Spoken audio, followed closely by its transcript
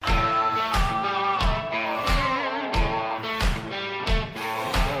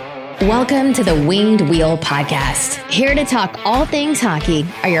Welcome to the Winged Wheel Podcast. Here to talk all things hockey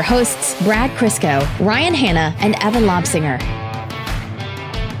are your hosts, Brad Crisco, Ryan Hanna, and Evan Lobsinger.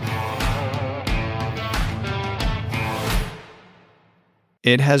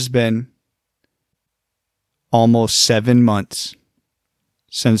 It has been almost 7 months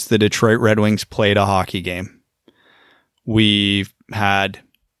since the Detroit Red Wings played a hockey game. We've had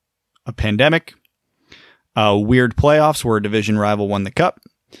a pandemic, weird playoffs where a division rival won the cup.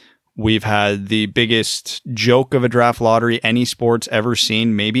 We've had the biggest joke of a draft lottery any sport's ever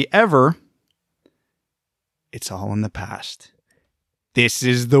seen, maybe ever. It's all in the past. This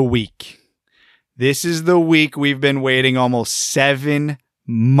is the week. This is the week we've been waiting almost 7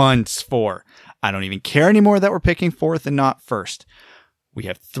 months for. I don't even care anymore that we're picking fourth and not first. We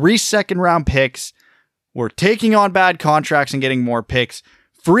have 3 second-round picks. We're taking on bad contracts and getting more picks.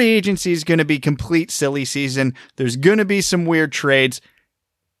 Free agency is going to be complete silly season. There's going to be some weird trades.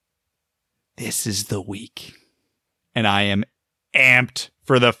 This is the week. And I am amped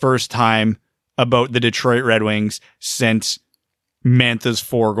for the first time about the Detroit Red Wings since Mantha's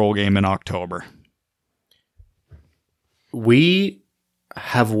 4-goal game in October. We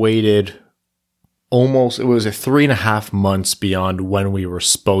have waited almost, it was 3.5 months beyond when we were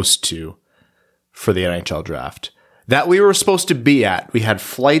supposed to for the NHL draft. That we were supposed to be at. We had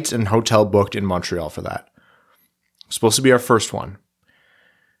flights and hotel booked in Montreal for that. Supposed to be our first one.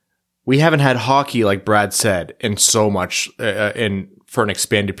 We haven't had hockey, like Brad said, in so much for an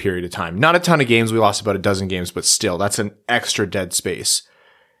expanded period of time. Not a ton of games. We lost about a dozen games, but still, that's an extra dead space.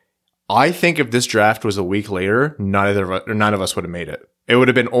 I think if this draft was a week later, none of us would have made it. It would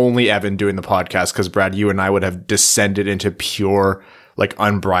have been only Evan doing the podcast because, Brad, you and I would have descended into pure, like,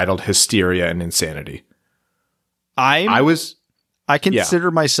 unbridled hysteria and insanity. I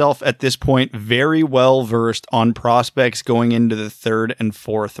consider myself at this point very well versed on prospects going into the 3rd and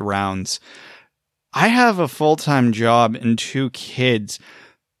 4th rounds. I have a full-time job and 2 kids.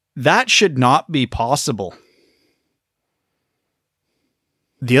 That should not be possible.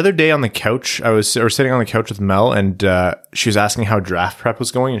 The other day on the couch, I was sitting on the couch with Mel, and she was asking how draft prep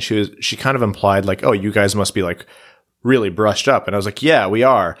was going, and she kind of implied like, "Oh, you guys must be like really brushed up." And I was like, "Yeah, we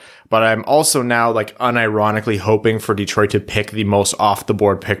are." But I'm also now like unironically hoping for Detroit to pick the most off the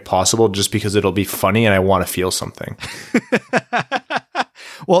board pick possible just because it'll be funny and I want to feel something.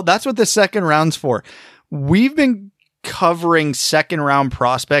 Well, that's what the second round's for. We've been covering second round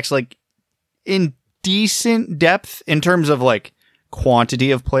prospects like in decent depth in terms of like quantity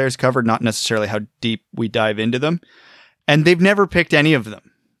of players covered, not necessarily how deep we dive into them. And they've never picked any of them.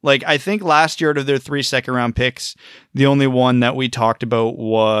 Like, I think last year out of their 3 second round picks, the only one that we talked about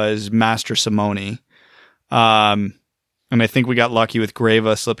was Master Simone. And I think we got lucky with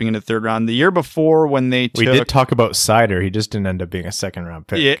Grava slipping into the 3rd round. The year before when we did talk about Sider. He just didn't end up being a 2nd round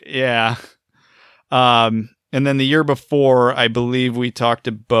pick. Yeah. And then the year before, I believe we talked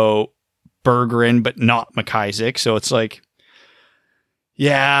about Bergeron, but not McIsaac. So it's like,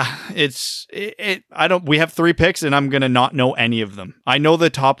 yeah, we have 3 picks and I'm going to not know any of them. I know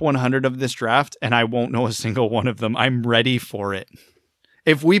the top 100 of this draft and I won't know a single one of them. I'm ready for it.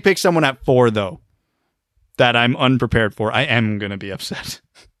 If we pick someone at 4 though, that I'm unprepared for, I am going to be upset.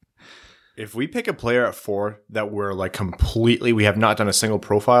 If we pick a player at 4 that we're like we have not done a single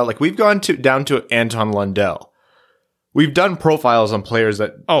profile, like we've gone down to Anton Lundell. We've done profiles on players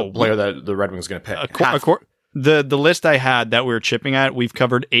that the Red Wings going to pick. The list I had that we were chipping at, we've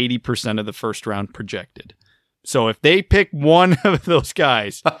covered 80% of the first round projected. So if they pick one of those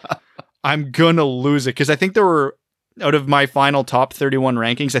guys, I'm going to lose it. Because I think there were, out of my final top 31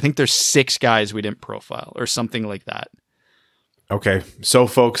 rankings, I think there's 6 guys we didn't profile or something like that. Okay. So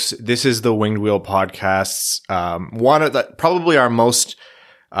folks, this is the Winged Wheel Podcasts. One of probably our most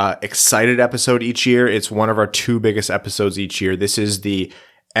excited episode each year. It's one of our 2 biggest episodes each year. This is the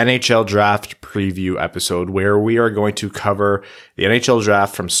NHL Draft preview episode where we are going to cover the NHL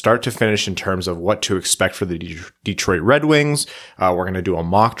Draft from start to finish in terms of what to expect for the Detroit Red Wings. We're going to do a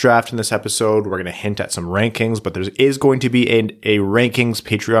mock draft in this episode. We're going to hint at some rankings, but there is going to be a rankings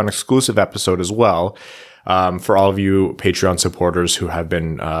Patreon exclusive episode as well for all of you Patreon supporters who have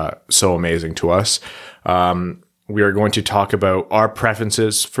been so amazing to us. We are going to talk about our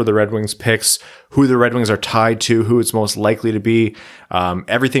preferences for the Red Wings picks, who the Red Wings are tied to, who it's most likely to be,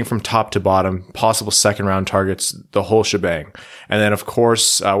 everything from top to bottom, possible 2nd round targets, the whole shebang. And then, of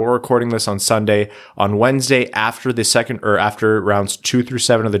course, we're recording this on Sunday. On Wednesday, after rounds 2 through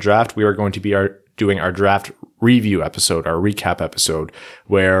 7 of the draft, we are going to be doing our draft review episode, our recap episode,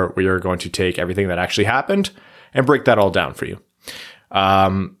 where we are going to take everything that actually happened and break that all down for you.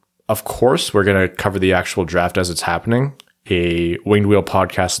 Of course, we're going to cover the actual draft as it's happening. a Winged Wheel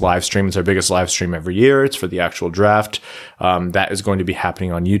podcast live stream. It's our biggest live stream every year. It's for the actual draft. That is going to be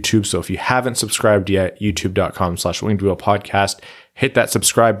happening on YouTube. So if you haven't subscribed yet, youtube.com/Winged Wheel podcast, hit that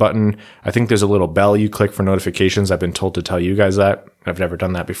subscribe button. I think there's a little bell you click for notifications. I've been told to tell you guys that. I've never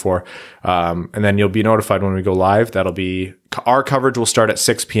done that before. And then you'll be notified when we go live. Our coverage will start at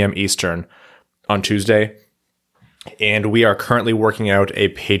 6 p.m. Eastern on Tuesday. And we are currently working out a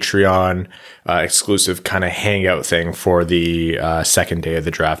Patreon exclusive kind of hangout thing for the second day of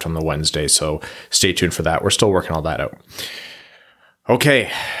the draft on the Wednesday. So stay tuned for that. We're still working all that out.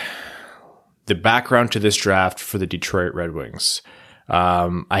 Okay. The background to this draft for the Detroit Red Wings.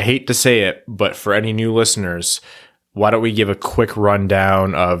 I hate to say it, but for any new listeners, why don't we give a quick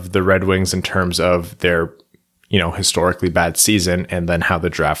rundown of the Red Wings in terms of their, historically bad season and then how the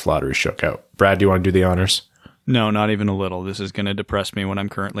draft lottery shook out. Brad, do you want to do the honors? No, not even a little. This is going to depress me when I'm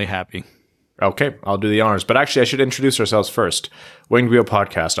currently happy. Okay, I'll do the honors. But actually, I should introduce ourselves first. Winged Wheel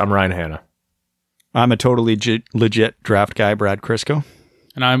Podcast. I'm Ryan Hanna. I'm a totally legit draft guy, Brad Crisco.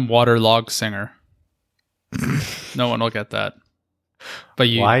 And I'm Waterlogged Singer. No one will get that. But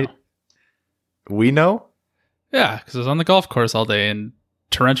you Why? know. We know? Yeah, because I was on the golf course all day in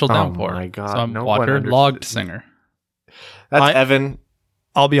torrential downpour. Oh my God. So I'm No one Waterlogged Singer. That's Evan.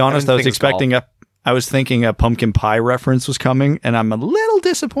 I'll be honest, Evan I was expecting I was thinking a pumpkin pie reference was coming, and I'm a little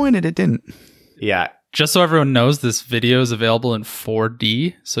disappointed it didn't. Yeah. Just so everyone knows, this video is available in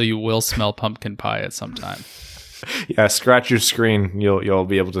 4D, so you will smell pumpkin pie at some time. Yeah, scratch your screen. You'll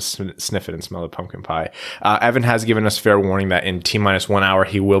be able to sniff it and smell the pumpkin pie. Evan has given us fair warning that in T-1 hour,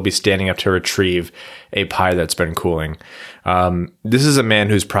 he will be standing up to retrieve a pie that's been cooling. This is a man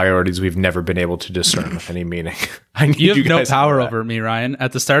whose priorities we've never been able to discern with any meaning. You have no power over me, Ryan.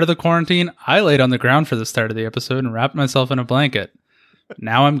 At the start of the quarantine, I laid on the ground for the start of the episode and wrapped myself in a blanket.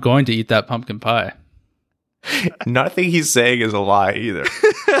 Now I'm going to eat that pumpkin pie. Nothing he's saying is a lie either.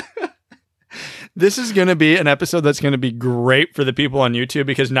 This is going to be an episode that's going to be great for the people on YouTube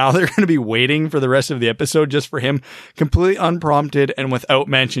because now they're going to be waiting for the rest of the episode just for him, completely unprompted and without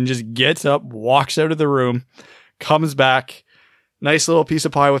mention, just gets up, walks out of the room, comes back, nice little piece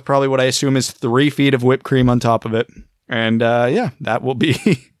of pie with probably what I assume is 3 feet of whipped cream on top of it. And that will be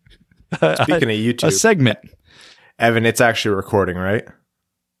Speaking of YouTube, a segment. Evan, it's actually recording, right?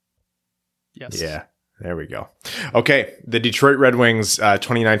 Yes. Yeah. There we go. Okay, the Detroit Red Wings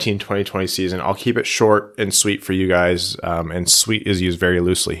 2019-2020 season. I'll keep it short and sweet for you guys, and sweet is used very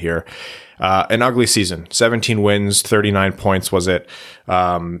loosely here. An ugly season. 17 wins, 39 points was it.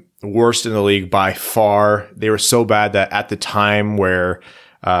 Worst in the league by far. They were so bad that at the time where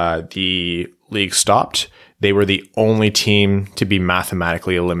the league stopped, they were the only team to be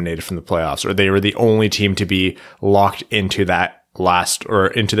mathematically eliminated from the playoffs, or they were the only team to be locked into that last, or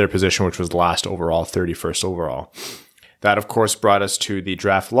into their position, which was last overall, 31st overall. That, of course, brought us to the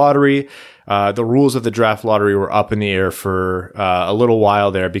draft lottery. The rules of the draft lottery were up in the air for a little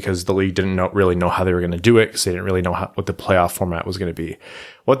while there because the league didn't really know how they were going to do it, because they didn't really know what the playoff format was going to be.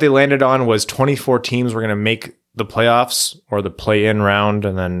 What they landed on was 24 teams were going to make the playoffs, or the play-in round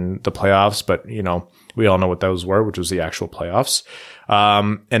and then the playoffs, but we all know what those were, which was the actual playoffs.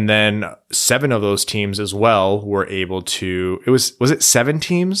 And then 7 of those teams as well were able to, was it 7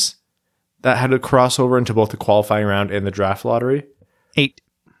 teams that had to cross over into both the qualifying round and the draft lottery? 8.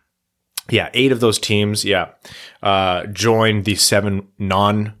 Yeah, 8 of those teams, joined the 7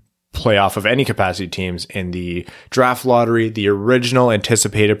 non-playoff of any capacity teams in the draft lottery. The original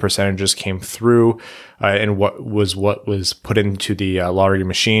anticipated percentages came through, and what was put into the lottery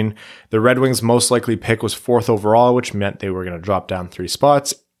machine. The Red Wings' most likely pick was 4th overall, which meant they were going to drop down 3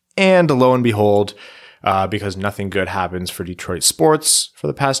 spots. And lo and behold, because nothing good happens for Detroit sports for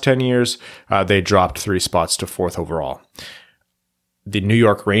the past 10 years, they dropped 3 spots to 4th overall. The New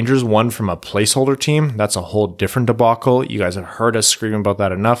York Rangers won from a placeholder team. That's a whole different debacle. You guys have heard us scream about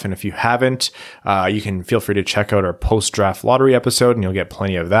that enough. And if you haven't, you can feel free to check out our post-draft lottery episode and you'll get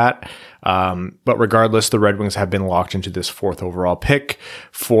plenty of that. But regardless, the Red Wings have been locked into this 4th overall pick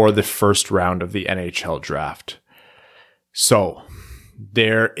for the first round of the NHL draft. So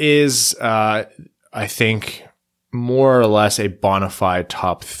there is, I think, more or less a bona fide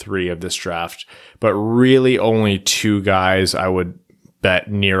top 3 of this draft, but really only 2 guys I would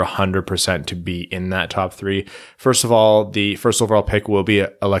bet near 100% to be in that top 3. First of all, the first overall pick will be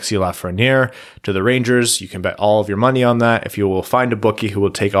Alexis Lafreniere to the Rangers. You can bet all of your money on that. If you will find a bookie who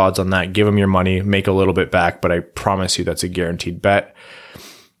will take odds on that, give them your money, make a little bit back, but I promise you that's a guaranteed bet.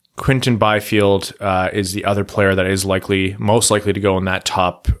 Quinton Byfield is the other player that is most likely to go in that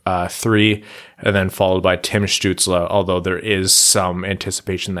top 3, and then followed by Tim Stützle, although there is some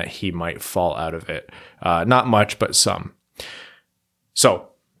anticipation that he might fall out of it. Not much, but some. So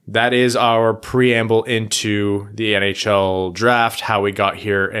that is our preamble into the NHL draft, how we got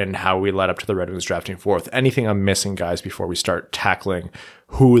here and how we led up to the Red Wings drafting fourth. Anything I'm missing, guys, before we start tackling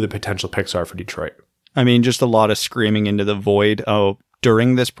who the potential picks are for Detroit? I mean, just a lot of screaming into the void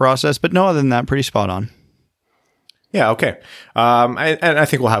during this process, but no, other than that, pretty spot on. Yeah, okay. And I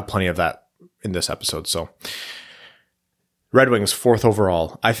think we'll have plenty of that in this episode. So Red Wings, fourth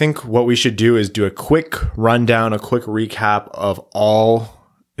overall. I think what we should do is do a quick rundown, a quick recap of all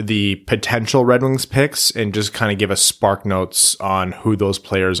the potential Red Wings picks and just kind of give us spark notes on who those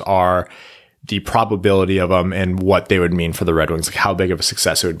players are, the probability of them, and what they would mean for the Red Wings, like how big of a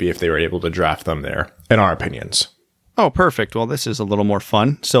success it would be if they were able to draft them there, in our opinions. Oh, perfect. Well, this is a little more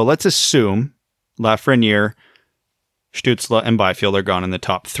fun. So let's assume Lafreniere, Stützle, and Byfield are gone in the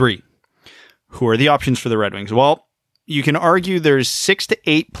top 3. Who are the options for the Red Wings? Well, you can argue there's 6 to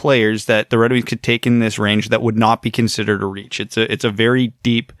 8 players that the Red Wings could take in this range that would not be considered a reach. It's a very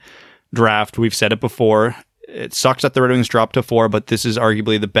deep draft. We've said it before. It sucks that the Red Wings dropped to 4, but this is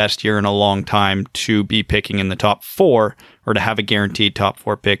arguably the best year in a long time to be picking in the top 4 or to have a guaranteed top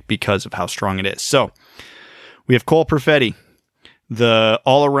 4 pick because of how strong it is. So we have Cole Perfetti, the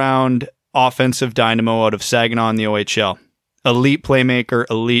all-around offensive dynamo out of Saginaw in the OHL. Elite playmaker,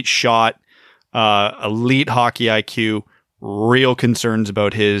 elite shot, elite hockey IQ, real concerns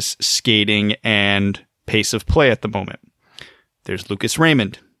about his skating and pace of play at the moment. There's Lucas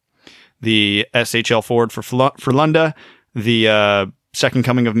Raymond, the SHL forward for Frölunda, the second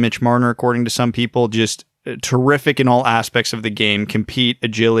coming of Mitch Marner, according to some people, just terrific in all aspects of the game, compete,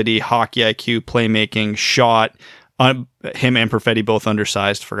 agility, hockey IQ, playmaking, shot. Him and Perfetti both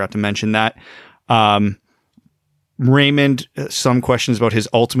undersized, forgot to mention that. Raymond, some questions about his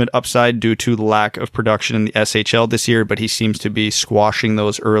ultimate upside due to the lack of production in the SHL this year, but he seems to be squashing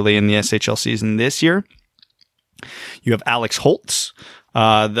those early in the SHL season this year. You have Alex Holtz,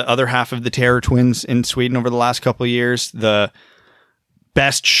 the other half of the Terror Twins in Sweden over the last couple of years, the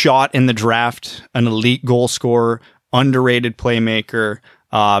best shot in the draft, an elite goal scorer, underrated playmaker,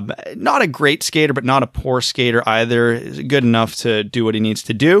 not a great skater, but not a poor skater either. Good enough to do what he needs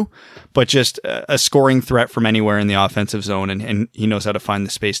to do, but just a scoring threat from anywhere in the offensive zone, and he knows how to find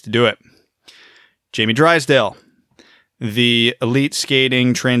the space to do it. Jamie Drysdale, the elite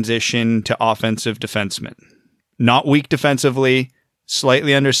skating transition to offensive defenseman. Not weak defensively,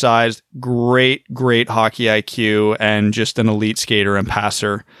 slightly undersized, great hockey IQ, and just an elite skater and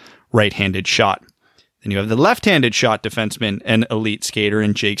passer, right-handed shot. Then you have the left-handed shot defenseman and elite skater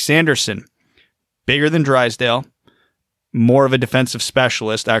in Jake Sanderson. Bigger than Drysdale, more of a defensive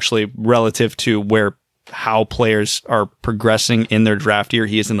specialist, actually, relative to how players are progressing in their draft year.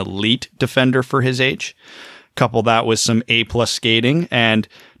 He is an elite defender for his age. Couple that with some A+ skating, and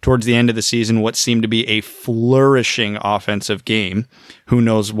towards the end of the season, what seemed to be a flourishing offensive game. Who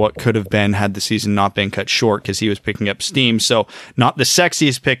knows what could have been had the season not been cut short, because he was picking up steam. So not the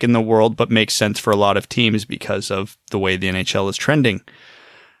sexiest pick in the world, but makes sense for a lot of teams because of the way the NHL is trending.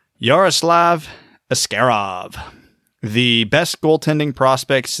 Yaroslav Askarov, the best goaltending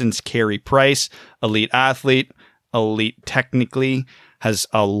prospect since Carey Price, elite athlete, elite technically, has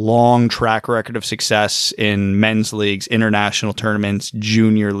a long track record of success in men's leagues, international tournaments,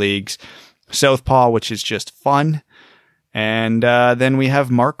 junior leagues, Southpaw, which is just fun. And then we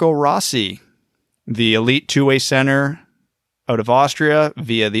have Marco Rossi, the elite two-way center out of Austria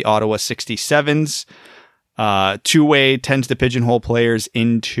via the Ottawa 67s. Two-way tends to pigeonhole players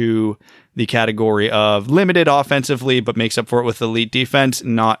into the category of limited offensively, but makes up for it with elite defense.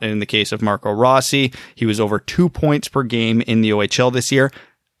 Not in the case of Marco Rossi. He was over 2 points per game in the OHL this year.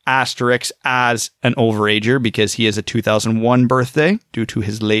 Asterisk as an overager because he is a 2001 birthday due to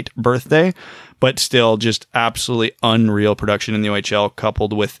his late birthday, but still just absolutely unreal production in the OHL,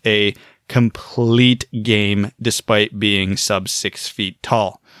 coupled with a complete game despite being sub 6 feet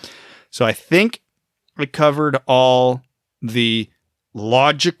tall. So I think I covered all the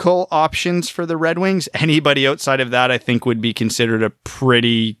logical options for the Red Wings. Anybody outside of that, I think, would be considered a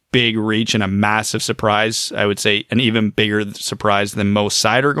pretty big reach and a massive surprise. I would say an even bigger surprise than Mo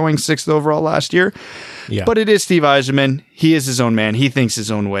Seider going 6th overall last year. Yeah. But it is Steve Yzerman. He is his own man. He thinks his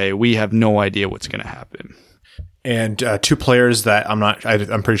own way. We have no idea what's going to happen. And two players that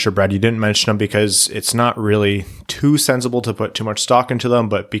I'm pretty sure, Brad, you didn't mention them because it's not really too sensible to put too much stock into them,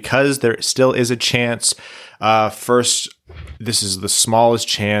 but because there still is a chance, first, this is the smallest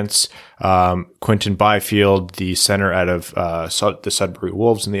chance, Quinton Byfield, the center out of the Sudbury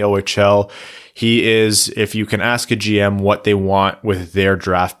Wolves in the OHL. He is, if you can ask a GM what they want with their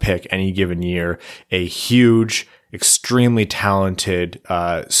draft pick any given year, a huge extremely talented,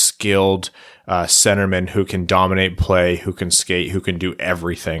 skilled centerman who can dominate play, who can skate, who can do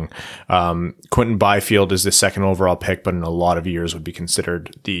everything. Quentin Byfield is the second overall pick, but in a lot of years would be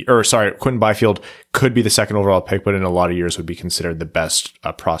considered Quentin Byfield could be the second overall pick, but in a lot of years would be considered the best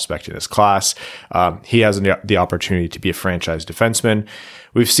prospect in his class. He has the opportunity to be a franchise defenseman.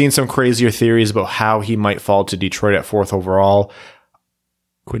 We've seen some crazier theories about how he might fall to Detroit at 4th overall.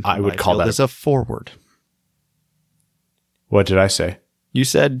 I would call that as a forward. What did I say? You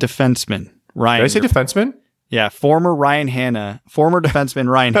said defenseman. Ryan. Did I say defenseman? Yeah, former defenseman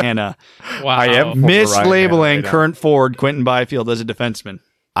Ryan Hanna. Wow. I am mislabeling current forward Quentin Byfield as a defenseman.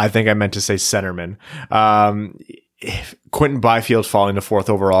 I think I meant to say centerman. If Quentin Byfield falling to 4th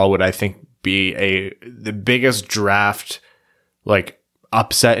overall would, I think, be the biggest draft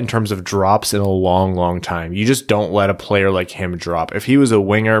upset in terms of drops in a long, long time. You just don't let a player like him drop. If he was a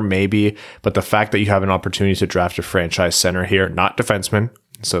winger, maybe, but the fact that you have an opportunity to draft a franchise center here, not defenseman,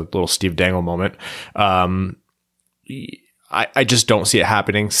 it's a little Steve Dangle moment. I just don't see it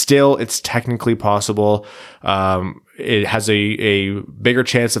happening. Still, it's technically possible. It has a bigger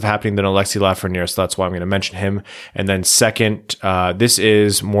chance of happening than Alexi Lafreniere, so that's why I'm going to mention him. And then second, this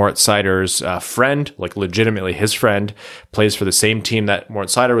is Moritz Seider's friend, legitimately his friend, plays for the same team that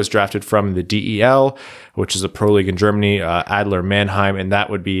Moritz Seider was drafted from, the DEL, which is a pro league in Germany, Adler Mannheim, and that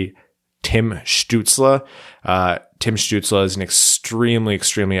would be Tim Stützle. Tim Stützle is an extremely,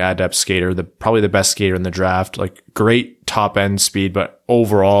 extremely adept skater, probably the best skater in the draft, great top end speed, but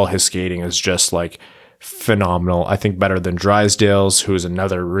overall his skating is just phenomenal. I think better than Drysdale's, who is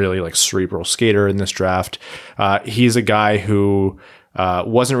another really cerebral skater in this draft. He's a guy who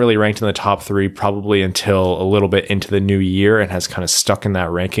wasn't really ranked in the top 3 probably until a little bit into the new year and has kind of stuck in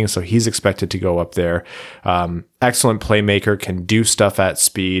that ranking. So he's expected to go up there. Excellent playmaker, can do stuff at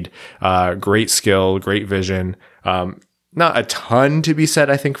speed, great skill, great vision. Not a ton to be said,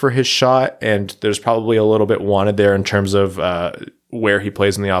 I think, for his shot. And there's probably a little bit wanted there in terms of, where he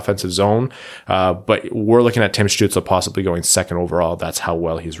plays in the offensive zone. But we're looking at Tim Stützle possibly going 2nd overall. That's how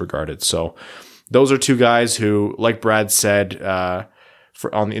well he's regarded. So those are two guys who, like Brad said,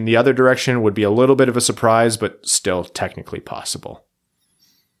 in the other direction would be a little bit of a surprise, but still technically possible.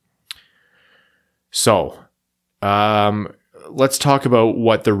 So, let's talk about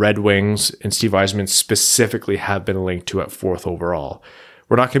what the Red Wings and Steve Yzerman specifically have been linked to at 4th overall.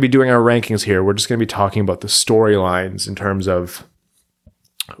 We're not going to be doing our rankings here. We're just going to be talking about the storylines in terms of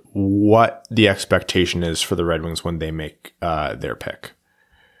what the expectation is for the Red Wings when they make their pick.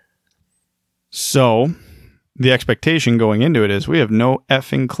 So the expectation going into it is we have no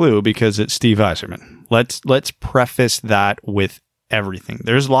effing clue because it's Steve Yzerman. Let's preface that with everything.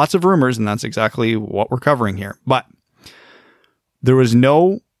 There's lots of rumors, and that's exactly what we're covering here. But there was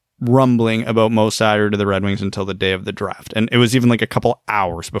no rumbling about Mo Seider to the Red Wings until the day of the draft. And it was even a couple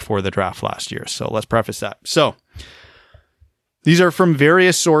hours before the draft last year. So let's preface that. So these are from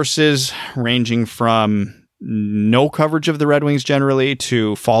various sources ranging from no coverage of the Red Wings generally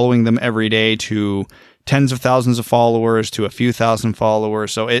to following them every day to tens of thousands of followers to a few thousand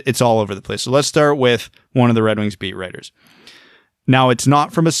followers. So it's all over the place. So let's start with one of the Red Wings beat writers. Now, it's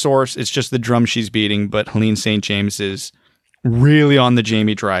not from a source. It's just the drum she's beating, but Helene St. James is really on the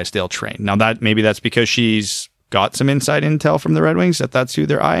Jamie Drysdale train. Now, maybe that's because she's got some inside intel from the Red Wings that's who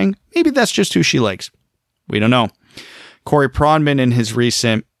they're eyeing. Maybe that's just who she likes. We don't know. Corey Pronman, in his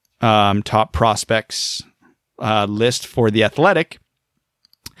recent top prospects list for The Athletic,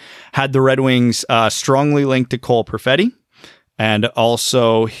 had the Red Wings strongly linked to Cole Perfetti. And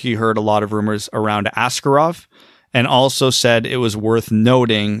also, he heard a lot of rumors around Askarov, and also said it was worth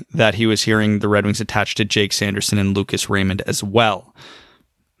noting that he was hearing the Red Wings attached to Jake Sanderson and Lucas Raymond as well.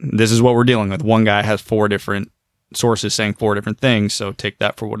 This is what we're dealing with. One guy has 4 different sources saying 4 different things, so take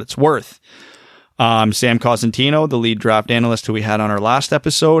that for what it's worth. Sam Cosentino, the lead draft analyst who we had on our last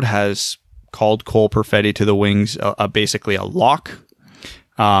episode, has called Cole Perfetti to the Wings basically a lock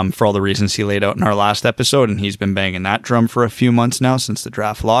for all the reasons he laid out in our last episode, and he's been banging that drum for a few months now since the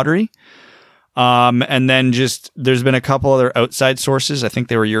draft lottery. And then there's been a couple other outside sources. I think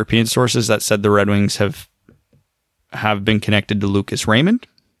they were European sources that said the Red Wings have been connected to Lucas Raymond,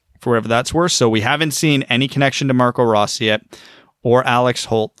 for whatever that's worth. So we haven't seen any connection to Marco Rossi yet or Alex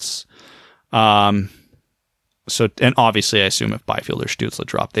Holtz. And obviously I assume if Byfield or Stützle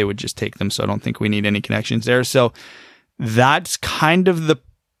dropped, they would just take them. So I don't think we need any connections there. So that's kind of the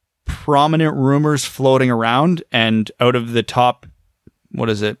prominent rumors floating around. And out of the top,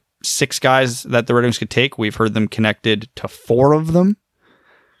 6 guys that the Red Wings could take, we've heard them connected to 4 of them.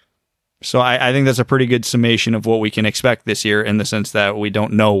 So I think that's a pretty good summation of what we can expect this year, in the sense that we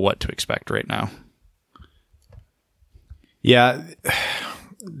don't know what to expect right now. Yeah.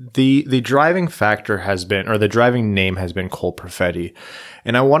 The driving factor has been, or the driving name has been Cole Perfetti.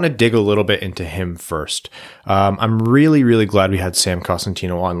 And I want to dig a little bit into him first. I'm really, really glad we had Sam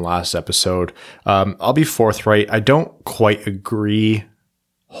Cosentino on last episode. I'll be forthright. I don't quite agree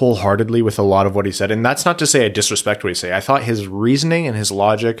wholeheartedly with a lot of what he said. And that's not to say I disrespect what he said. I thought his reasoning and his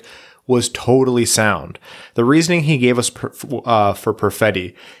logic was totally sound. The reasoning he gave us for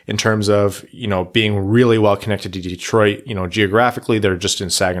Perfetti in terms of, being really well connected to Detroit, geographically, they're just in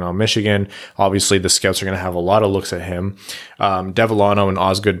Saginaw, Michigan. Obviously, the scouts are going to have a lot of looks at him. Devellano and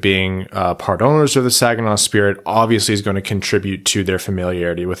Osgood being part owners of the Saginaw Spirit obviously is going to contribute to their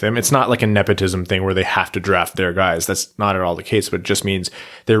familiarity with him. It's not like a nepotism thing where they have to draft their guys. That's not at all the case, but it just means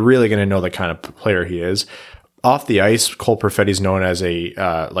they're really going to know the kind of player he is. Off the ice, Cole Perfetti is known as a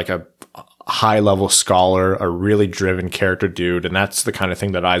high-level scholar, a really driven character dude, and that's the kind of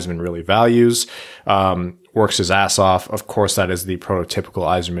thing that Yzerman really values. Works his ass off. Of course, that is the prototypical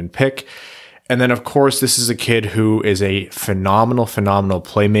Yzerman pick. And then, of course, this is a kid who is a phenomenal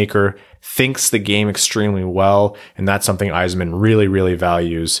playmaker, thinks the game extremely well, and that's something Yzerman really, really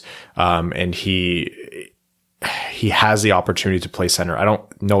values. And he has the opportunity to play center. I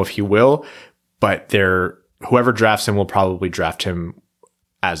don't know if he will, but whoever drafts him will probably draft him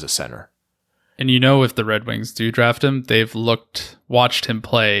as a center. And if the Red Wings do draft him, they've watched him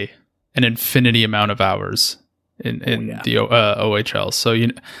play an infinity amount of hours in the OHL. So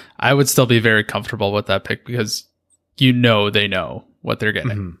I would still be very comfortable with that pick because they know what they're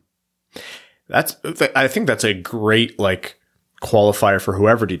getting. Mm-hmm. I think that's a great qualifier for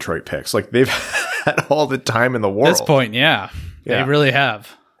whoever Detroit picks. They've had all the time in the world. At this point, yeah. They really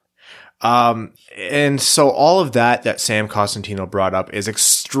have. And so all of that Sam Cosentino brought up is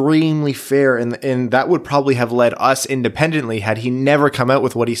extremely fair. And that would probably have led us independently, had he never come out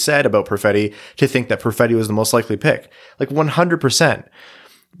with what he said about Perfetti, to think that Perfetti was the most likely pick. 100%.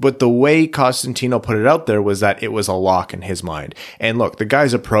 But the way Cosentino put it out there was that it was a lock in his mind. And look, the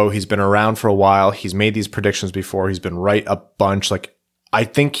guy's a pro. He's been around for a while. He's made these predictions before. He's been right a bunch. I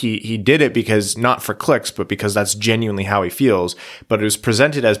think he did it because not for clicks, but because that's genuinely how he feels. But it was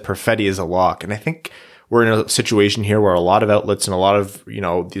presented as Perfetti as a lock. And I think we're in a situation here where a lot of outlets and a lot of,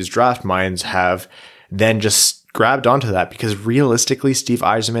 these draft minds have then just grabbed onto that because realistically, Steve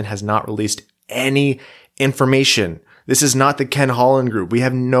Yzerman has not released any information. This is not the Ken Holland group. We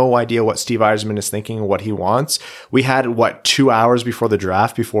have no idea what Steve Yzerman is thinking and what he wants. We had, 2 hours before the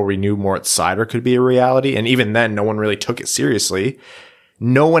draft before we knew Moritz Seider could be a reality. And even then, no one really took it seriously.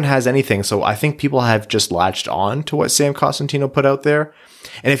 No one has anything. So I think people have just latched on to what Sam Cosentino put out there.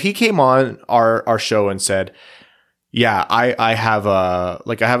 And if he came on our show and said, yeah, I have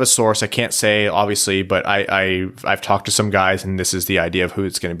a source. I can't say obviously, but I've talked to some guys and this is the idea of who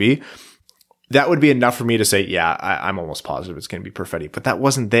it's going to be. That would be enough for me to say, yeah, I'm almost positive it's going to be Perfetti, but that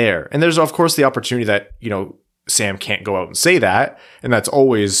wasn't there. And there's of course the opportunity that, Sam can't go out and say that. And that's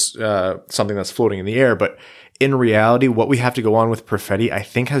always something that's floating in the air. But in reality, what we have to go on with Perfetti, I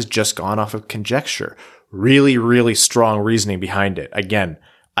think, has just gone off of conjecture. Really, really strong reasoning behind it. Again,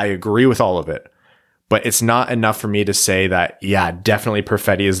 I agree with all of it, but it's not enough for me to say that, yeah, definitely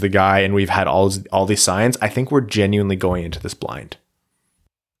Perfetti is the guy and we've had all these signs. I think we're genuinely going into this blind.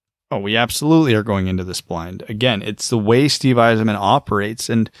 Oh, we absolutely are going into this blind. Again, it's the way Steve Yzerman operates.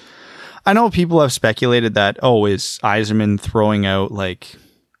 And I know people have speculated that, is Yzerman throwing out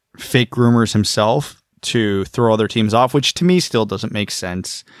fake rumors himself to throw other teams off, which to me still doesn't make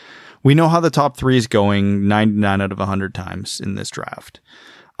sense. We know how the top three is going 99 out of 100 times in this draft.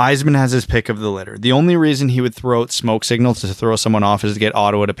 Yzerman has his pick of the litter. The only reason he would throw out smoke signals to throw someone off is to get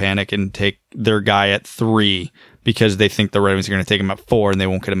Ottawa to panic and take their guy at 3 because they think the Red Wings are going to take him at 4 and they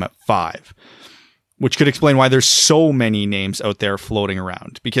won't get him at 5. Which could explain why there's so many names out there floating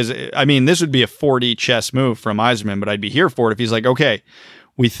around. Because, this would be a 4D chess move from Yzerman, but I'd be here for it if he's like, okay,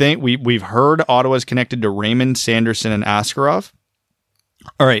 we think we've heard Ottawa's connected to Raymond, Sanderson, and Askarov.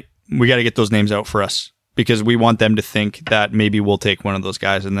 All right, we got to get those names out for us because we want them to think that maybe we'll take one of those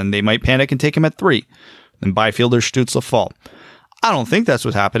guys, and then they might panic and take him at 3. Then Byfield or Stützle fall. I don't think that's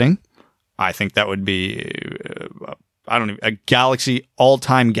what's happening. I think that would be a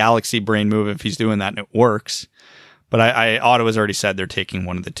all-time Galaxy brain move if he's doing that and it works. But Ottawa's already said they're taking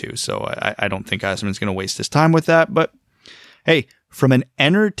one of the two, so I don't think Yzerman's going to waste his time with that. But hey, from an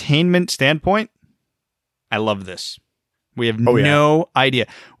entertainment standpoint, I love this. We have no idea.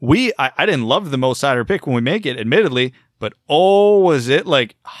 I didn't love the Mo Seider pick when we make it, admittedly, but was it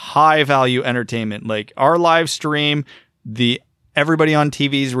high value entertainment? Our live stream, everybody on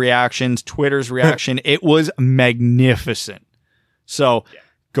TV's reactions, Twitter's reaction, it was magnificent. So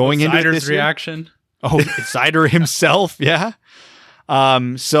going into Seider's this reaction. Oh, Seider himself. Yeah.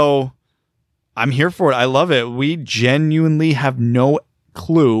 So I'm here for it. I love it. We genuinely have no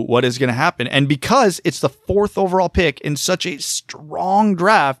clue what is going to happen. And because it's the 4th overall pick in such a strong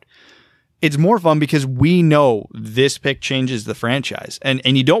draft, it's more fun because we know this pick changes the franchise. And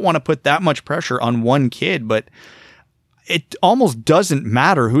you don't want to put that much pressure on one kid, but it almost doesn't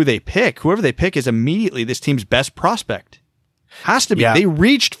matter who they pick. Whoever they pick is immediately this team's best prospect. Has to be. Yeah. They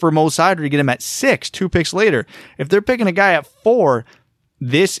reached for Mo Seider to get him at 6, 2 picks later. If they're picking a guy at 4,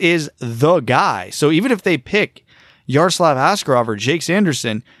 this is the guy. So even if they pick Yaroslav Askarov or Jake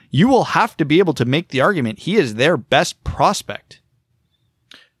Sanderson, you will have to be able to make the argument he is their best prospect.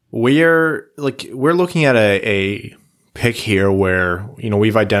 We're looking at a pick here where,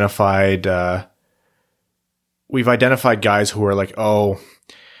 we've identified guys who are like, oh,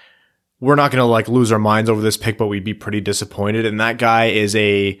 we're not going to lose our minds over this pick, but we'd be pretty disappointed. And that guy is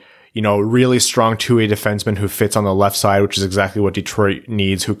a, really strong two-way defenseman who fits on the left side, which is exactly what Detroit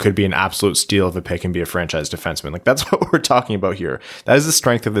needs, who could be an absolute steal of a pick and be a franchise defenseman. That's what we're talking about here. That is the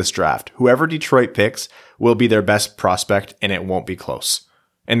strength of this draft. Whoever Detroit picks will be their best prospect, and it won't be close.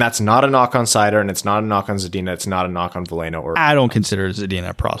 And that's not a knock on Seider, and it's not a knock on Zadina. It's not a knock on Veleno. I don't consider Zadina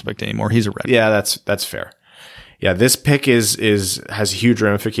a prospect anymore. He's a red. Yeah, that's fair. Yeah, this pick has huge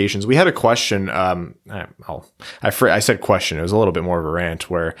ramifications. We had a question. I said question. It was a little bit more of a rant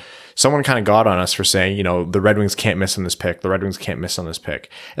where someone kind of got on us for saying, the Red Wings can't miss on this pick. The Red Wings can't miss on this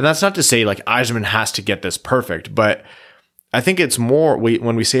pick. And that's not to say Yzerman has to get this perfect, but I think it's more,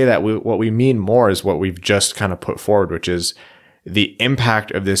 when we say that, what we mean more is what we've just kind of put forward, which is the impact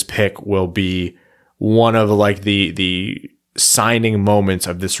of this pick will be one of the signing moments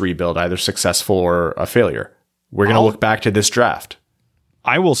of this rebuild, either successful or a failure. We're going to look back to this draft.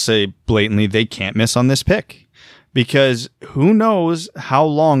 I will say blatantly they can't miss on this pick because who knows how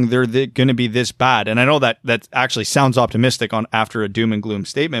long they're going to be this bad. And I know that actually sounds optimistic after a doom and gloom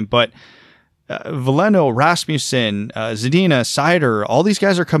statement, but Veleno, Rasmussen, Zadina, Seider, all these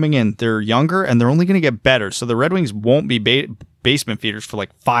guys are coming in. They're younger and they're only going to get better. So the Red Wings won't be basement feeders for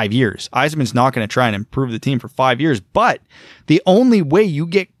 5 years. Yzerman's not going to try and improve the team for 5 years, but the only way you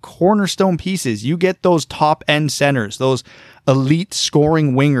get cornerstone pieces, you get those top end centers, those elite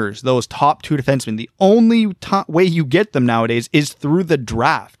scoring wingers, those top 2 defensemen. The only way you get them nowadays is through the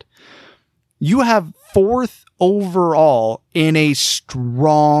draft. You have 4th overall in a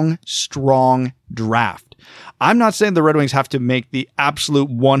strong draft. I'm not saying the Red Wings have to make the absolute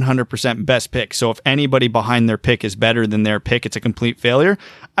 100% best pick. So if anybody behind their pick is better than their pick, it's a complete failure.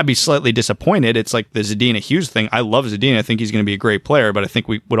 I'd be slightly disappointed. It's like the Zadina Hughes thing. I love Zadina. I think he's going to be a great player, but I think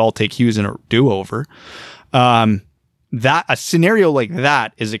we would all take Hughes in a do-over. That a scenario like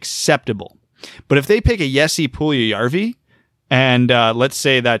that is acceptable. But if they pick a Jesse Puljujarvi, and let's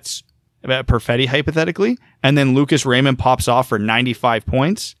say that's Perfetti hypothetically, and then Lucas Raymond pops off for 95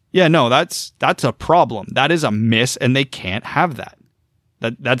 points, yeah, no, that's a problem. That is a miss, and they can't have that.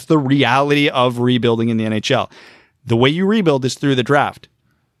 That's the reality of rebuilding in the NHL. The way you rebuild is through the draft.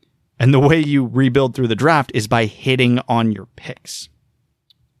 And the way you rebuild through the draft is by hitting on your picks.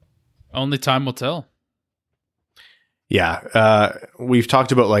 Only time will tell. Yeah, we've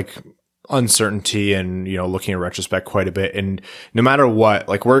talked about uncertainty and looking at retrospect quite a bit. And no matter what,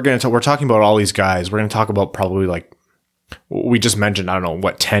 we're talking about all these guys. We're going to talk about probably we just mentioned, I don't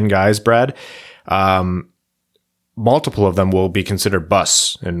know, 10 guys, Brad. Multiple of them will be considered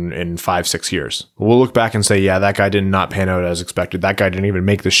busts in 5-6 years. We'll look back and say, yeah, that guy did not pan out as expected. That guy didn't even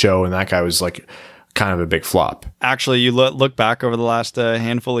make the show, and that guy was kind of a big flop. Actually, you look back over the last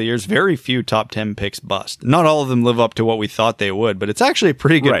handful of years, very few top 10 picks bust. Not all of them live up to what we thought they would, but it's actually a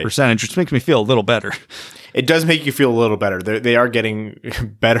pretty good percentage, which makes me feel a little better. It does make you feel a little better. They are getting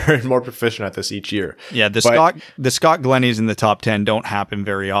better and more proficient at this each year. Yeah, the Scott Glennys in the top 10 don't happen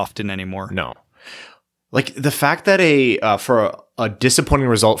very often anymore. No. The fact that for a disappointing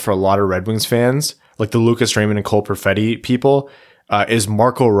result for a lot of Red Wings fans, the Lucas Raymond and Cole Perfetti people, is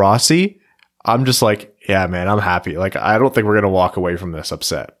Marco Rossi. I'm just yeah, man, I'm happy. I don't think we're going to walk away from this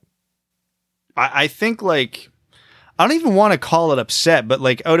upset. I think I don't even want to call it upset, but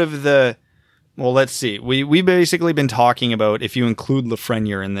out of the, well, let's see. We basically been talking about, if you include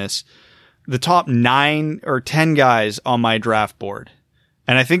Lafreniere in this, the top 9 or 10 guys on my draft board.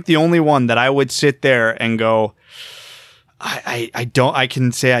 And I think the only one that I would sit there and go, I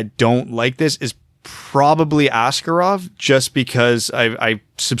can say I don't like this is probably Askarov, just because I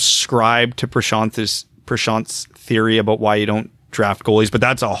subscribe to Prashant's theory about why you don't draft goalies, but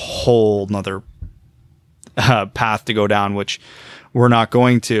that's a whole nother path to go down, which we're not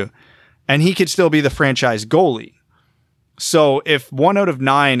going to. And he could still be the franchise goalie. So if 1 out of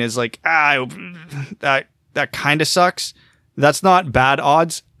 9 is like, that kind of sucks, that's not bad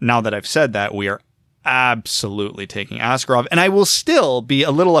odds. Now that I've said that, we are absolutely taking Askarov. And I will still be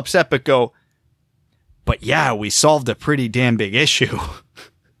a little upset, but go, but yeah, we solved a pretty damn big issue.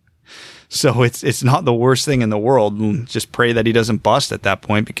 So it's not the worst thing in the world. Just pray that he doesn't bust at that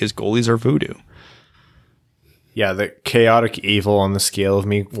point, because goalies are voodoo. Yeah, the chaotic evil on the scale of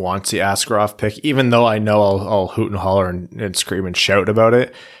me wants the Askarov pick, even though I know I'll hoot and holler and scream and shout about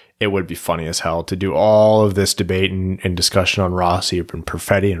it. It would be funny as hell to do all of this debate and discussion on Rossi and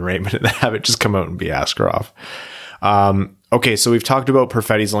Perfetti and Raymond and have it just come out and be Askarov. Okay, so we've talked about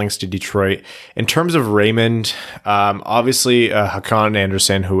Perfetti's links to Detroit. In terms of Raymond, obviously Hakan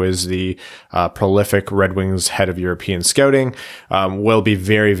Andersson, who is the prolific Red Wings head of European scouting, will be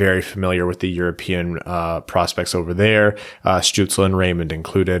very, very familiar with the European prospects over there, Stützle and Raymond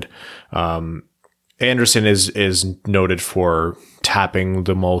included. Andersson is noted for tapping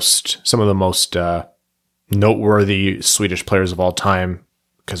some of the most noteworthy Swedish players of all time,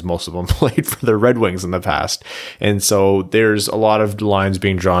 because most of them played for the Red Wings in the past. And so there's a lot of lines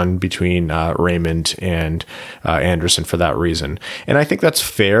being drawn between Raymond and Andersson for that reason. And I think that's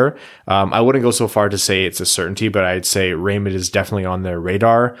fair. I wouldn't go so far to say it's a certainty, but I'd say Raymond is definitely on their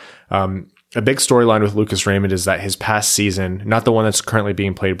radar. A big storyline with Lucas Raymond is that his past season, not the one that's currently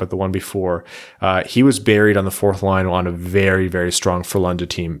being played, but the one before, he was buried on the fourth line on a very, very strong Frölunda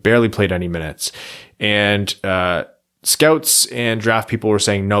team, barely played any minutes. And scouts and draft people were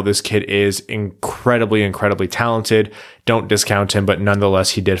saying, no, this kid is incredibly, incredibly talented. Don't discount him, but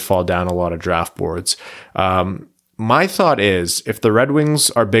nonetheless, he did fall down a lot of draft boards. My thought is, if the Red Wings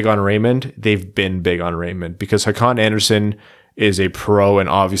are big on Raymond, they've been big on Raymond, because Hakan Andersson is a pro and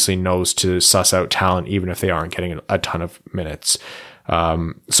obviously knows to suss out talent, even if they aren't getting a ton of minutes.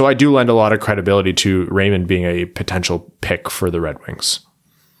 So I do lend a lot of credibility to Raymond being a potential pick for the Red Wings.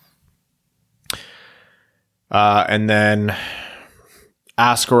 And then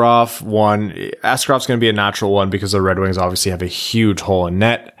Askarov's going to be a natural one, because the Red Wings obviously have a huge hole in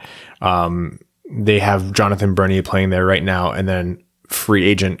net. They have Jonathan Bernier playing there right now, and then free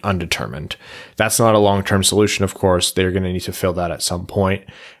agent undetermined. That's not a long-term solution, of course. They're going to need to fill that at some point.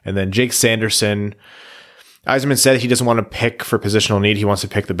 And then Jake Sanderson, Yzerman said he doesn't want to pick for positional need. He wants to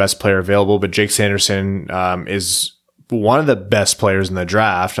pick the best player available, but Jake Sanderson is one of the best players in the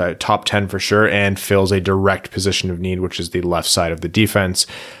draft, top 10 for sure, and fills a direct position of need, which is the left side of the defense.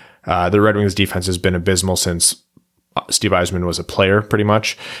 The Red Wings defense has been abysmal since Steve Yzerman was a player, pretty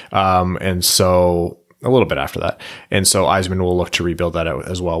much. And so a little bit after that. And so Yzerman will look to rebuild that out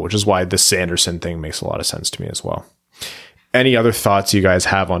as well, which is why the Sanderson thing makes a lot of sense to me as well. Any other thoughts you guys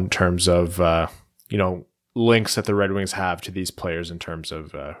have on terms of, links that the Red Wings have to these players in terms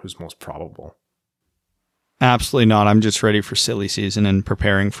of who's most probable? Absolutely not. I'm just ready for silly season and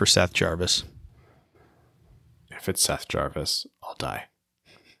preparing for Seth Jarvis. If it's Seth Jarvis, I'll die.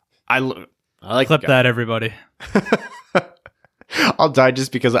 I like clip that, everybody. I'll die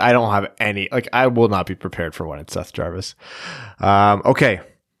just because I don't have any, I will not be prepared for when it's Seth Jarvis. Okay.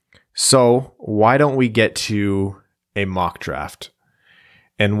 So why don't we get to a mock draft?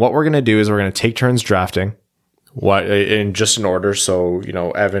 And what we're going to do is we're going to take turns drafting in just an order. So,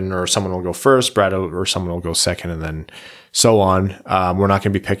 Evan or someone will go first, Brad or someone will go second, and then so on. We're not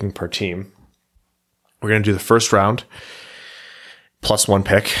going to be picking per team. We're going to do the first round plus one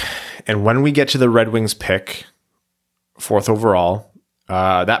pick. And when we get to the Red Wings pick, 4th overall,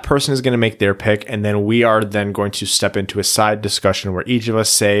 that person is going to make their pick, and then we are then going to step into a side discussion where each of us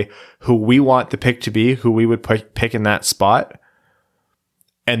say who we want the pick to be, who we would pick in that spot,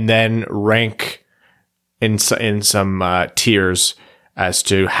 and then rank in some tiers as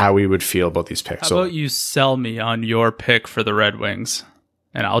to how we would feel about these picks. How about you sell me on your pick for the Red Wings,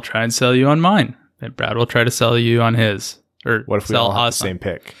 and I'll try and sell you on mine, and Brad will try to sell you on his. Or what if we all have the same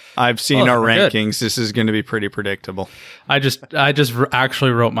pick? I've seen our rankings. Good. This is going to be pretty predictable. I just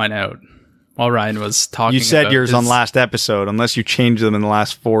actually wrote mine out while Ryan was talking. You said yours on last episode. Unless you changed them in the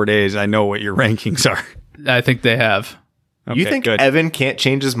last 4 days, I know what your rankings are. I think they have. Okay, you think good. Evan can't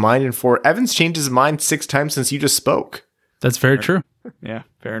change his mind in 4? Evan's changed his mind 6 times since you just spoke. That's very true. Yeah,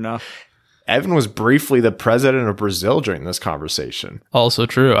 fair enough. Evan was briefly the president of Brazil during this conversation. Also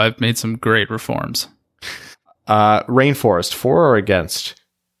true. I've made some great reforms. Rainforest, for or against?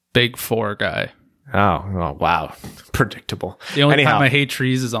 Big 4 guy. Oh, wow. Predictable. The only time I hate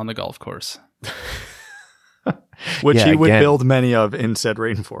trees is on the golf course. Which he would build many of in said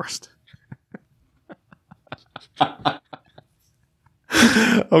rainforest.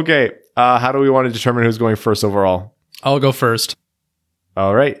 Okay. How do we want to determine who's going first overall? I'll go first.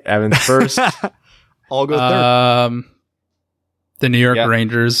 All right. Evan's first. I'll go third. The New York Yeah.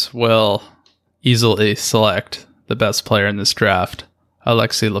 Rangers will easily select the best player in this draft,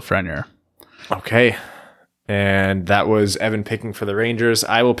 Alexis Lafreniere. Okay. And that was Evan picking for the Rangers.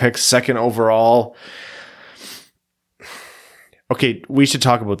 I will pick second overall. Okay, we should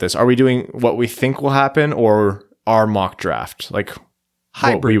talk about this. Are we doing what we think will happen or our mock draft? Like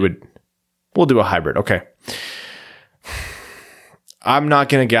Hybrid. We'll do a hybrid. Okay. I'm not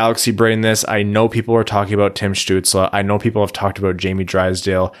going to galaxy brain this. I know people are talking about Tim Stützle. I know people have talked about Jamie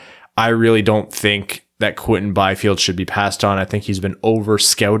Drysdale. I really don't think that Quentin Byfield should be passed on. I think he's been over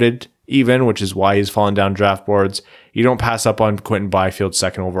scouted even, which is why he's fallen down draft boards. You don't pass up on Quentin Byfield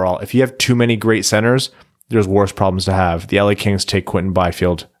second overall. If you have too many great centers, there's worse problems to have. The LA Kings take Quentin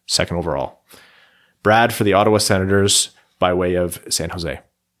Byfield second overall. Brad for the Ottawa Senators by way of San Jose.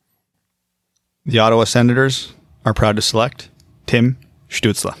 The Ottawa Senators are proud to select Tim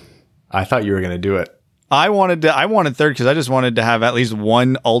Stützle. I thought you were going to do it. I wanted third because I just wanted to have at least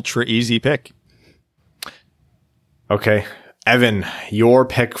one ultra easy pick. Okay. Evan, your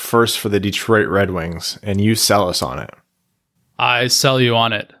pick first for the Detroit Red Wings, and you sell us on it. I sell you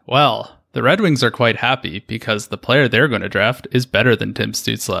on it. Well, the Red Wings are quite happy because the player they're going to draft is better than Tim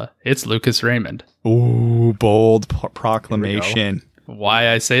Stützle. It's Lucas Raymond. Ooh, bold proclamation. Why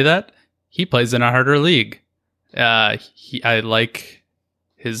I say that? He plays in a harder league. I like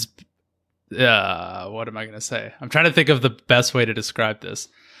his... what am I going to say? I'm trying to think of the best way to describe this.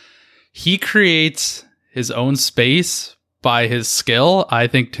 He creates his own space by his skill. I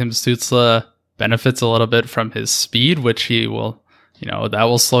think Tim Stützle benefits a little bit from his speed, which he will, that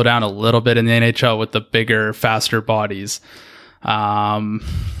will slow down a little bit in the NHL with the bigger, faster bodies. I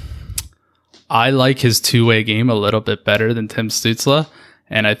like his two-way game a little bit better than Tim Stützle,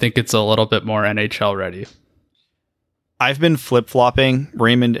 and I think it's a little bit more NHL ready. I've been flip-flopping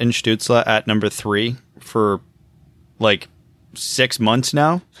Raymond and Stützle at number 3 for like 6 months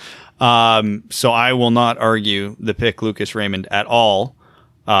now. So I will not argue the pick Lucas Raymond at all.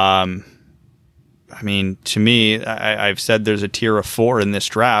 I mean, to me, I've said there's a tier of 4 in this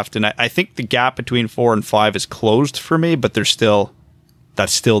draft, and I think the gap between 4 and 5 is closed for me, but that's still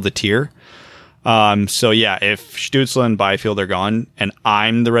the tier. So yeah, if Stützle and Byfield are gone and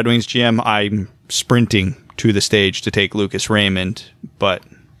I'm the Red Wings GM, I'm sprinting to the stage to take Lucas Raymond, but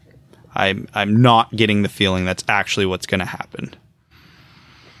I'm not getting the feeling that's actually what's going to happen.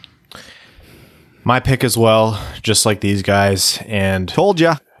 My pick as well, just like these guys, and Told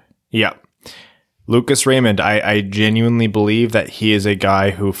ya. yeah. Lucas Raymond, I genuinely believe that he is a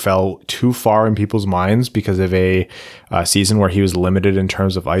guy who fell too far in people's minds because of a season where he was limited in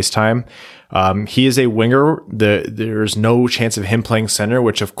terms of ice time. He is a winger. There's no chance of him playing center,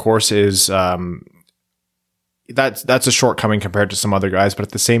 which of course is that's a shortcoming compared to some other guys. But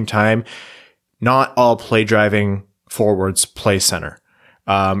at the same time, not all play driving forwards play center.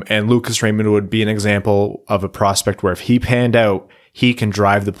 And Lucas Raymond would be an example of a prospect where if he panned out, he can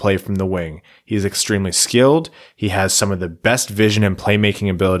drive the play from the wing. He's extremely skilled. He has some of the best vision and playmaking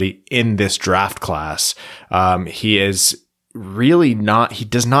ability in this draft class. He is really he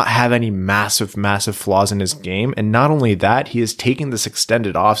does not have any massive flaws in his game. And not only that, he is taking this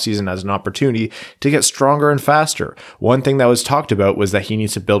extended offseason as an opportunity to get stronger and faster. One thing that was talked about was that he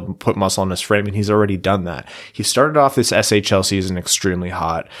needs to put muscle on his frame, and he's already done that. He started off this SHL season extremely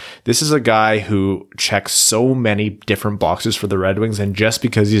hot. This is a guy who checks so many different boxes for the Red Wings, and just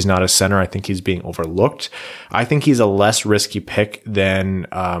because he's not a center, I think he's being overlooked. I think he's a less risky pick than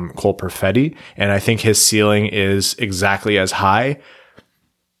Cole Perfetti, and I think his ceiling is exactly as high.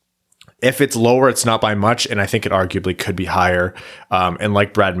 If it's lower, it's not by much, and I think it arguably could be higher. And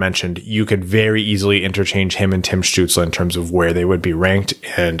like Brad mentioned, you could very easily interchange him and Tim Stützle in terms of where they would be ranked,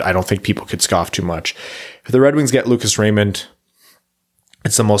 and I don't think people could scoff too much. If the Red Wings get Lucas Raymond,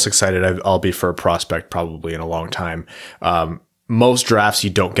 it's the most excited I'll be for a prospect probably in a long time. Most drafts, you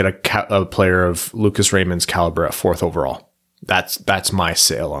don't get a player of Lucas Raymond's caliber at 4th overall. That's my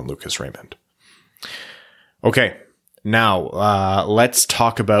sale on Lucas Raymond. Okay. Now, let's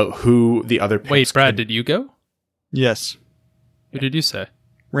talk about who the other picks. Wait, Brad, did you go? Yes. Who did you say?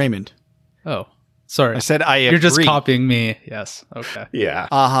 Raymond. Oh, sorry. I said I agree. You're just copying me. Yes. Okay. Yeah.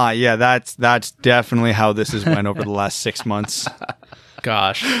 Yeah, that's definitely how this has went over the last 6 months.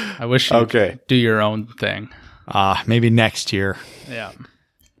 Gosh, I wish you'd do your own thing. Maybe next year. Yeah.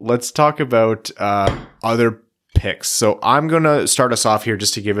 Let's talk about other picks. So I'm going to start us off here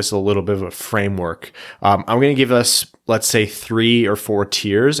just to give us a little bit of a framework. I'm going to give us, let's say, 3 or 4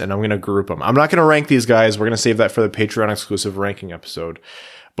 tiers, and I'm going to group them. I'm not going to rank these guys. We're going to save that for the Patreon exclusive ranking episode.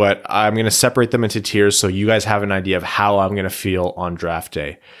 But I'm going to separate them into tiers so you guys have an idea of how I'm going to feel on draft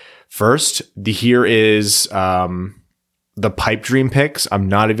day. First, here is the pipe dream picks, I'm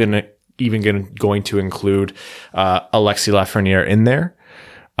not even going to include Alexis Lafreniere in there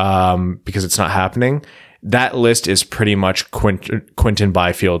because it's not happening. That list is pretty much Quinton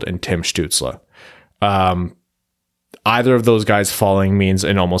Byfield and Tim Stützle. Either of those guys falling means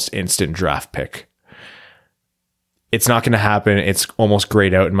an almost instant draft pick. It's not going to happen. It's almost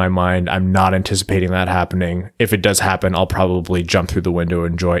grayed out in my mind. I'm not anticipating that happening. If it does happen, I'll probably jump through the window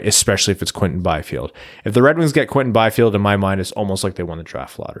and enjoy, especially if it's Quinton Byfield. If the Red Wings get Quinton Byfield, in my mind, it's almost like they won the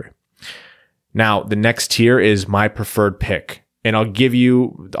draft lottery. Now, the next tier is my preferred pick. And I'll give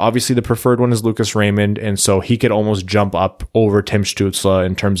you, obviously the preferred one is Lucas Raymond. And so he could almost jump up over Tim Stützle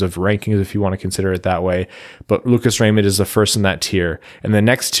in terms of rankings, if you want to consider it that way. But Lucas Raymond is the first in that tier. And the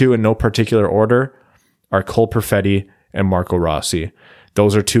next two, in no particular order, are Cole Perfetti and Marco Rossi.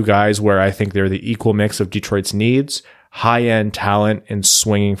 Those are two guys where I think they're the equal mix of Detroit's needs, high-end talent, and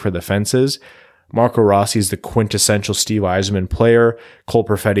swinging for the fences. Marco Rossi is the quintessential Steve Yzerman player. Cole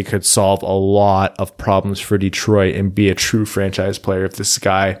Perfetti could solve a lot of problems for Detroit and be a true franchise player if this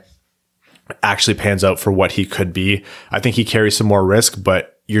guy actually pans out for what he could be. I think he carries some more risk,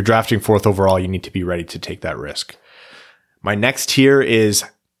 but you're drafting 4th overall. You need to be ready to take that risk. My next tier is,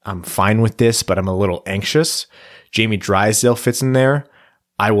 I'm fine with this, but I'm a little anxious. Jamie Drysdale fits in there.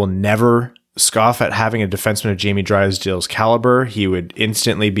 I will never scoff at having a defenseman of Jamie Drysdale's caliber. He would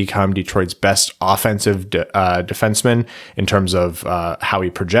instantly become Detroit's best offensive defenseman in terms of how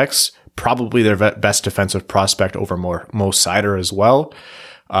he projects. Probably their best defensive prospect over Mo Seider as well.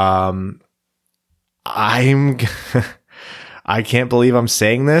 I can't believe I'm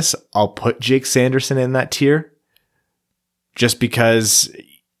saying this. I'll put Jake Sanderson in that tier just because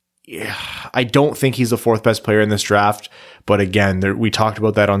I don't think he's the 4th best player in this draft. But again, we talked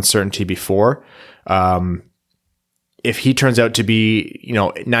about that uncertainty before. If he turns out to be,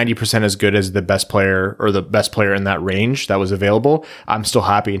 90% as good as the best player or the best player in that range that was available, I'm still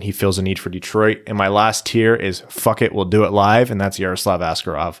happy and he feels a need for Detroit. And my last tier is fuck it, we'll do it live. And that's Yaroslav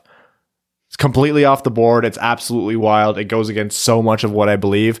Askarov. It's completely off the board. It's absolutely wild. It goes against so much of what I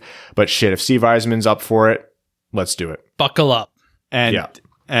believe. But shit, if Steve Yzerman's up for it, let's do it. Buckle up.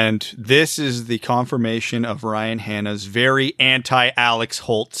 And this is the confirmation of Ryan Hanna's very anti-Alex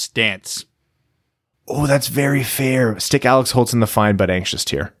Holtz stance. Oh, that's very fair. Stick Alex Holtz in the fine but anxious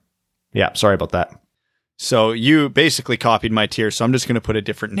tier. Yeah, sorry about that. So you basically copied my tier, so I'm just going to put a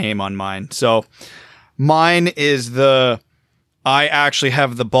different name on mine. So mine is I actually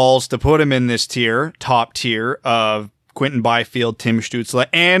have the balls to put him in this tier, top tier of Quinton Byfield, Tim Stützle,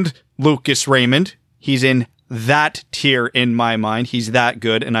 and Lucas Raymond. He's in that tier in my mind. He's that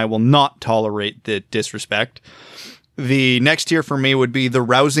good, and I will not tolerate the disrespect. The next tier for me would be the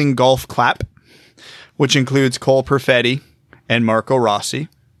rousing golf clap, which includes Cole Perfetti and Marco Rossi.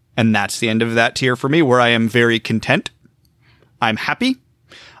 And that's the end of that tier for me, where I am very content. I'm happy.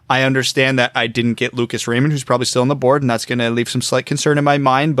 I understand that I didn't get Lucas Raymond, who's probably still on the board, and that's going to leave some slight concern in my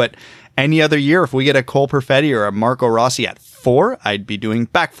mind. But any other year, if we get a Cole Perfetti or a Marco Rossi at 4, I'd be doing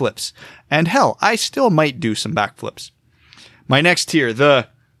backflips. And hell, I still might do some backflips. My next tier, the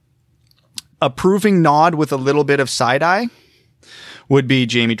approving nod with a little bit of side eye, would be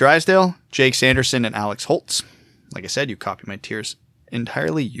Jamie Drysdale, Jake Sanderson, and Alex Holtz. Like I said, you copied my tiers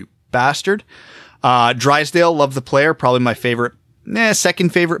entirely, you bastard. Drysdale, love the player, probably my favorite,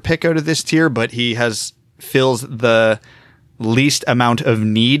 second favorite pick out of this tier, but he fills the least amount of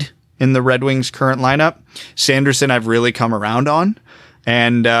need in the Red Wings' current lineup. Sanderson, I've really come around on.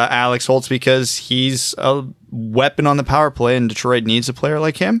 And Alex Holtz, because he's a weapon on the power play, and Detroit needs a player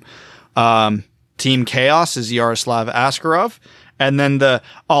like him. Team Chaos is Yaroslav Askarov. And then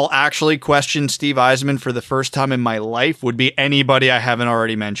I'll actually question Steve Yzerman for the first time in my life would be anybody I haven't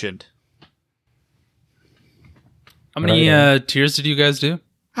already mentioned. How many tiers did you guys do?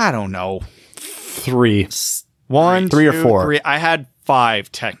 I don't know. 3. 1, 3 or 2, 4. 3. I had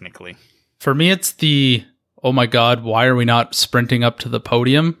 5 technically. For me, it's the, oh my God, why are we not sprinting up to the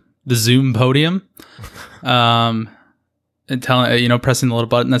podium? The Zoom podium. And telling, pressing the little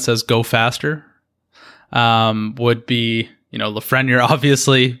button that says go faster. Would be, Lafreniere,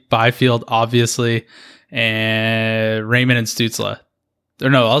 obviously, Byfield, obviously, and Raymond and Stützle.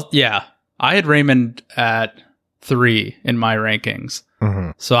 I had Raymond at 3 in my rankings.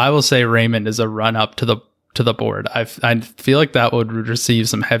 Mm-hmm. So I will say Raymond is a run up to the board. I feel like that would receive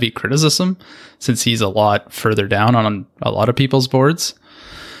some heavy criticism since he's a lot further down on a lot of people's boards.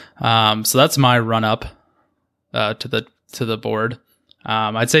 So that's my run up to the board.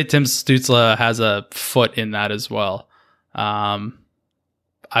 I'd say Tim Stützle has a foot in that as well.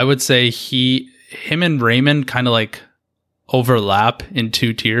 I would say him and Raymond kind of like overlap in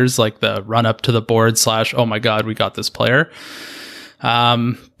two tiers, like the run up to the board / oh my God, we got this player.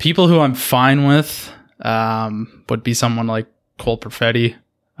 People who I'm fine with would be someone like Cole Perfetti.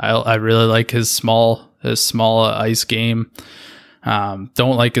 I really like his small ice game.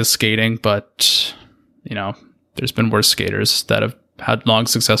 Don't like his skating, but there's been worse skaters that have had long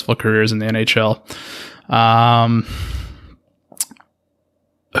successful careers in the NHL.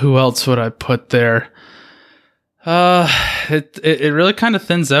 Who else would I put there? It really kind of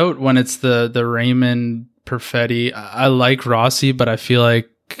thins out when it's the Raymond Perfetti. I like Rossi, but I feel like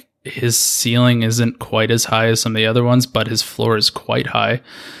his ceiling isn't quite as high as some of the other ones, but his floor is quite high.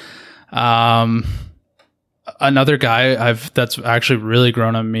 Another guy that's actually really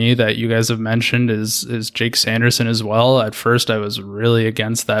grown on me that you guys have mentioned is Jake Sanderson as well. At first, I was really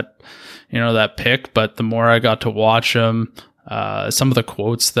against that pick, but the more I got to watch him, some of the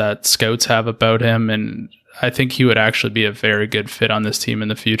quotes that scouts have about him, and I think he would actually be a very good fit on this team in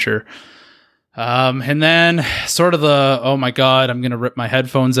the future. And then sort of the, oh my God, I'm going to rip my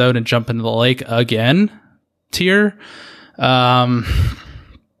headphones out and jump into the lake again tier.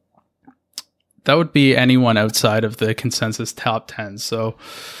 That would be anyone outside of the consensus top 10. So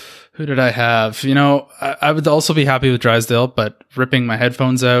who did I have? I would also be happy with Drysdale, but ripping my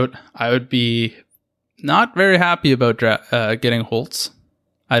headphones out, I would be not very happy about getting Holtz.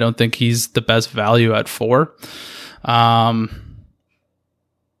 I don't think he's the best value at 4.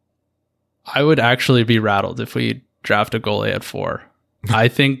 I would actually be rattled if we draft a goalie at 4. I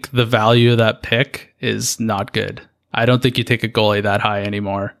think the value of that pick is not good. I don't think you take a goalie that high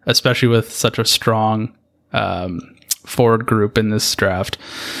anymore, especially with such a strong forward group in this draft.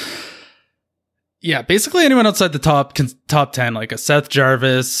 Yeah, basically anyone outside the top 10, like a Seth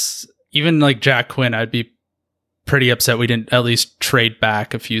Jarvis, even like Jack Quinn, I'd be pretty upset we didn't at least trade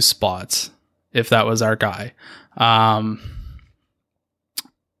back a few spots if that was our guy.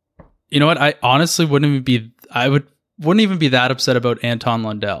 You know what? I honestly wouldn't even be that upset about Anton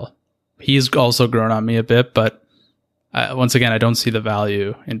Lundell. He's also grown on me a bit, but once again, I don't see the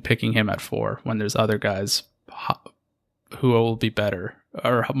value in picking him at 4 when there's other guys who will be better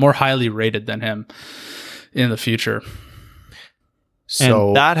or more highly rated than him in the future. So,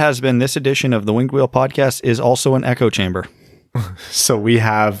 and that has been this edition of the Winged Wheel podcast is also an echo chamber. So we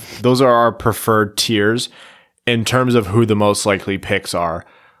have, those are our preferred tiers in terms of who the most likely picks are.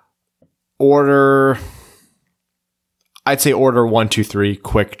 I'd say order 1, 2, 3,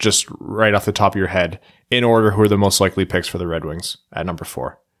 quick, just right off the top of your head. In order, who are the most likely picks for the Red Wings at number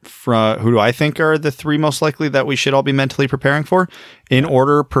 4? Who do I think are the 3 most likely that we should all be mentally preparing for? In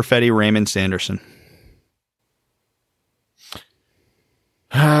order, Perfetti, Raymond, Sanderson.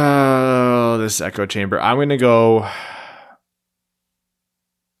 Oh, this echo chamber. I'm going to go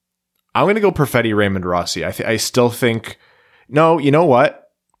Perfetti, Raymond, Rossi. I still think. No, you know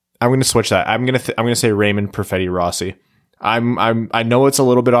what? I'm going to switch that. I'm going to say Raymond, Perfetti, Rossi. I know it's a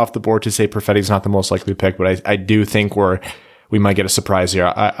little bit off the board to say Perfetti's not the most likely pick, but I do think we might get a surprise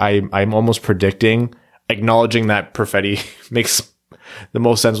here. I'm almost predicting, acknowledging that Perfetti makes the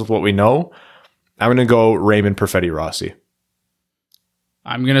most sense with what we know. I'm going to go Raymond, Perfetti, Rossi.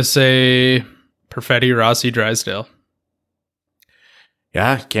 I'm going to say Perfetti, Rossi, Drysdale.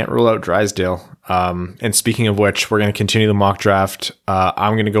 Yeah, can't rule out Drysdale. And speaking of which, we're going to continue the mock draft.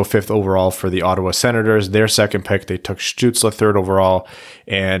 I'm going to go 5th overall for the Ottawa Senators. Their second pick, they took Stützle 3rd overall.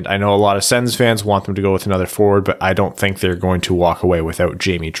 And I know a lot of Sens fans want them to go with another forward, but I don't think they're going to walk away without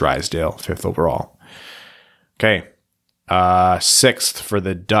Jamie Drysdale, 5th overall. Okay. 6th for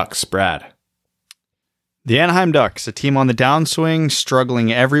the Ducks, Brad. The Anaheim Ducks, a team on the downswing,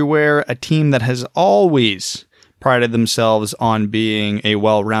 struggling everywhere, a team that has always prided themselves on being a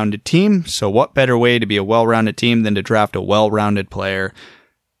well-rounded team. So what better way to be a well-rounded team than to draft a well-rounded player?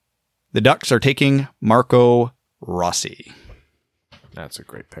 The Ducks are taking Marco Rossi. That's a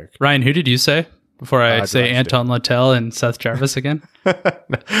great pick. Ryan, who did you say before I say Anton Lundell and Seth Jarvis again?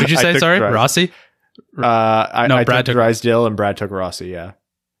 Did you say, sorry, Rossi? I Brad took Drysdale and Brad took Rossi, yeah.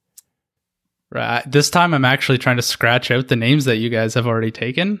 Right. This time I'm actually trying to scratch out the names that you guys have already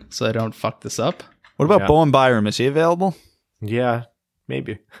taken so I don't fuck this up. What about Bowen Byram? Is he available? Yeah,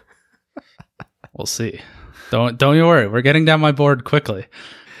 maybe. We'll see. Don't you worry. We're getting down my board quickly.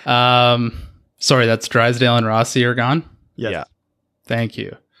 Sorry, that's Drysdale and Rossi are gone? Yes. Yeah. Thank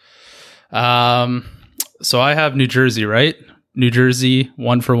you. So I have New Jersey, right? New Jersey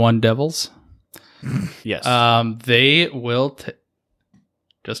 1-for-1 Devils. Yes. They will...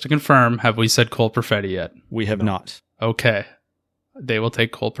 Just to confirm, have we said Cole Perfetti yet? We have not. Okay. They will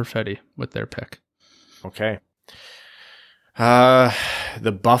take Cole Perfetti with their pick. Okay.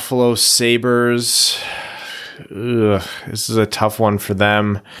 The Buffalo Sabres. This is a tough one for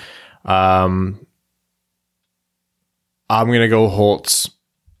them. I'm going to go Holtz.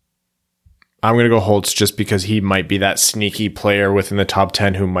 I'm going to go Holtz just because he might be that sneaky player within the top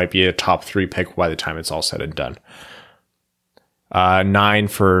 10 who might be a top 3 pick by the time it's all said and done. 9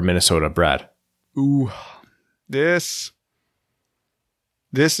 for Minnesota, Brad. Ooh, this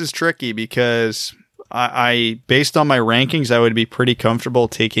is tricky because I based on my rankings, I would be pretty comfortable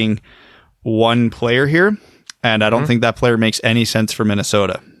taking one player here, and I don't think that player makes any sense for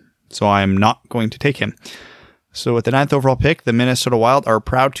Minnesota. So I'm not going to take him. So with the 9th overall pick, the Minnesota Wild are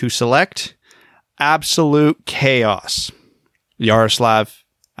proud to select absolute chaos, Yaroslav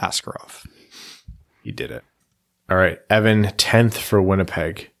Askarov. You did it. All right, Evan, 10th for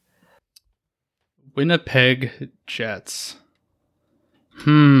Winnipeg. Winnipeg Jets.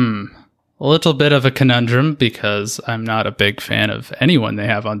 A little bit of a conundrum because I'm not a big fan of anyone they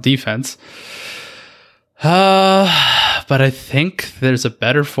have on defense. But I think there's a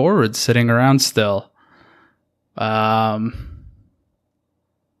better forward sitting around still. How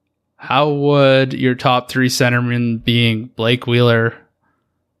would your top 3 centermen being Blake Wheeler,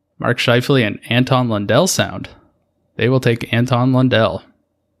 Mark Scheifele, and Anton Lundell sound? They will take Anton Lundell.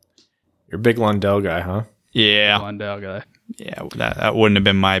 You're a big Lundell guy, huh? Yeah. Lundell guy. Yeah, that wouldn't have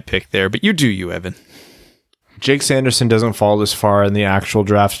been my pick there, but you do you, Evan. Jake Sanderson doesn't fall this far in the actual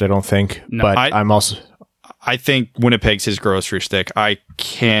draft, I don't think. No, but I think Winnipeg's his grocery stick. I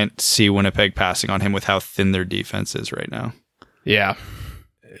can't see Winnipeg passing on him with how thin their defense is right now. Yeah.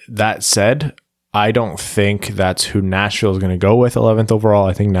 That said, I don't think that's who Nashville is going to go with 11th overall.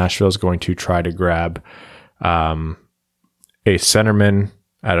 I think Nashville is going to try to grab a centerman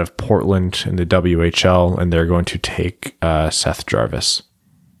out of Portland in the WHL, and they're going to take Seth Jarvis.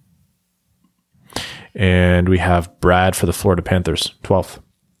 And we have Brad for the Florida Panthers, 12th.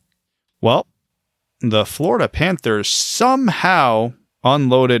 Well, the Florida Panthers somehow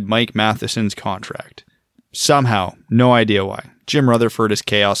unloaded Mike Matheson's contract. Somehow. No idea why. Jim Rutherford is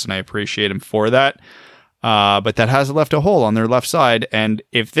chaos, and I appreciate him for that. But that has left a hole on their left side. And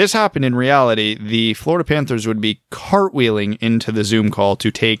if this happened in reality, the Florida Panthers would be cartwheeling into the Zoom call to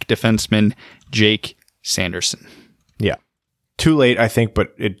take defenseman Jake Sanderson. Yeah. Too late, I think,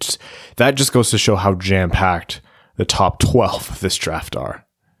 but that just goes to show how jam-packed the top 12 of this draft are.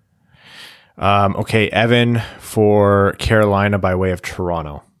 Okay, Evan for Carolina by way of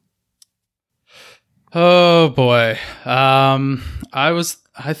Toronto. Oh boy.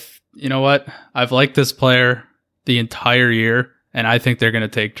 You know what? I've liked this player the entire year, and I think they're going to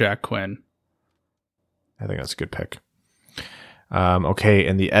take Jack Quinn. I think that's a good pick. Okay,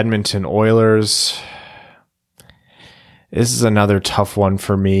 and the Edmonton Oilers. This is another tough one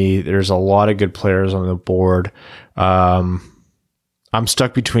for me. There's a lot of good players on the board. I'm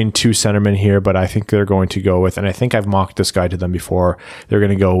stuck between 2 centermen here, but I think they're going to go with, and I think I've mocked this guy to them before, they're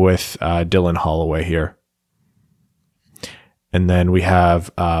going to go with Dylan Holloway here. And then we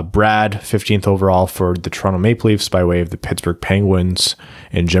have Brad, 15th overall for the Toronto Maple Leafs by way of the Pittsburgh Penguins,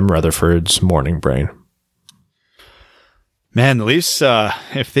 and Jim Rutherford's Morning Brain. Man, the Leafs,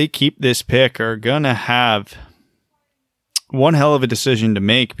 if they keep this pick, are going to have one hell of a decision to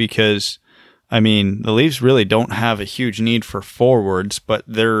make because, I mean, the Leafs really don't have a huge need for forwards, but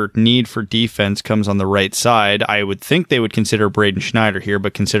their need for defense comes on the right side. I would think they would consider Braden Schneider here,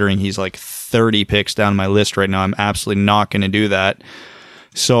 but considering he's like 30 picks down my list right now, I'm absolutely not going to do that.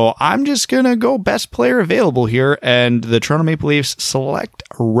 So I'm just going to go best player available here, and the Toronto Maple Leafs select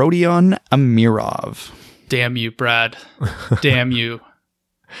Rodion Amirov. Damn you, Brad. Damn you.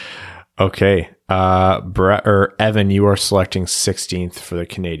 Okay. Evan, you are selecting 16th for the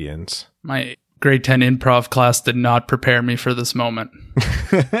Canadians. My grade 10 improv class did not prepare me for this moment.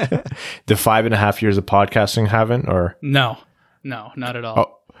 The 5.5 years of podcasting haven't, or? No, not at all.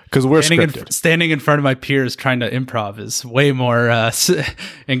 Oh, because we're scripted. Standing in front of my peers trying to improv is way more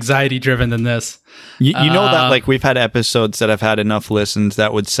anxiety driven than this. You know that like we've had episodes that have had enough listens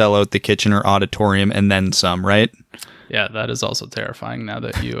that would sell out the Kitchener Auditorium and then some, right? Yeah, that is also terrifying now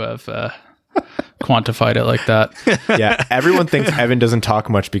that you have quantified it like that. Yeah, everyone thinks Evan doesn't talk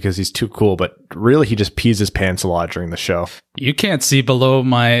much because he's too cool, but really he just pees his pants a lot during the show. You can't see below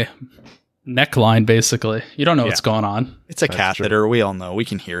my neckline, basically. You don't know what's going on. It's a catheter. True. We all know. We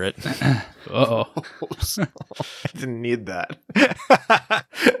can hear it. Uh-oh. I didn't need that.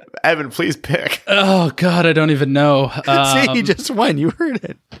 Evan, please pick. Oh, God, I don't even know. See, he just won. You heard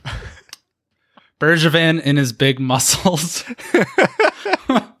it. Bergevin in his big muscles.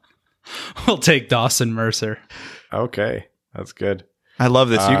 We'll take Dawson Mercer. Okay, that's good. I love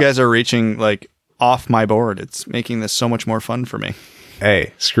this. You guys are reaching like off my board. It's making this so much more fun for me.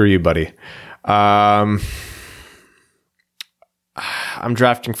 Hey, screw you, buddy. I'm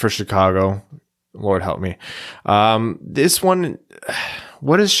drafting for Chicago. Lord help me. This one,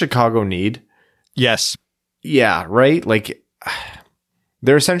 what does Chicago need? Yes. Yeah, right? Like,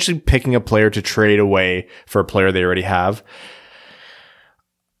 they're essentially picking a player to trade away for a player they already have.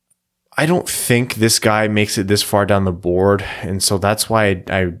 I don't think this guy makes it this far down the board, and so that's why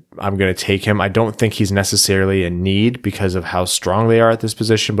I'm going to take him. I don't think he's necessarily a need because of how strong they are at this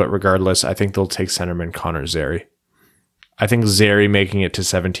position, but regardless, I think they'll take centerman Connor Zary. I think Zary making it to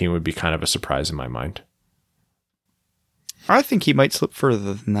 17 would be kind of a surprise in my mind. I think he might slip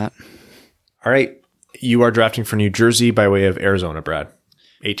further than that. All right. You are drafting for New Jersey by way of Arizona, Brad.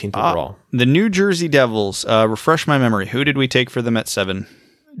 18th overall. The New Jersey Devils. Refresh my memory. Who did we take for them at 7?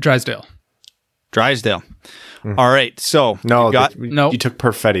 Drysdale. All right. So No, No. you took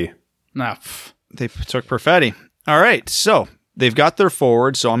Perfetti. Nah. they took Perfetti. All right. So they've got their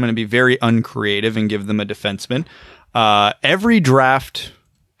forward. So I'm going to be very uncreative and give them a defenseman. Every draft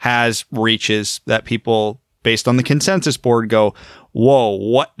has reaches that people, based on the consensus board, go, whoa,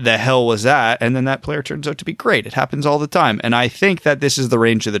 what the hell was that? And then that player turns out to be great. It happens all the time. And I think that this is the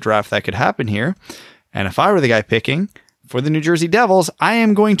range of the draft that could happen here. And if I were the guy picking for the New Jersey Devils, I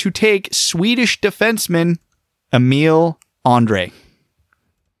am going to take Swedish defenseman Emil Andre.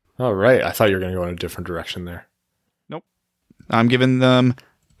 All right. I thought you were going to go in a different direction there. Nope. I'm giving them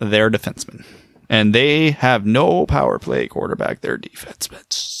their defenseman. And they have no power play quarterback. Their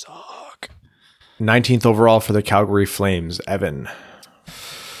defensemen suck. 19th overall for the Calgary Flames, Evan.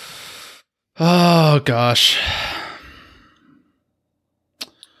 Oh, gosh.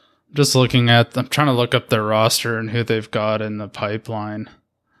 I'm trying to look up their roster and who they've got in the pipeline.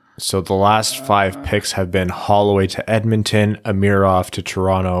 So the last 5 picks have been Holloway to Edmonton, Amirov to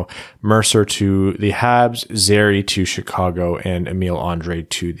Toronto, Mercer to the Habs, Zary to Chicago, and Emil Andre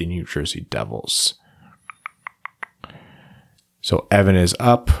to the New Jersey Devils. So Evan is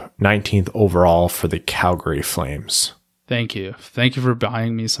up, 19th overall for the Calgary Flames. Thank you. Thank you for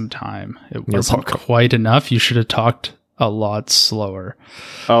buying me some time. It wasn't quite enough. You should have talked a lot slower.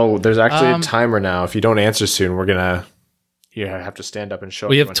 Oh, there's actually a timer now. If you don't answer soon, we're going to have to stand up and show.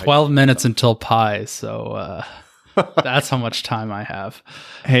 We have 12 minutes until pie, so that's how much time I have.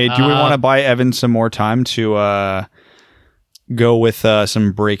 Hey, do we want to buy Evan some more time to go with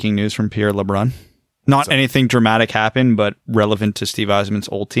some breaking news from Pierre LeBrun? Not anything dramatic happened, but relevant to Steve Yzerman's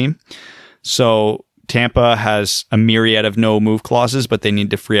old team. So Tampa has a myriad of no move clauses, but they need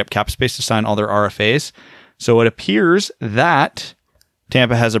to free up cap space to sign all their RFAs. So it appears that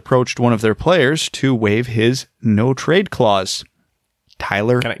Tampa has approached one of their players to waive his no trade clause.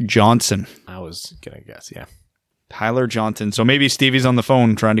 Tyler Johnson. I was going to guess, yeah. Tyler Johnson. So maybe Stevie's on the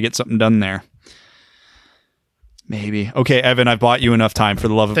phone trying to get something done there. Maybe. Okay, Evan, I've bought you enough time for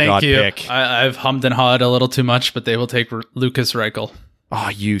the love of God pick. I've hummed and hawed a little too much, but they will take Lucas Reichel. Oh,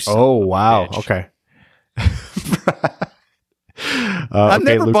 you son Oh, wow. bitch. Okay. I'm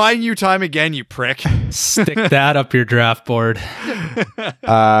never buying you time again, you prick. Stick that up your draft board.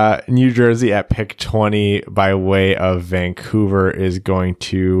 New Jersey at pick 20 by way of Vancouver is going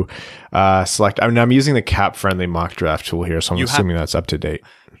to select. I mean, I'm using the cap-friendly mock draft tool here, so I'm assuming that's up to date.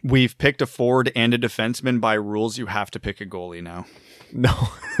 We've picked a forward and a defenseman. By rules, you have to pick a goalie now. No,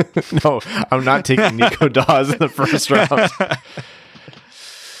 no, I'm not taking Nico Dawes in the first round.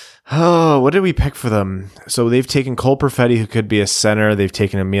 Oh, what did we pick for them? So they've taken Cole Perfetti, who could be a center. They've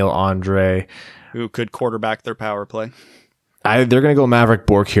taken Emil Andre, who could quarterback their power play. They're going to go Maverick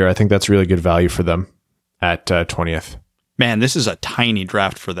Bork here. I think that's really good value for them at 20th. Man, this is a tiny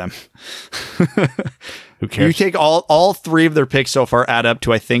draft for them. Who cares? You take all 3 of their picks so far add up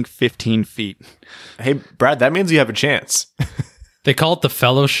to, I think, 15 feet. Hey, Brad, that means you have a chance. They call it the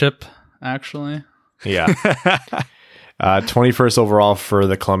fellowship, actually. Yeah. 21st overall for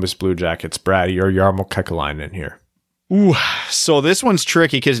the Columbus Blue Jackets. Brad, you're Jarmo Kekalainen here. Ooh, so this one's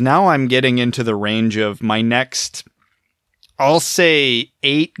tricky because now I'm getting into the range of my next, I'll say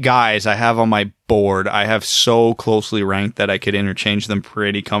 8 guys I have on my board. I have so closely ranked that I could interchange them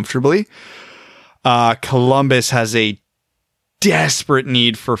pretty comfortably. Columbus has a desperate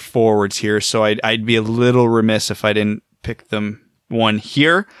need for forwards here, so I'd be a little remiss if I didn't pick them one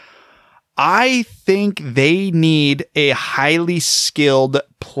here. I think they need a highly skilled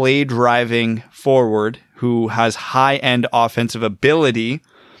play-driving forward who has high-end offensive ability,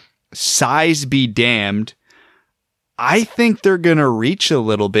 size be damned. I think they're going to reach a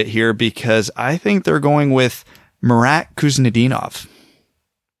little bit here because I think they're going with Marat Kuznetsov.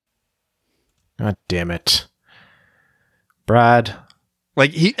 God damn it. Brad.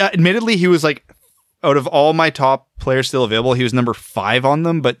 Like, he admittedly, he was like, out of all my top players still available, he was number 5 on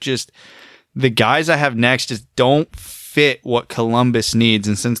them, but just the guys I have next just don't fit what Columbus needs.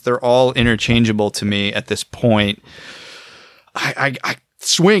 And since they're all interchangeable to me at this point, I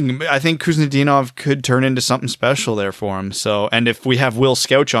swing. I think Kuznetsov could turn into something special there for him. So, and if we have Will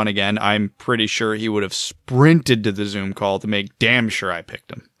Scouch on again, I'm pretty sure he would have sprinted to the Zoom call to make damn sure I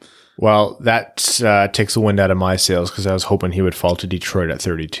picked him. Well, that takes the wind out of my sails because I was hoping he would fall to Detroit at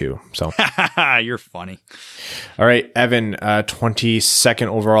 32. So you're funny. All right, Evan, 22nd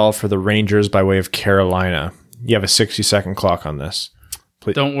overall for the Rangers by way of Carolina. You have a 60-second clock on this.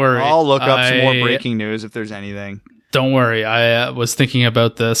 Please. Don't worry. I'll look up some more breaking news if there's anything. Don't worry. I was thinking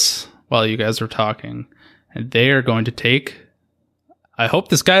about this while you guys were talking, and they are going to take, I hope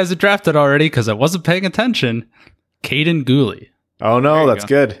this guy isn't drafted already because I wasn't paying attention, Caden Gooley. Oh, no, that's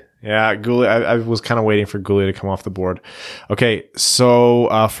good. Yeah, Gooley. I was kind of waiting for Gooley to come off the board. Okay,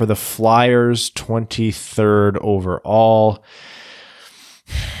 so for the Flyers, 23rd overall,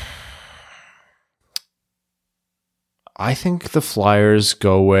 I think the Flyers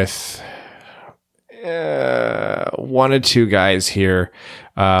go with one or two guys here.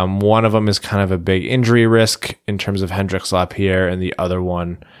 One of them is kind of a big injury risk in terms of Hendrix Lapierre, and the other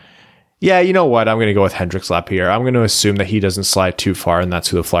one, yeah, you know what? I'm going to go with Hendrix Lapierre. I'm going to assume that he doesn't slide too far, and that's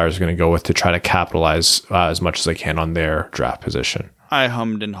who the Flyers are going to go with to try to capitalize as much as they can on their draft position. I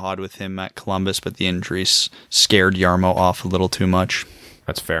hummed and hawed with him at Columbus, but the injuries scared Yarmo off a little too much.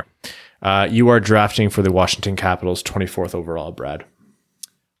 That's fair. You are drafting for the Washington Capitals, 24th overall, Brad.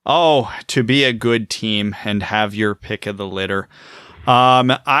 Oh, to be a good team and have your pick of the litter.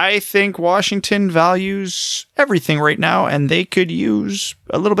 I think Washington values everything right now, and they could use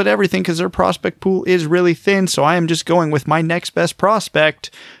a little bit of everything because their prospect pool is really thin. So I am just going with my next best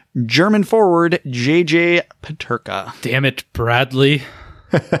prospect, German forward JJ Peterka. Damn it, Bradley.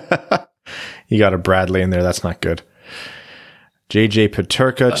 You got a Bradley in there. That's not good. JJ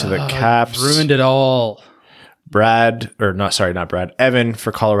Peterka to the Caps. Ruined it all. Not Brad. Evan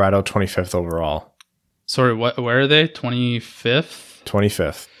for Colorado, 25th overall. Sorry, where are they? 25th?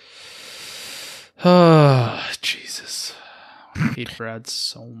 25th. Oh, Jesus. I hate Brad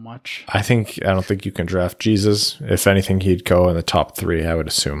so much. I don't think you can draft Jesus. If anything, he'd go in the top 3, I would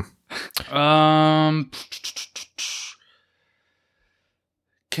assume.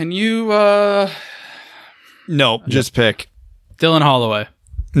 Can you Nope, just pick. Dylan Holloway.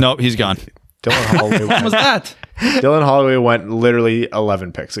 Nope, he's gone. Dylan Holloway. What was that? Dylan Holloway went literally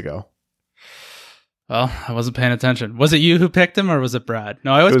 11 picks ago. Well, I wasn't paying attention. Was it you who picked him, or was it Brad?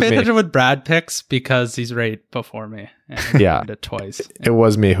 No, I always pay attention when Brad picks because he's right before me. Yeah, it twice. It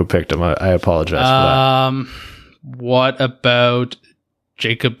was me who picked him. I apologize for that. What about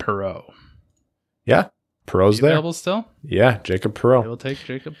Jacob Perreault? Yeah, Perreault's there. Available still? Yeah, Jacob Perreault. We'll take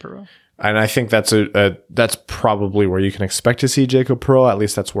Jacob Perreault. And I think that's that's probably where you can expect to see Jacob Perreault. At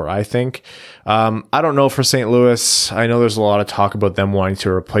least that's where I think. I don't know for St. Louis. I know there's a lot of talk about them wanting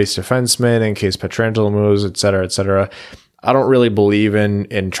to replace defensemen in case Pietrangelo moves, et cetera, et cetera. I don't really believe in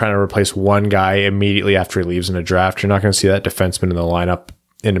trying to replace one guy immediately after he leaves in a draft. You're not going to see that defenseman in the lineup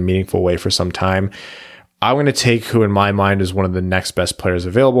in a meaningful way for some time. I'm going to take who in my mind is one of the next best players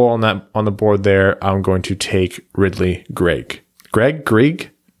available on the board there. I'm going to take Ridley Greig.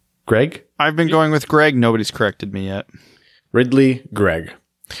 Greg? I've been going with Greg. Nobody's corrected me yet. Ridley Greig.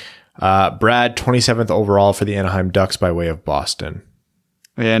 Brad, 27th overall for the Anaheim Ducks by way of Boston.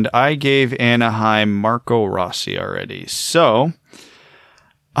 And I gave Anaheim Marco Rossi already. So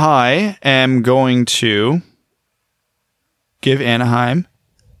I am going to give Anaheim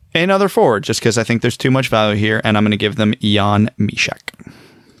another forward just because I think there's too much value here, and I'm going to give them Jan Mysak.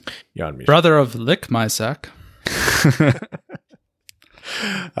 Brother of Lick Mysak.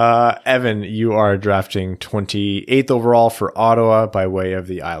 Evan, you are drafting 28th overall for Ottawa by way of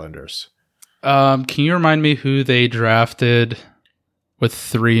the Islanders. Can you remind me who they drafted with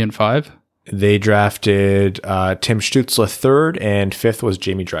 3 and 5? They drafted Tim Stützle 3rd, and 5th was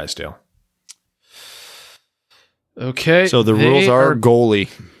Jamie Drysdale. Okay. So the rules are goalie.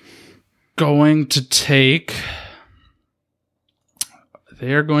 They are going to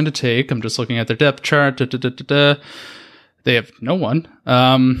take, I'm just looking at their depth chart. They have no one.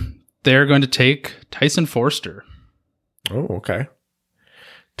 They're going to take Tyson Forster. Oh, okay.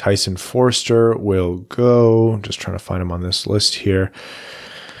 Tyson Forster will go. Just trying to find him on this list here.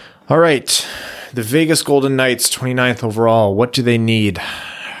 All right. The Vegas Golden Knights, 29th overall. What do they need?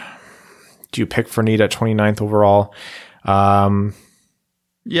 Do you pick for need at 29th overall?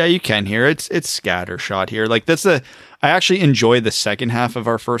 Yeah, you can here. It's scattershot here. Like I actually enjoy the second half of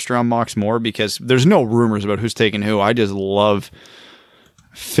our first round mocks more because there's no rumors about who's taking who. I just love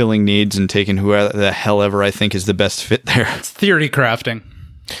filling needs and taking who the hell ever I think is the best fit there. It's theory crafting.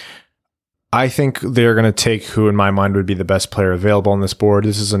 I think they're going to take who in my mind would be the best player available on this board.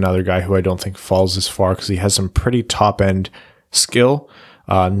 This is another guy who I don't think falls this far because he has some pretty top-end skill.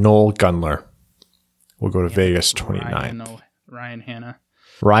 Noel Gunler. We'll go to Vegas 29. Ryan Hanna.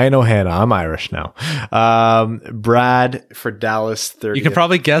 Ryan O'Hanna. I'm Irish now. Brad for Dallas 30. You can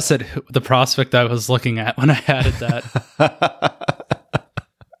probably guess at the prospect I was looking at when I added that.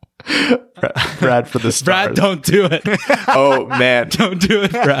 Brad for the Stars. Brad, don't do it. Oh, man. Don't do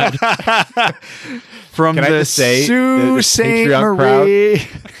it, Brad. From Can I the just say Sault the Ste. Patreon Marie.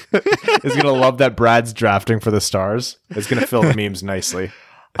 is going to love that Brad's drafting for the Stars. It's going to fill the memes nicely.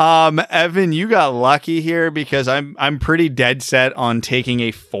 Evan, you got lucky here because I'm pretty dead set on taking a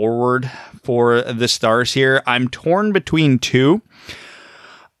forward for the Stars here. I'm torn between two.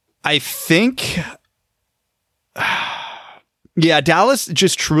 I think, yeah, Dallas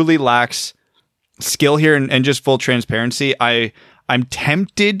just truly lacks skill here, and just full transparency. I'm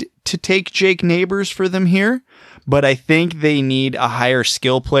tempted to take Jake Neighbors for them here, but I think they need a higher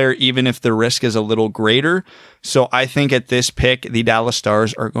skill player, even if the risk is a little greater. So I think at this pick, the Dallas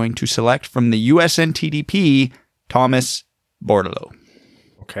Stars are going to select from the USNTDP, Thomas Bordeleau.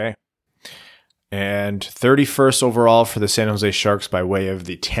 Okay. And 31st overall for the San Jose Sharks by way of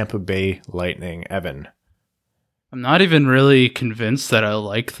the Tampa Bay Lightning. Evan. I'm not even really convinced that I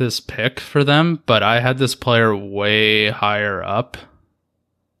like this pick for them, but I had this player way higher up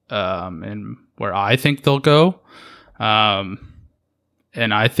in where I think they'll go. And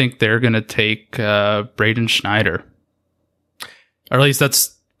I think they're going to take Braden Schneider. Or at least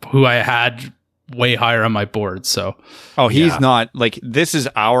that's who I had way higher on my board. So, he's not like, this is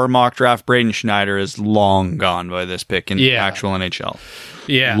our mock draft. Braden Schneider is long gone by this pick in actual NHL.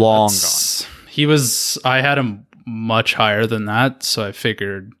 Yeah, long gone. I had him much higher than that, so I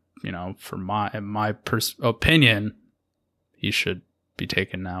figured, for my opinion, he should be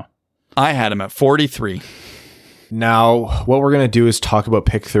taken now. I had him at 43. Now, what we're going to do is talk about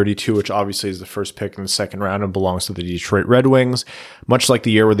pick 32, which obviously is the first pick in the second round and belongs to the Detroit Red Wings. Much like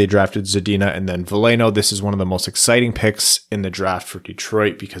the year where they drafted Zadina and then Veleno, this is one of the most exciting picks in the draft for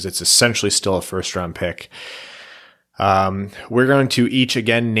Detroit because it's essentially still a first-round pick. We're going to each,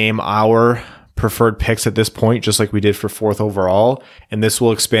 again, name our preferred picks at this point, just like we did for fourth overall. And this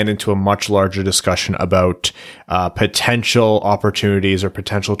will expand into a much larger discussion about potential opportunities or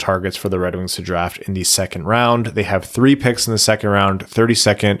potential targets for the Red Wings to draft in the second round. They have 3 picks in the second round,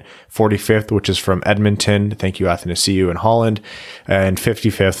 32nd, 45th, which is from Edmonton. Thank you, Athanasiou in Holland, and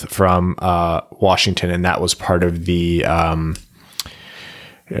 55th from Washington. And that was part of the,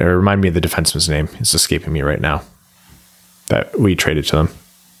 remind me of the defenseman's name. It's escaping me right now. That we traded to them.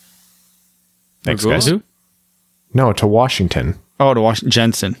 Thanks, guys. Who? No, to Washington. Oh, to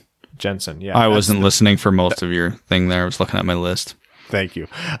Washington. Jensen, yeah. I wasn't listening for most of your thing there. I was looking at my list. Thank you.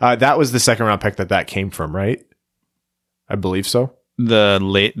 That was the second round pick that came from, right? I believe so.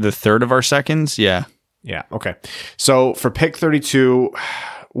 The third of our seconds, yeah. Yeah, okay. So for pick 32,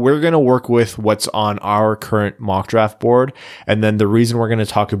 we're going to work with what's on our current mock draft board. And then the reason we're going to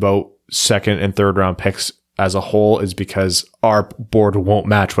talk about second and third round picks as a whole is because our board won't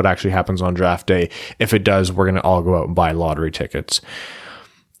match what actually happens on draft day. If it does, we're going to all go out and buy lottery tickets.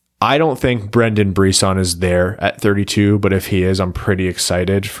 I don't think Brendan Brisson is there at 32, but if he is, I'm pretty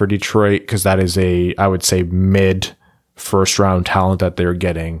excited for Detroit because that is I would say mid first round talent that they're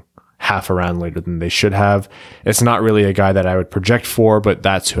getting half a round later than they should have. It's not really a guy that I would project for, but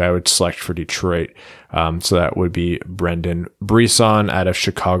that's who I would select for Detroit. So that would be Brendan Brisson out of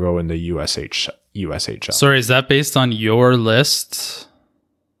Chicago in the USHL. Sorry, is that based on your list?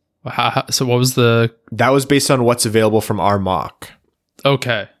 So what was the... That was based on what's available from our mock.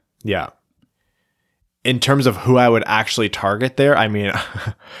 Okay. Yeah. In terms of who I would actually target there, I mean,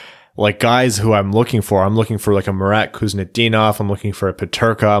 like guys who I'm looking for like a Murat Kuznetsov, I'm looking for a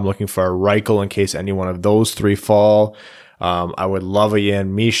Peterka, I'm looking for a Reichel in case any one of those 3 fall. I would love a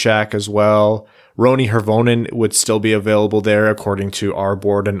Jan Mysak as well. Roni Hirvonen would still be available there according to our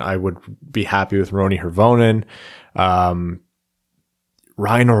board, and I would be happy with Roni Hirvonen.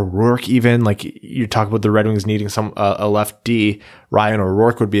 Ryan O'Rourke, even like you talk about the Red Wings needing a left D, Ryan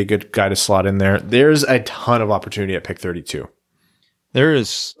O'Rourke would be a good guy to slot in there. There's a ton of opportunity at pick 32. There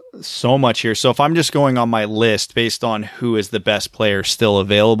is so much here. So if I'm just going on my list based on who is the best player still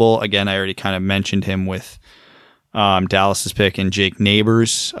available, again, I already kind of mentioned him with Dallas's pick and Jake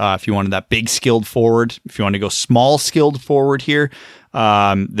Neighbors. If you wanted that big skilled forward, if you want to go small skilled forward here,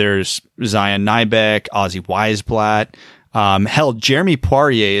 there's Zion Nybeck, Ozzy Weisblatt. Hell, Jeremy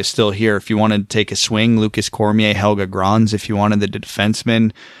Poirier is still here if you wanted to take a swing. Lucas Cormier, Helga Grans if you wanted the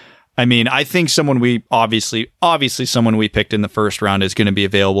defenseman. I mean, I think someone we obviously someone we picked in the first round is going to be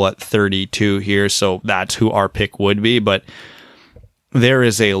available at 32 here, so that's who our pick would be. But there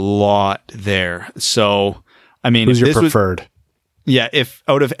is a lot there. So, I mean, who's your preferred? If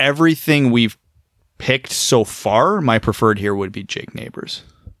out of everything we've picked so far, my preferred here would be Jake Neighbors.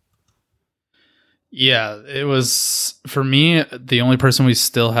 Yeah, it was, for me, the only person we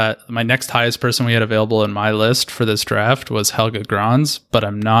still had, my next highest person we had available in my list for this draft was Helge Grans, but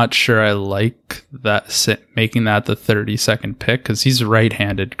I'm not sure I like that, making that the 32nd pick, because he's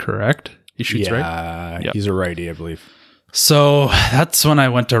right-handed, correct? He shoots right? Yeah, he's a righty, I believe. So that's when I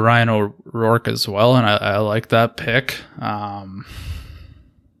went to Ryan O'Rourke as well, and I like that pick.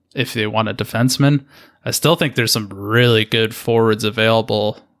 If they want a defenseman, I still think there's some really good forwards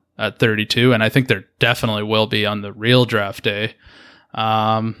available at 32, and I think there definitely will be on the real draft day.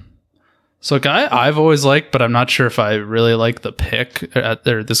 So a guy I've always liked, but I'm not sure if I really like the pick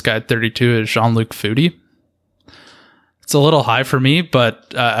this guy at 32 is Jean-Luc Foudy. It's a little high for me,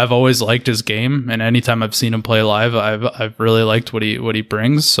 but I've always liked his game, and anytime I've seen him play live, I've really liked what he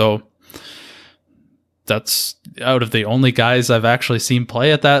brings. So that's out of the only guys I've actually seen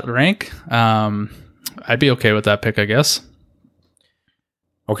play at that rank. I'd be okay with that pick, I guess.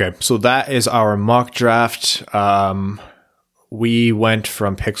 Okay, so that is our mock draft. We went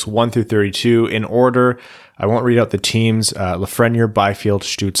from picks 1 through 32 in order. I won't read out the teams. Lafreniere, Byfield,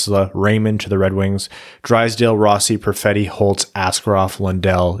 Stützle, Raymond to the Red Wings, Drysdale, Rossi, Perfetti, Holtz, Askarov,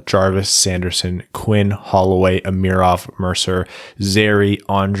 Lundell, Jarvis, Sanderson, Quinn, Holloway, Amirov, Mercer, Zary,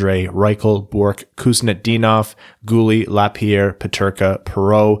 Andre, Reichel, Bourque, Kuznetsov, Gulli, Lapierre, Peterka,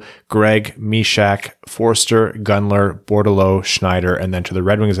 Perreault, Gregg, Mishak, Forster, Gunler, Bordelot, Schneider, and then to the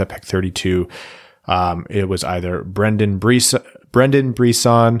Red Wings at pick 32, it was either Brendan Brisson,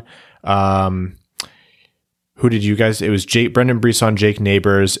 who did you guys? It was Brendan Brisson, Jake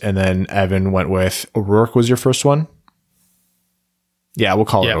Neighbors, and then Evan went with O'Rourke was your first one? Yeah, we'll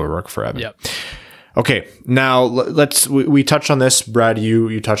call it O'Rourke for Evan. Yep. Okay, now we touched on this, Brad,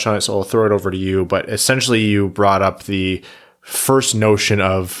 you touched on it, so I'll throw it over to you, but essentially you brought up the first notion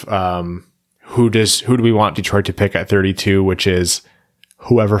of who do we want Detroit to pick at 32, which is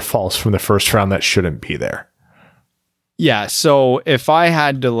whoever falls from the first round that shouldn't be there. Yeah, so if I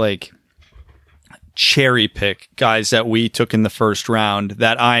had to cherry pick guys that we took in the first round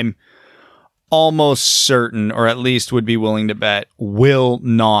that I'm almost certain, or at least would be willing to bet, will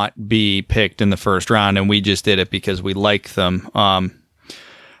not be picked in the first round, and we just did it because we like them.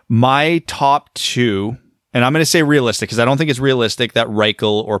 My top two, and I'm going to say realistic because I don't think it's realistic that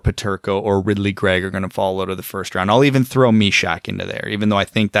Reichel or Peterka or Ridley Gregg are going to fall out of the first round. I'll even throw Mishak into there, even though I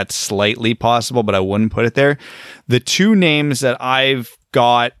think that's slightly possible, but I wouldn't put it there. The two names that I've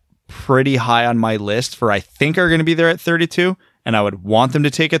got pretty high on my list for I think are going to be there at 32, and I would want them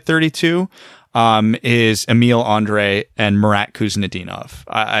to take at 32, is Emil Andre and Murat Kuznetsov.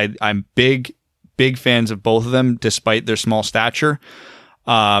 I'm big fans of both of them, despite their small stature.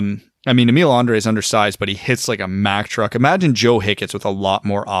 I mean, Emil Andre is undersized, but he hits like a Mack truck. Imagine Joe Hicketts with a lot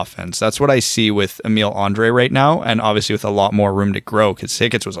more offense. That's what I see with Emil Andre right now, and obviously with a lot more room to grow because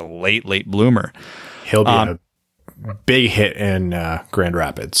Hicketts was a late bloomer. He'll be a big hit in Grand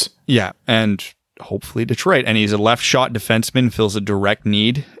Rapids. Yeah, and hopefully Detroit. And he's a left shot defenseman, fills a direct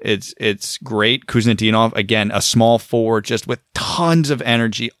need. It's great. Kuznetsov, again, a small forward, just with tons of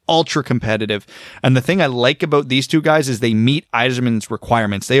energy, ultra competitive. And the thing I like about these two guys is they meet Yzerman's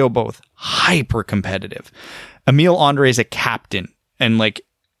requirements. They are both hyper competitive. Emil Andre is a captain and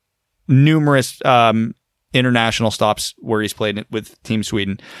numerous international stops where he's played with Team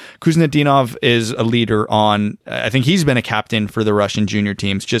Sweden. Kuznetsov is a leader on, I think he's been a captain for the Russian junior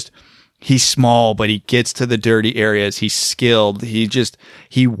teams. Just, he's small, but he gets to the dirty areas. He's skilled.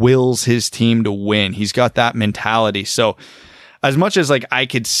 He wills his team to win. He's got that mentality. So as much as I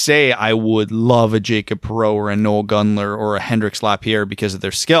could say I would love a Jacob Perreault or a Noel Gunler or a Hendrix Lapierre because of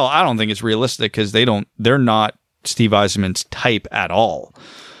their skill, I don't think it's realistic because they're not Steve Yzerman's type at all.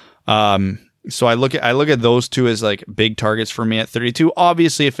 So I look at those two as big targets for me at 32.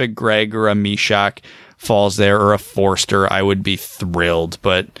 Obviously, if a Gregg or a Mishak falls there or a Forster, I would be thrilled.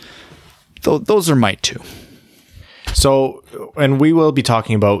 But those are my two. So, and we will be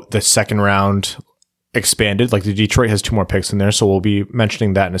talking about the second round expanded. The Detroit has 2 more picks in there, so we'll be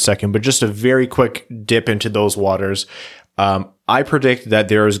mentioning that in a second. But just a very quick dip into those waters. I predict that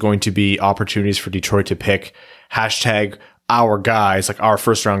there is going to be opportunities for Detroit to pick our guys, our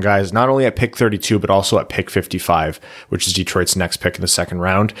first round guys, not only at pick 32, but also at pick 55, which is Detroit's next pick in the second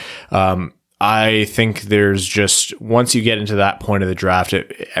round. I think there's just, once you get into that point of the draft,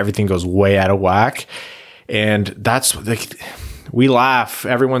 everything goes way out of whack. And that's We laugh.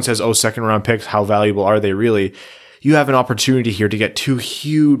 Everyone says, oh, second round picks, how valuable are they really? You have an opportunity here to get 2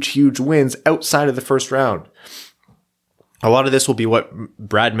 huge wins outside of the first round. A lot of this will be what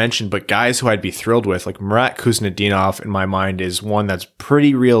Brad mentioned, but guys who I'd be thrilled with, like Murat Kuznetsov in my mind is one that's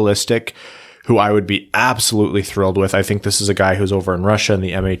pretty realistic, who I would be absolutely thrilled with. I think this is a guy who's over in Russia in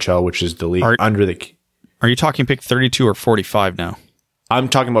the MHL, which is the league under the... Are you talking pick 32 or 45 now? I'm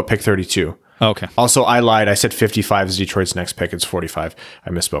talking about pick 32. Okay. Also, I lied. I said 55 is Detroit's next pick. It's 45. I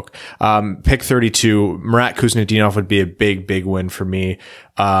misspoke. Pick 32, Murat Kuznetsov would be a big win for me.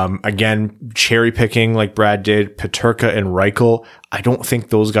 Again, cherry picking like Brad did, Peterka and Reichel. I don't think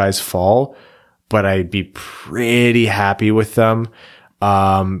those guys fall, but I'd be pretty happy with them.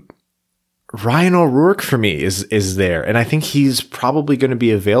 Ryan O'Rourke for me is there, and I think he's probably going to be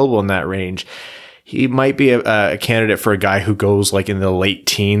available in that range. He might be a candidate for a guy who goes like in the late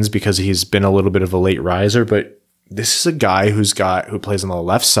teens because he's been a little bit of a late riser, but this is a guy who plays on the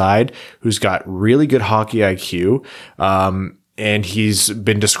left side, who's got really good hockey IQ, and he's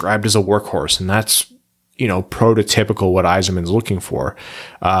been described as a workhorse, and that's, prototypical what Yzerman's looking for.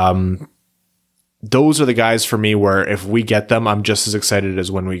 Those are the guys for me where if we get them, I'm just as excited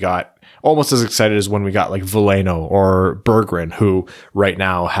as when we got almost as excited as when we got like Veleno or Berggren, who right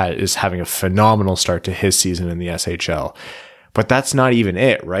now is having a phenomenal start to his season in the SHL. But that's not even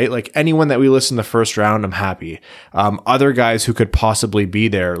it, right? Like anyone that we list in the first round, I'm happy. Other guys who could possibly be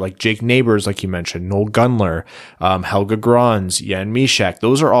there, like Jake Neighbors, like you mentioned, Noel Gunler, Helga Grons, Jan Mishek.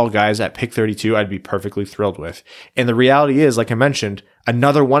 Those are all guys at pick 32 I'd be perfectly thrilled with. And the reality is, like I mentioned,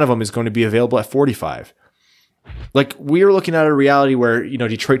 another one of them is going to be available at 45. Like we are looking at a reality where,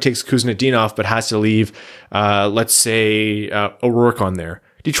 Detroit takes Kuznetsov but has to leave, let's say, O'Rourke on there.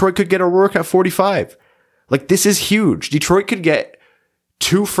 Detroit could get O'Rourke at 45. Like this is huge. Detroit could get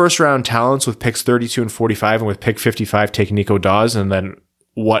 2 first round talents with picks 32 and 45, and with pick 55 take Nico Dawes, and then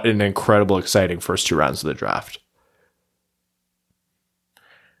what an incredible, exciting first 2 rounds of the draft.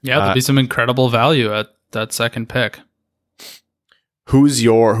 Yeah, there'll be some incredible value at that second pick. Who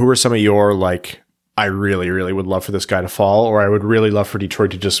are some of your like, I really would love for this guy to fall, or I would really love for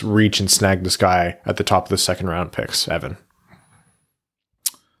Detroit to just reach and snag this guy at the top of the second round picks, Evan?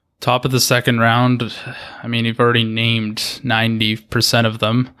 Top of the second round, I mean, you've already named 90% of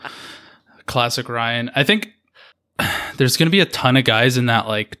them. Classic Ryan. I think there's going to be a ton of guys in that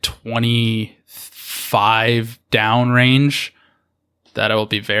like 25 down range that I will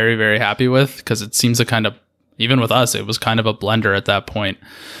be very, very happy with, because it seems even with us, it was kind of a blender at that point.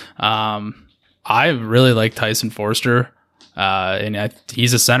 I really like Tyson Forster, and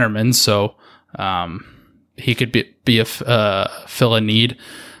he's a centerman, so he could be a fill a need.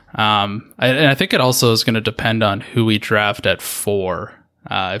 And I think it also is going to depend on who we draft at 4.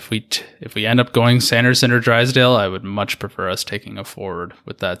 If we end up going Sanderson or Drysdale, I would much prefer us taking a forward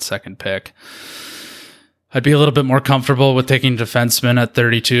with that second pick. I'd be a little bit more comfortable with taking defenseman at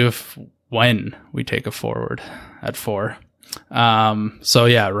 32 when we take a forward at 4. So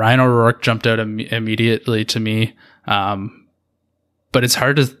yeah, Ryan O'Rourke jumped out immediately to me. But it's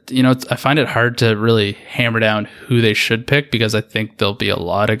hard to, I find it hard to really hammer down who they should pick, because I think there'll be a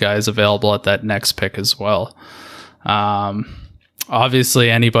lot of guys available at that next pick as well.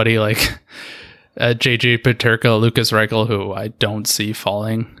 Obviously anybody like JJ Peterka, Lucas Reichel, who I don't see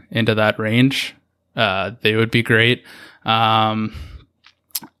falling into that range, they would be great.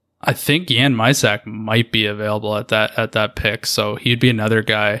 I think Jan Mysak might be available at that pick, so he'd be another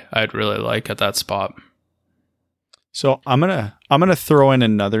guy I'd really like at that spot. So I'm gonna throw in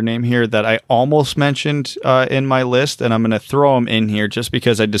another name here that I almost mentioned in my list, and I'm gonna throw him in here just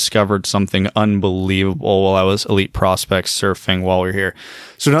because I discovered something unbelievable while I was Elite Prospects surfing while we were here.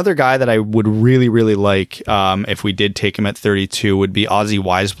 So another guy that I would really like if we did take him at 32 would be Ozzy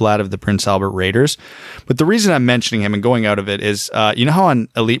Weisblatt of the Prince Albert Raiders. But the reason I'm mentioning him and going out of it is, you know how on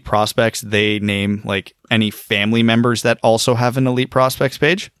Elite Prospects they name like any family members that also have an Elite Prospects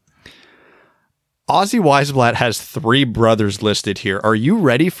page? Ozzy Weisblatt has 3 brothers listed here. Are you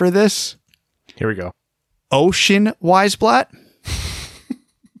ready for this? Here we go. Ocean Weisblatt.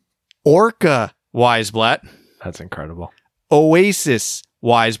 Orca Weisblatt. That's incredible. Oasis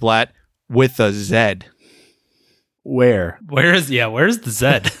Weisblatt with a Z. Where? Where's the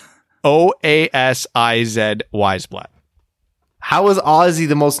Z? OASIZ Weisblatt. How is Ozzy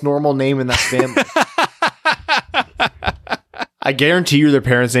the most normal name in that family? I guarantee you their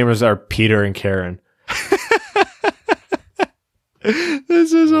parents' names are Peter and Karen.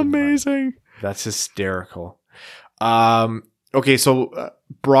 This is amazing. That's hysterical. Okay, so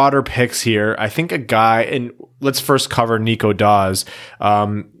broader picks here. I think a guy, and let's first cover Nico Dawes.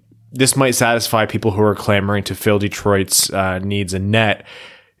 this might satisfy people who are clamoring to fill Detroit's needs in net.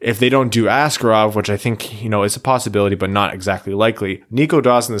 If they don't do Askarov, which I think, is a possibility, but not exactly likely, Nico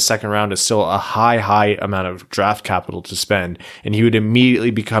Daws in the second round is still a high amount of draft capital to spend, and he would immediately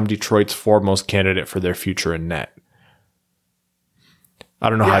become Detroit's foremost candidate for their future in net.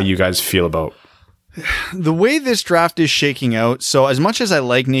 I don't know how you guys feel about the way this draft is shaking out. So as much as I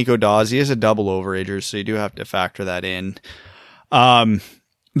like Nico Daws, he is a double overager, so you do have to factor that in.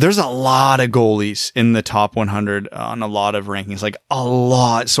 There's a lot of goalies in the top 100 on a lot of rankings, like a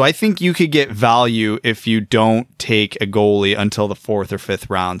lot. So I think you could get value if you don't take a goalie until the 4th or 5th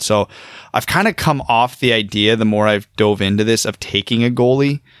round. So I've kind of come off the idea, the more I've dove into this, of taking a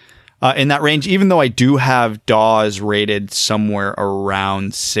goalie in that range, even though I do have Dawes rated somewhere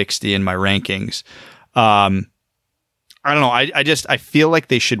around 60 in my rankings. I don't know. I feel like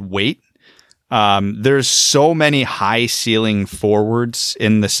they should wait. There's so many high ceiling forwards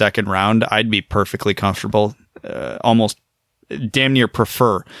in the second round. I'd be perfectly comfortable, almost damn near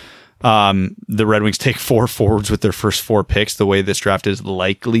prefer the Red Wings take 4 forwards with their first 4 picks, the way this draft is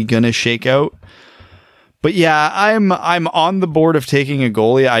likely going to shake out. But yeah, I'm on the board of taking a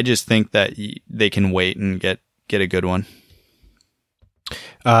goalie. I just think that they can wait and get a good one.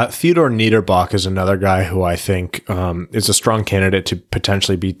 Theodor Niederbach is another guy who I think is a strong candidate to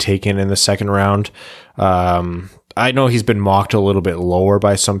potentially be taken in the second round. I know he's been mocked a little bit lower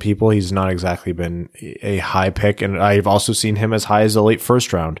by some people. He's not exactly been a high pick, and I've also seen him as high as the late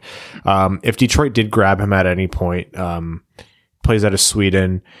first round. If Detroit did grab him at any point, plays out of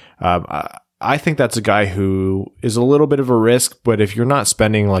Sweden, I think that's a guy who is a little bit of a risk, but if you're not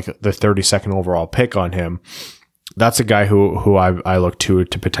spending like the 32nd overall pick on him, that's a guy who I look to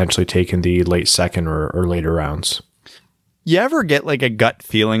potentially take in the late second or later rounds. You ever get like a gut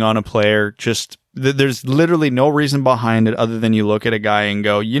feeling on a player? Just there's literally no reason behind it other than you look at a guy and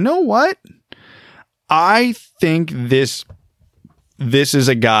go, you know what? I think this is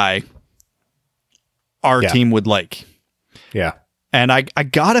a guy our team would like. Yeah. And I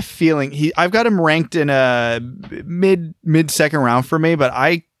got a feeling I've got him ranked in a mid second round for me, but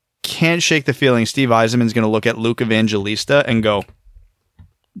I can't shake the feeling Steve Yzerman's going to look at Luke Evangelista and go,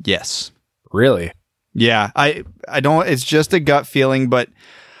 yes. Really? Yeah. I don't, it's just a gut feeling, but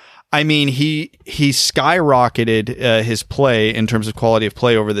I mean, he skyrocketed his play in terms of quality of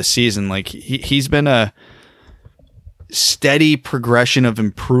play over the season. Like he's been a steady progression of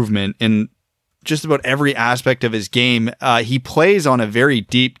improvement in just about every aspect of his game. He plays on a very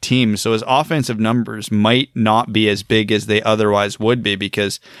deep team, so his offensive numbers might not be as big as they otherwise would be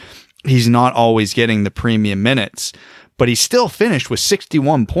because he's not always getting the premium minutes. But he still finished with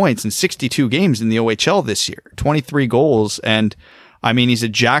 61 points in 62 games in the OHL this year, 23 goals. And I mean, he's a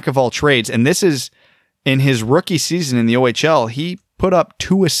jack of all trades. And this is in his rookie season in the OHL, he put up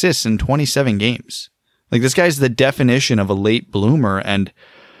 2 assists in 27 games. Like this guy's the definition of a late bloomer. And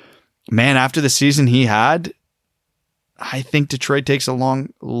man, after the season he had, I think Detroit takes a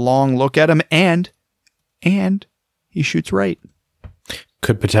long look at him, and he shoots right.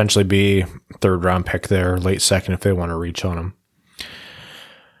 Could potentially be third round pick there, late second if they want to reach on him.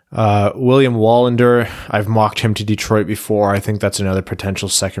 William Wallander, I've mocked him to Detroit before. I think that's another potential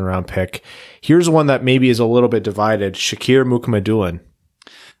second round pick. Here's one that maybe is a little bit divided. Shakir Mukhamadullin.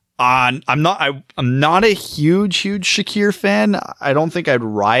 I'm not a huge Shakir fan. I don't think I'd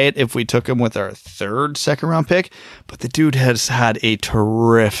riot if we took him with our third second round pick, but the dude has had a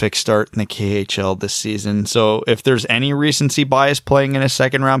terrific start in the KHL this season. So if there's any recency bias playing in a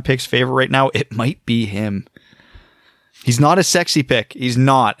second round pick's favor right now, it might be him. He's not a sexy pick. He's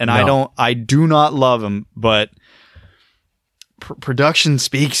not. And no. I do not love him, but production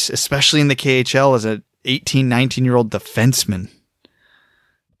speaks, especially in the KHL as a 18, 19-year-old defenseman.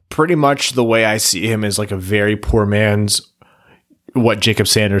 Pretty much the way I see him is like a very poor man's what Jacob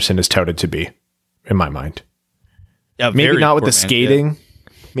Sanderson is touted to be, in my mind. Yeah, maybe not with the skating.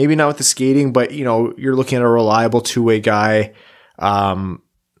 Yeah. Maybe not with the skating, but you're looking at a reliable two-way guy.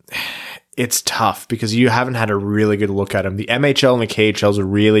 It's tough because you haven't had a really good look at him. The MHL and the KHL is a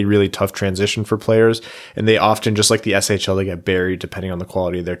really, really tough transition for players, and they often, just like the SHL, they get buried depending on the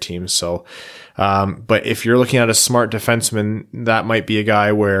quality of their teams. So, but if you're looking at a smart defenseman, that might be a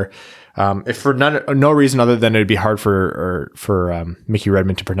guy where, if for no reason other than it'd be hard for Mickey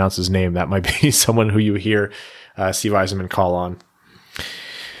Redmond to pronounce his name, that might be someone who you hear Steve Yzerman call on.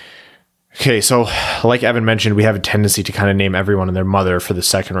 Okay, so like Evan mentioned, we have a tendency to kind of name everyone and their mother for the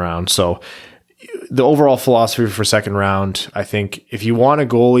second round. So the overall philosophy for second round, I think if you want a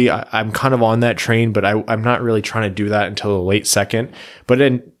goalie, I'm kind of on that train, but I'm not really trying to do that until the late second. But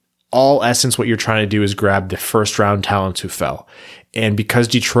then all essence, what you're trying to do is grab the first round talents who fell. And because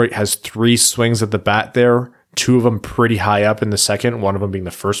Detroit has 3 swings at the bat there, 2 of them pretty high up in the second, one of them being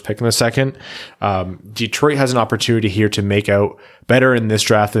the first pick in the second, Detroit has an opportunity here to make out better in this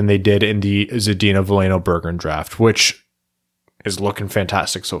draft than they did in the Zadina, Veleno, Bergeron draft, which is looking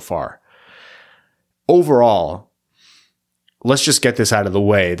fantastic so far. Overall, let's just get this out of the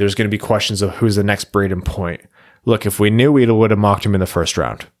way. There's going to be questions of who's the next Braden Point. Look, if we knew, we would have mocked him in the first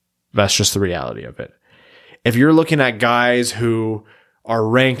round. That's just the reality of it. If you're looking at guys who are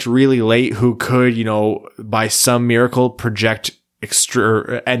ranked really late, who could, by some miracle project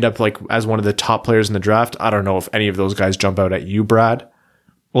extra, end up like as one of the top players in the draft, I don't know if any of those guys jump out at you, Brad.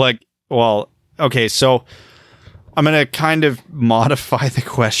 Okay, so I'm going to kind of modify the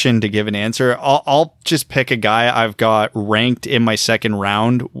question to give an answer. I'll just pick a guy I've got ranked in my second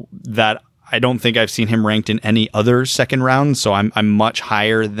round that I don't think I've seen him ranked in any other second round, so I'm much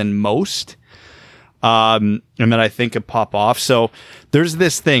higher than most. And that I think could pop off. So there's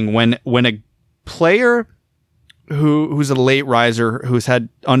this thing when a player who's a late riser, who's had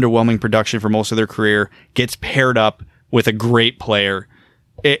underwhelming production for most of their career, gets paired up with a great player,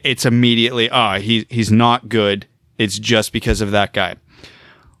 it's immediately, he's not good. It's just because of that guy.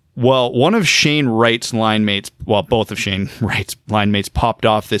 Well, one of Shane Wright's line mates, both of Shane Wright's line mates popped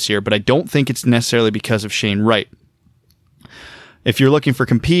off this year, but I don't think it's necessarily because of Shane Wright. If you're looking for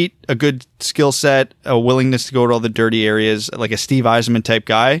compete, a good skill set, a willingness to go to all the dirty areas, like a Steve Yzerman type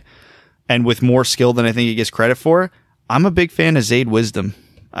guy, and with more skill than I think he gets credit for, I'm a big fan of Zayd Wisdom.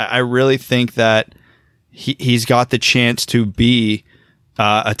 I really think that he's got the chance to be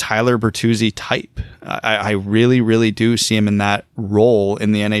a Tyler Bertuzzi type. I really, really do see him in that role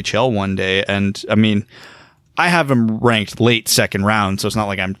in the NHL one day. And I mean, I have him ranked late second round, so it's not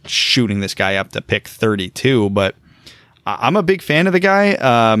like I'm shooting this guy up to pick 32, but I'm a big fan of the guy.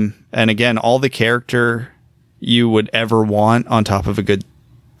 And again, all the character you would ever want on top of a good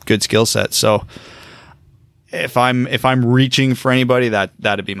skill set. So if I'm reaching for anybody,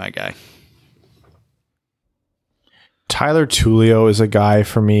 that'd be my guy. Tyler Tullio is a guy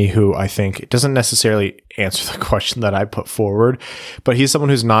for me who I think doesn't necessarily answer the question that I put forward, but he's someone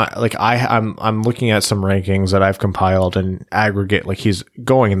who's not like I'm looking at some rankings that I've compiled and aggregate, like he's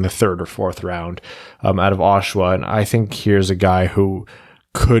going in the 3rd or 4th round out of Oshawa. And I think here's a guy who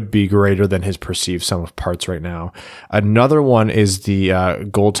could be greater than his perceived sum of parts right now. Another one is the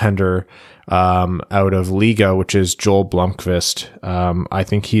goaltender out of Liga, which is Joel Blomqvist. I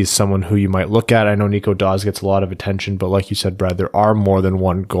think he's someone who you might look at. I know Nico Dawes gets a lot of attention, but like you said, Brad, there is more than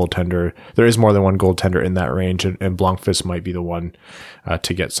one goaltender in that range, and Blomqvist might be the one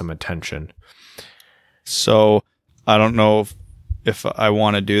to get some attention. So I don't know if I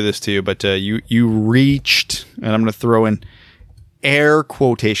want to do this to you, but you reached, and I'm going to throw in air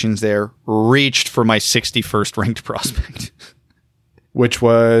quotations there, reached for my 61st ranked prospect. Which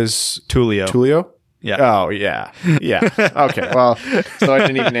was Tullio? Yeah. Oh, yeah. Yeah. Okay. Well, so I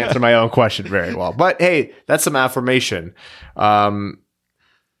didn't even answer my own question very well. But hey, that's some affirmation. The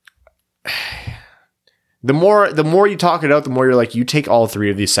more you talk it out, the more you're like, you take all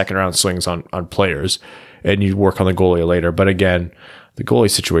 3 of these second round swings on players and you work on the goalie later. But again, the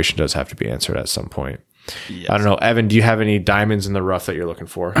goalie situation does have to be answered at some point. Yes. I don't know. Evan, do you have any diamonds in the rough that you're looking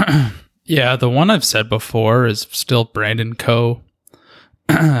for? Yeah, the one I've said before is still Brandon Coe.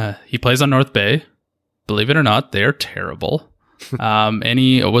 He plays on North Bay. Believe it or not, they're terrible. And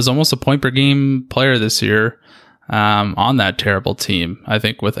he was almost a point per game player this year on that terrible team. I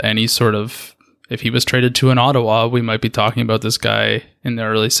think with any sort of, if he was traded to an Ottawa, we might be talking about this guy in the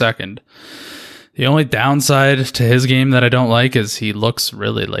early second. The only downside to his game that I don't like is he looks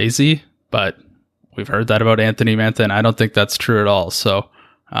really lazy, but we've heard that about Anthony Mantha, and I don't think that's true at all. So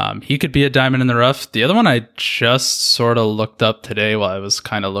he could be a diamond in the rough. The other one I just sort of looked up today while I was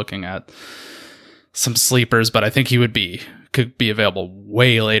kind of looking at some sleepers, but I think he could be available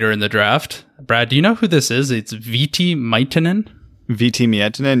way later in the draft. Brad, do you know who this is? It's Veeti Miettinen. Veeti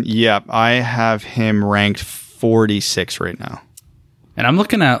Miettinen? Yeah, I have him ranked 46 right now. And I'm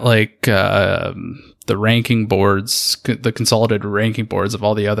looking at like the ranking boards, the consolidated ranking boards of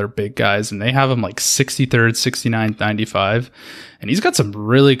all the other big guys, and they have him like 63rd, 69th, 95. And he's got some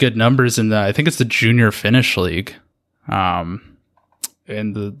really good numbers in I think it's the Junior Finnish League. And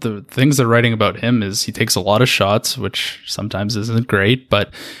the things they're writing about him is he takes a lot of shots, which sometimes isn't great,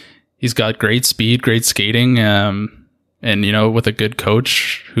 but he's got great speed, great skating, and, with a good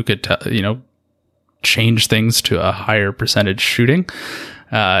coach who could, change things to a higher percentage shooting,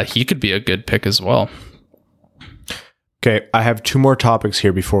 he could be a good pick as well. Okay, I have 2 more topics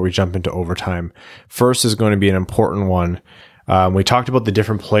here before we jump into overtime. First is going to be an important one. We talked about the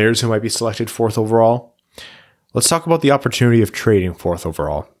different players who might be selected 4th overall. Let's talk about the opportunity of trading 4th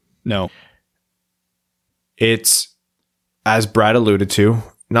overall. No. It's, as Brad alluded to,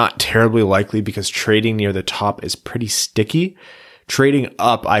 not terribly likely because trading near the top is pretty sticky. Trading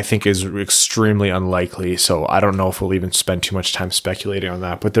up, I think, is extremely unlikely. So I don't know if we'll even spend too much time speculating on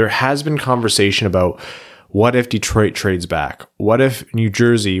that. But there has been conversation about what if Detroit trades back? What if New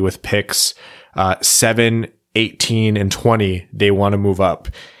Jersey with picks 7, 18, and 20, they want to move up?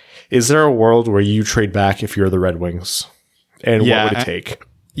 Is there a world where you trade back if you're the Red Wings? And what would it take?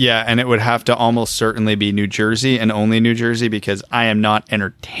 Yeah, and it would have to almost certainly be New Jersey and only New Jersey, because I am not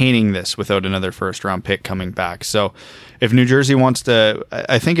entertaining this without another first-round pick coming back. So if New Jersey wants to,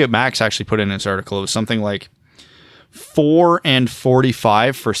 I think Max actually put in his article, it was something like 4 and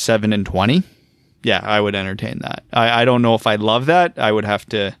 45 for 7 and 20. Yeah, I would entertain that. I don't know if I'd love that. I would have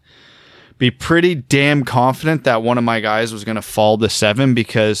to be pretty damn confident that one of my guys was going to fall to 7,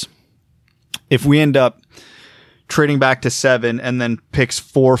 because if we end up trading back to 7 and then picks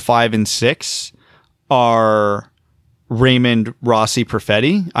 4, 5, and 6 are Raymond, Rossi,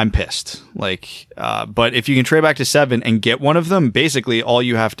 Perfetti, I'm pissed. But if you can trade back to 7 and get one of them, basically all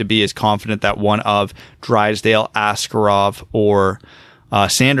you have to be is confident that one of Drysdale, Askarov, or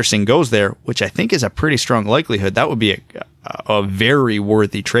Sanderson goes there, which I think is a pretty strong likelihood. That would be a very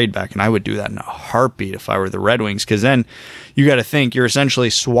worthy trade back, and I would do that in a heartbeat if I were the Red Wings, because then you got to think you're essentially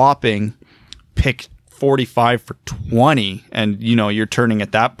swapping pick 45 for 20, and you're turning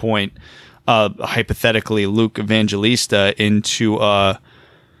at that point hypothetically Luke Evangelista into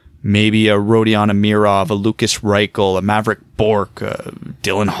maybe a Rodion Amirov, a Lucas Reichel, a Maverick Bork,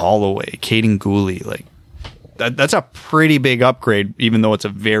 Dylan Holloway, Caden Gooley. That's a pretty big upgrade, even though it's a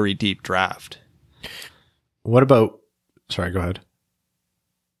very deep draft. What about... Sorry, go ahead.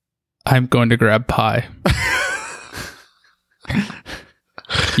 I'm going to grab pie.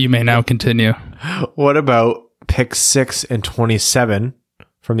 You may now continue. What about pick 6 and 27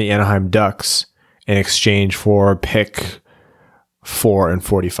 from the Anaheim Ducks in exchange for pick 4 and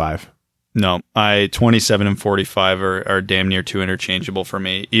 45? No, 27 and 45 are damn near too interchangeable for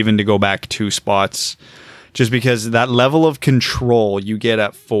me, even to go back 2 spots, just because that level of control you get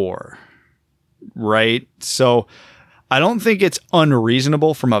at 4, right? So I don't think it's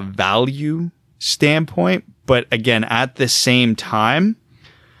unreasonable from a value standpoint, but again, at the same time,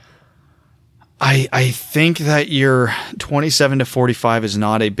 I think that your 27 to 45 is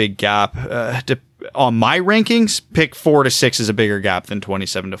not a big gap. On my rankings, pick 4 to 6 is a bigger gap than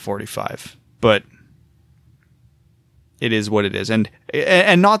 27 to 45, but it is what it is. And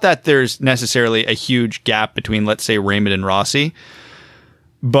not that there's necessarily a huge gap between, let's say, Raymond and Rossi,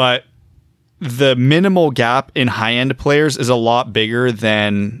 but the minimal gap in high-end players is a lot bigger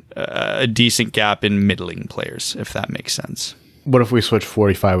than a decent gap in middling players, if that makes sense. What if we switch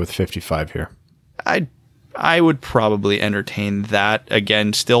 45 with 55 here? I would probably entertain that.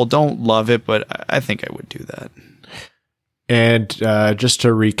 Again, still don't love it, but I think I would do that. And just to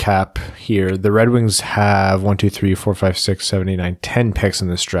recap here, the Red Wings have 1, 2, 3, 4, 5, 6, 7, 8, 9, 10 picks in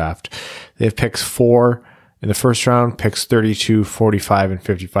this draft. They have picks 4 in the first round, picks 32, 45, and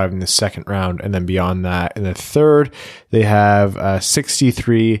 55 in the second round. And then beyond that, in the third, they have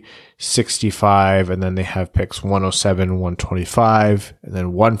 63, 65, and then they have picks 107, 125, and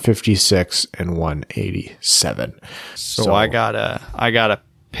then 156 and 187. So I gotta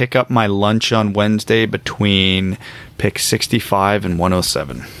pick up my lunch on Wednesday between pick 65 and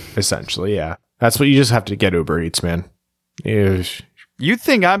 107. Essentially, yeah. That's what you just have to get Uber Eats, man. You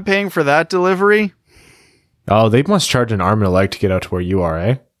think I'm paying for that delivery? Oh, they must charge an arm and a leg to get out to where you are,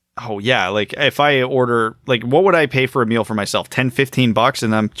 eh? Oh, yeah. Like, if I order, like, what would I pay for a meal for myself? $10, $15,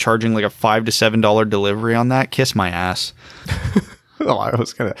 and I'm charging like a $5 to $7 delivery on that? Kiss my ass. Oh, I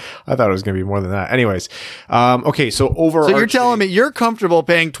thought it was gonna be more than that. Anyways, okay, so you're telling me you're comfortable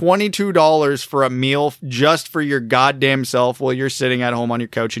paying $22 for a meal just for your goddamn self while you're sitting at home on your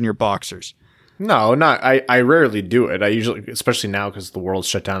couch in your boxers? No, not. I rarely do it. I usually, especially now because the world's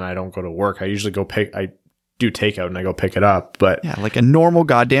shut down, and I don't go to work. I usually I do takeout and I go pick it up. But yeah, like a normal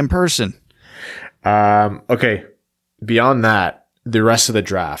goddamn person. Okay. Beyond that, the rest of the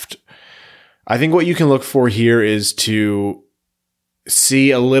draft, I think what you can look for here is to see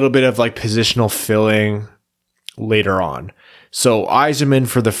a little bit of like positional filling later on. So Yzerman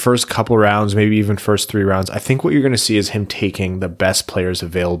for the first couple rounds, maybe even first 3 rounds, I think what you're going to see is him taking the best players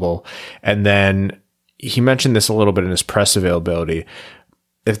available. And then he mentioned this a little bit in his press availability.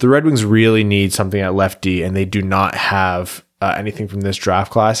 If the Red Wings really need something at left D and they do not have anything from this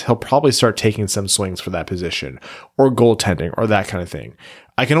draft class, he'll probably start taking some swings for that position or goaltending or that kind of thing.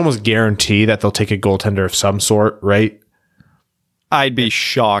 I can almost guarantee that they'll take a goaltender of some sort, right? I'd be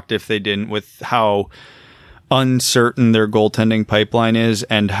shocked if they didn't, with how uncertain their goaltending pipeline is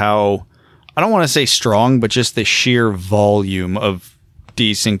and how, I don't want to say strong, but just the sheer volume of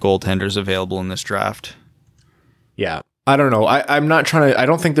decent goaltenders available in this draft. Yeah. I don't know. I'm not trying to, I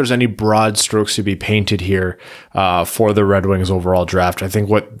don't think there's any broad strokes to be painted here for the Red Wings overall draft. I think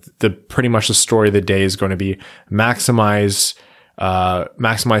what pretty much the story of the day is going to be maximize talent,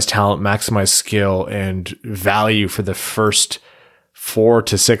 maximize skill and value for the first 4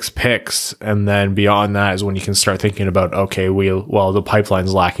 to 6 picks. And then beyond that is when you can start thinking about, okay, the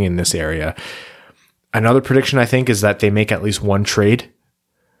pipeline's lacking in this area. Another prediction, I think, is that they make at least one trade.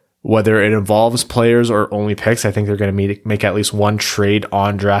 Whether it involves players or only picks, I think they're going to make at least one trade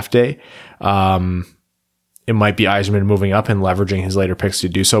on draft day. It might be Yzerman moving up and leveraging his later picks to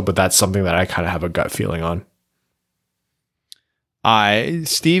do so, but that's something that I kind of have a gut feeling on.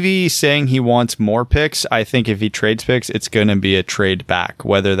 Stevie saying he wants more picks. I think if he trades picks, it's going to be a trade back,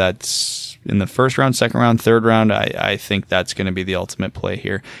 whether that's in the first round, second round, third round. I think that's going to be the ultimate play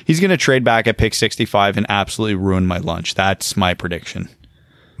here. He's going to trade back at pick 65 and absolutely ruin my lunch. That's my prediction.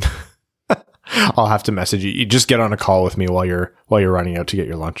 I'll have to message you. You just get on a call with me while you're running out to get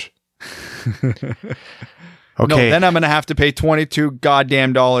your lunch. Okay. No, then I'm going to have to pay $22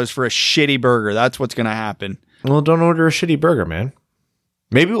 goddamn for a shitty burger. That's what's going to happen. Well, don't order a shitty burger, man.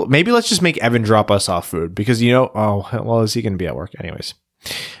 Maybe let's just make Evan drop us off food because, is he going to be at work anyways?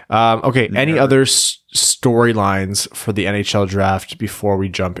 Okay. Never. Any other storylines for the NHL draft before we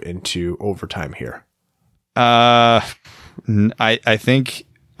jump into overtime here? I think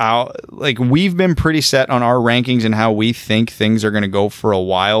we've been pretty set on our rankings and how we think things are going to go for a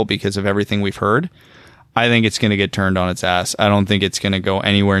while because of everything we've heard. I think it's going to get turned on its ass. I don't think it's going to go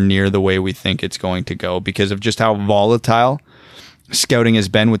anywhere near the way we think it's going to go because of just how volatile scouting has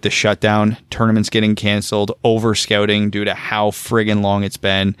been with the shutdown, tournaments getting canceled, over scouting due to how friggin' long it's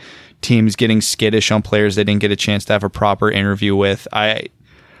been, teams getting skittish on players they didn't get a chance to have a proper interview with.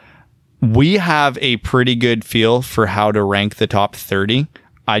 We have a pretty good feel for how to rank the top 30.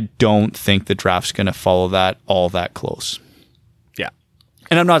 I don't think the draft's going to follow that all that close.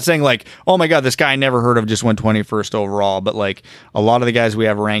 And I'm not saying oh my God, this guy I never heard of just went 21st overall, but a lot of the guys we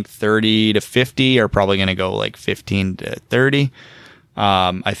have ranked 30 to 50 are probably going to go 15 to 30.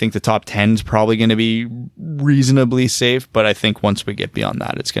 I think the top 10 is probably going to be reasonably safe, but I think once we get beyond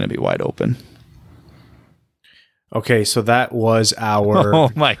that, it's going to be wide open. Okay, so that was our... Oh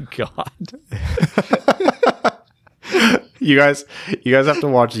my God. You guys have to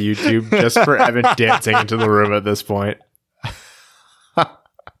watch YouTube just for Evan dancing into the room at this point.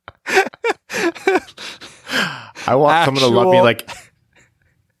 I want someone to love me like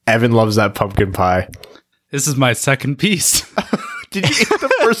Evan loves that pumpkin pie. This is my second piece. Did you eat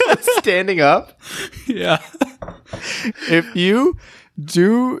the first one standing up? Yeah. If you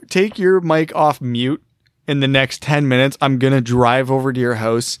do take your mic off mute in the next 10 minutes, I'm going to drive over to your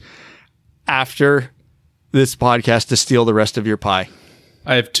house after this podcast to steal the rest of your pie.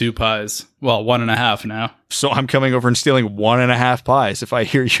 I have 2 pies. Well, 1.5 now. So I'm coming over and stealing 1.5 pies if I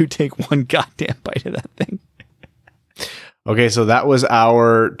hear you take one goddamn bite of that thing. Okay, so that was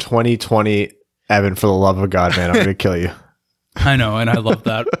our 2020 Evan, for the love of God, man, I'm going to kill you. I know, and I love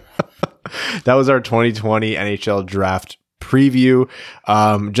that. That was our 2020 NHL Draft preview.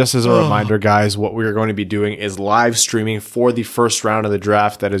 Just as a reminder, guys, what we're going to be doing is live streaming for the first round of the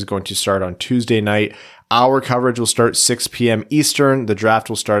draft that is going to start on Tuesday night. Our coverage will start 6 p.m. Eastern. The draft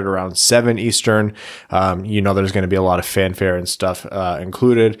will start around 7 Eastern. There's going to be a lot of fanfare and stuff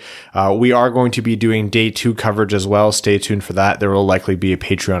included. We are going to be doing day 2 coverage as well. Stay tuned for that. There will likely be a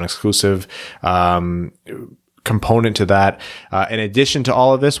Patreon exclusive component to that. In addition to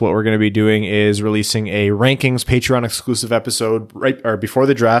all of this, what we're going to be doing is releasing a rankings Patreon exclusive episode before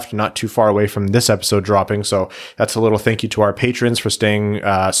the draft, not too far away from this episode dropping. So that's a little thank you to our patrons for staying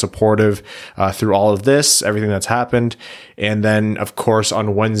supportive through all of this, everything that's happened. And then, of course,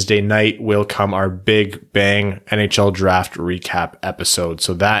 on Wednesday night will come our big bang NHL draft recap episode.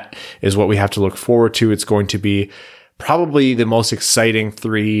 So that is what we have to look forward to. It's going to be probably the most exciting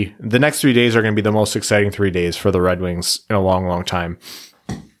the next 3 days are going to be the most exciting 3 days for the Red Wings in a long, long time.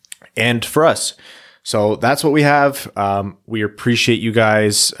 And for us. So that's what we have. We appreciate you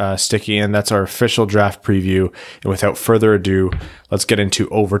guys sticking in. That's our official draft preview. And without further ado, let's get into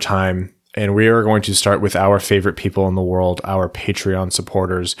overtime. And we are going to start with our favorite people in the world, our Patreon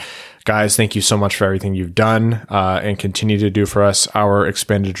supporters. Guys, thank you so much for everything you've done and continue to do for us. Our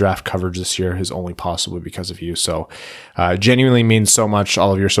expanded draft coverage this year is only possible because of you. So genuinely means so much,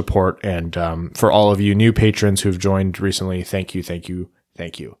 all of your support. And for all of you new patrons who've joined recently, thank you, thank you,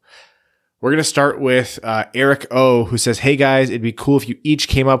 thank you. We're going to start with Eric O, who says, hey guys, it'd be cool if you each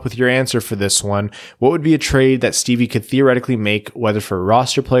came up with your answer for this one. What would be a trade that Stevie could theoretically make, whether for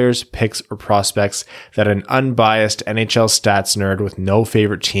roster players, picks, or prospects, that an unbiased NHL stats nerd with no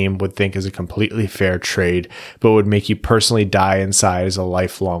favorite team would think is a completely fair trade, but would make you personally die inside as a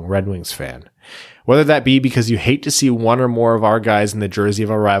lifelong Red Wings fan? Whether that be because you hate to see one or more of our guys in the jersey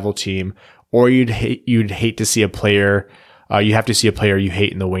of a rival team, or you'd hate to see a player you have to see a player you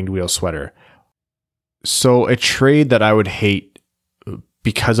hate in the winged wheel sweater. So a trade that I would hate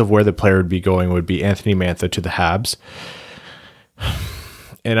because of where the player would be going would be Anthony Mantha to the Habs.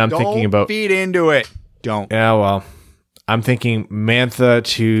 And I'm thinking about... Don't feed into it. Don't. Yeah, well, I'm thinking Mantha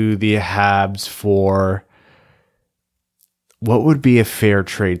to the Habs for... What would be a fair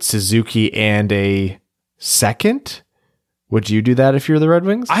trade? Suzuki and a second? Would you do that if you're the Red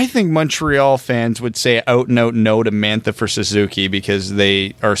Wings? I think Montreal fans would say out and out no to Mantha for Suzuki because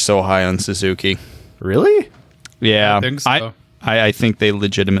they are so high on Suzuki. Really? Yeah. I think so. I think they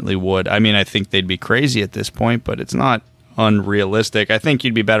legitimately would. I mean, I think they'd be crazy at this point, but it's not unrealistic. I think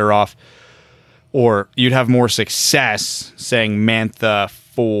you'd be better off, or you'd have more success saying Mantha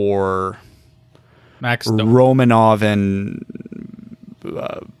for Max Romanov and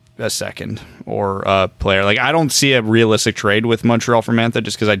a second or a player. Like, I don't see a realistic trade with Montreal for Mantha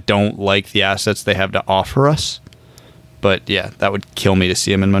just because I don't like the assets they have to offer us. But yeah, that would kill me to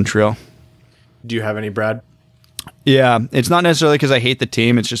see him in Montreal. Do you have any, Brad? Yeah, it's not necessarily because I hate the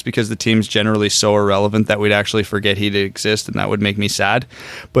team. It's just because the team's generally so irrelevant that we'd actually forget he'd exist, and that would make me sad.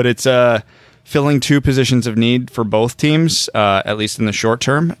 But it's filling two positions of need for both teams, at least in the short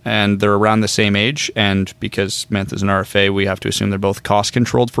term, and they're around the same age. And because Mantha's an RFA, we have to assume they're both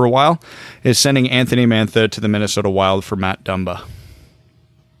cost-controlled for a while, is sending Anthony Mantha to the Minnesota Wild for Matt Dumba.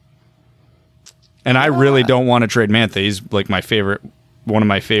 And I really don't want to trade Mantha. He's like my favorite, one of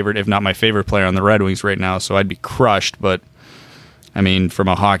my favorite, if not my favorite player on the Red Wings right now, so I'd be crushed. But, I mean, from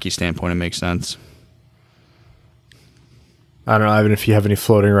a hockey standpoint, it makes sense. I don't know, Ivan, if you have any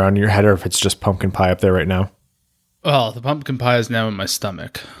floating around in your head or if it's just pumpkin pie up there right now. Well, the pumpkin pie is now in my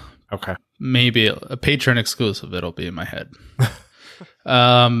stomach. Okay. Maybe a Patreon exclusive, it'll be in my head.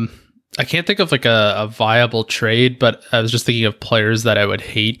 I can't think of like a viable trade, but I was just thinking of players that I would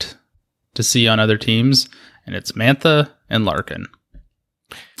hate to see on other teams, and it's Mantha and Larkin.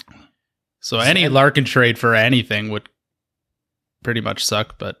 So any Larkin trade for anything would pretty much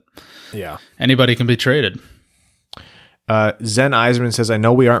suck, but yeah, anybody can be traded. Zen Eisman says, I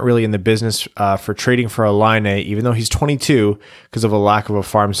know we aren't really in the business for trading for a Line A, even though he's 22 because of a lack of a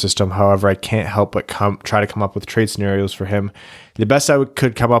farm system. However, I can't help but try to come up with trade scenarios for him. The best I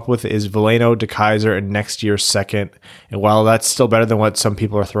could come up with is Veleno, DeKaiser, and next year's second. And while that's still better than what some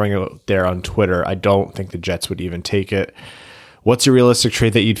people are throwing out there on Twitter, I don't think the Jets would even take it. What's a realistic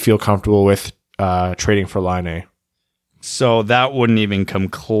trade that you'd feel comfortable with trading for Line A? So that wouldn't even come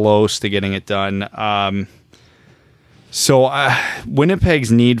close to getting it done. So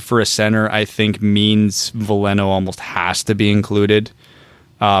Winnipeg's need for a center, I think, means Veleno almost has to be included,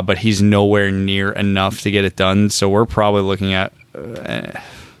 but he's nowhere near enough to get it done. So we're probably looking at,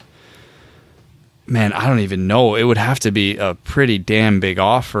 man, I don't even know. It would have to be a pretty damn big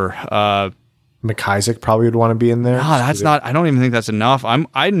offer. McIsaac probably would want to be in there. No, that's not. I don't even think that's enough. I'm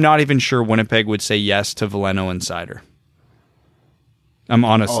not even sure Winnipeg would say yes to Veleno and Seider. I'm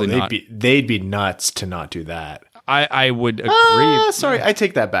honestly not. They'd be nuts to not do that. I would agree. Sorry, I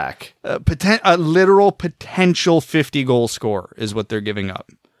take that back. A literal potential 50-goal scorer is what they're giving up.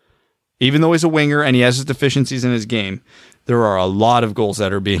 Even though he's a winger and he has his deficiencies in his game, there are a lot of goals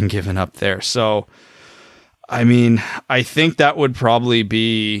that are being given up there. So, I mean, I think that would probably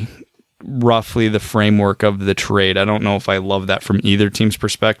be roughly the framework of the trade. I don't know if I love that from either team's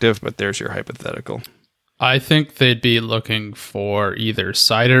perspective, but there's your hypothetical. I think they'd be looking for either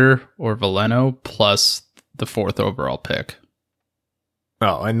Seider or Veleno plus the 4th overall pick.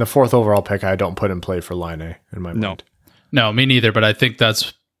 Oh, and the 4th overall pick I don't put in play for Line A in my mind. No, me neither, but I think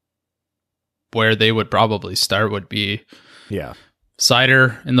that's where they would probably start would be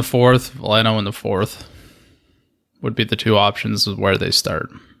Seider in the 4th, Veleno in the 4th would be the two options of where they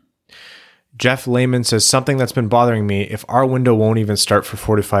start. Jeff Lehman says, something that's been bothering me, if our window won't even start for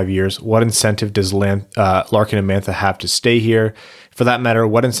 45 years, what incentive does Larkin and Mantha have to stay here? For that matter,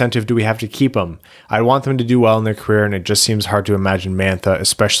 what incentive do we have to keep them? I want them to do well in their career, and it just seems hard to imagine Mantha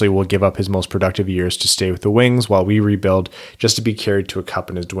especially will give up his most productive years to stay with the Wings while we rebuild just to be carried to a cup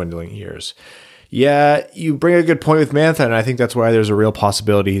in his dwindling years. Yeah, you bring a good point with Mantha, and I think that's why there's a real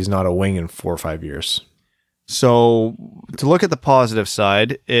possibility he's not a Wing in 4 or 5 years. So to look at the positive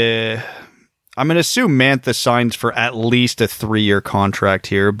side, I'm going to assume Mantha signs for at least a 3-year contract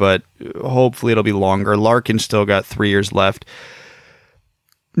here, but hopefully it'll be longer. Larkin's still got 3 years left.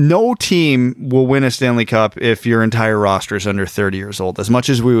 No team will win a Stanley Cup if your entire roster is under 30 years old. As much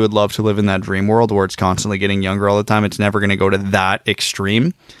as we would love to live in that dream world where it's constantly getting younger all the time, it's never going to go to that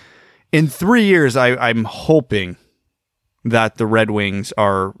extreme. In 3 years, I'm hoping that the Red Wings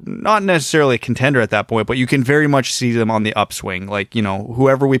are not necessarily a contender at that point, but you can very much see them on the upswing. Like, you know,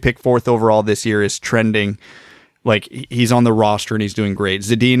 whoever we pick 4th overall this year is trending. Like, he's on the roster and he's doing great.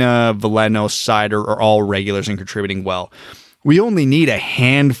 Zadina, Veleno, Seider are all regulars and contributing well. We only need a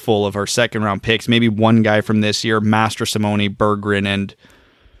handful of our second round picks, maybe one guy from this year, Master Simone, Berggren, and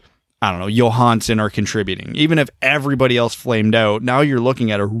I don't know, Johansson are contributing. Even if everybody else flamed out, now you're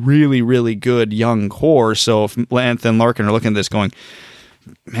looking at a really, really good young core. So if Lance and Larkin are looking at this going,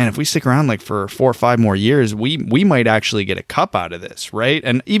 man, if we stick around like for 4 or 5 more years, we might actually get a cup out of this, right?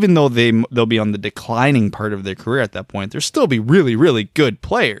 And even though they'll be on the declining part of their career at that point, they'll still be really, really good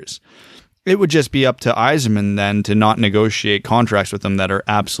players. It would just be up to Yzerman then to not negotiate contracts with them that are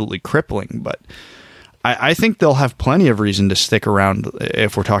absolutely crippling. But I think they'll have plenty of reason to stick around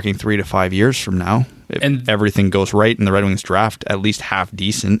if we're talking 3 to 5 years from now. If everything goes right and the Red Wings draft at least half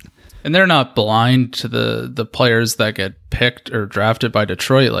decent. And they're not blind to the players that get picked or drafted by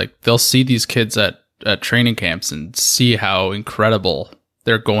Detroit. Like, they'll see these kids at training camps and see how incredible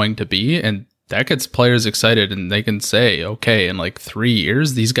they're going to be. And that gets players excited, and they can say, okay, in like 3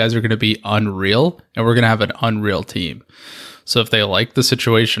 years, these guys are going to be unreal, and we're going to have an unreal team. So if they like the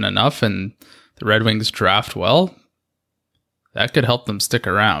situation enough and the Red Wings draft well, that could help them stick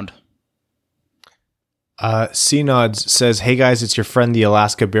around. C-Nods says, hey guys, it's your friend, the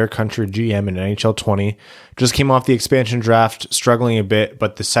Alaska Bear Country GM in NHL 20. Just came off the expansion draft, struggling a bit,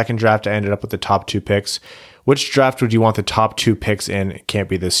 but the second draft I ended up with the top 2 picks. Which draft would you want the top 2 picks in? It can't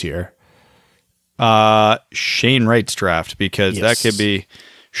be this year. Shane Wright's draft, because that could be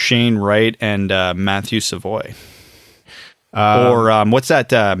Shane Wright and Matthew Savoy. Or what's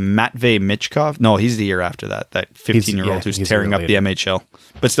that, Matvey Michkov? No, he's the year after that 15-year-old who's tearing up the MHL.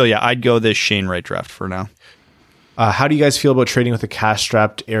 But still, yeah, I'd go this Shane Wright draft for now. How do you guys feel about trading with the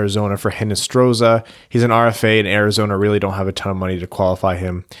cash-strapped Arizona for Hinostroza? He's an RFA, and Arizona really don't have a ton of money to qualify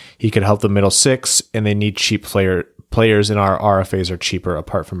him. He could help the middle 6, and they need cheap players, and our RFAs are cheaper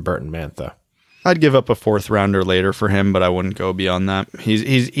apart from Burton Mantha. I'd give up a 4th rounder later for him, but I wouldn't go beyond that.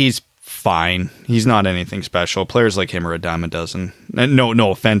 He's fine. He's not anything special. Players like him are a dime a dozen. And no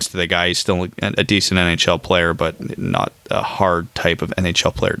offense to the guy. He's still a decent NHL player, but not a hard type of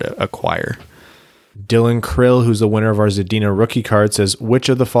NHL player to acquire. Dylan Krill, who's the winner of our Zadina rookie card, says, which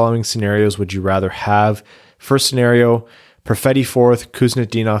of the following scenarios would you rather have? First scenario, Perfetti 4th,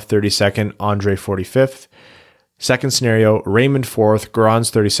 Kuznetsov 32nd, Andre 45th. Second scenario, Raymond 4th, Garanz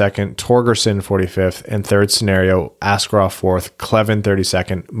 32nd, Torgerson 45th. And third scenario, Askarov 4th, Clevin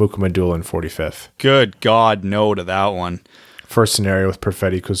 32nd, Mukamadulin 45th. Good God, no to that one. First scenario with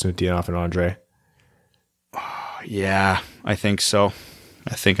Perfetti, Kuznetsov, and Andre. Yeah, I think so.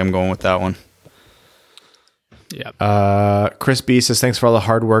 I think I'm going with that one. Yeah. Chris B says, thanks for all the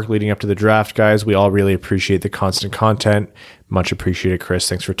hard work leading up to the draft, guys. We all really appreciate the constant content. Much appreciated, Chris.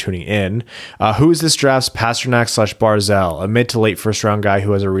 Thanks for tuning in. Who is this draft's Pasternak/Barzal, a mid to late first round guy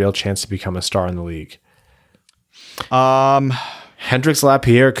who has a real chance to become a star in the league? Hendrix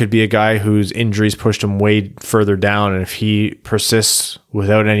Lapierre could be a guy whose injuries pushed him way further down, and if he persists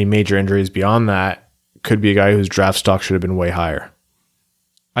without any major injuries beyond that, could be a guy whose draft stock should have been way higher.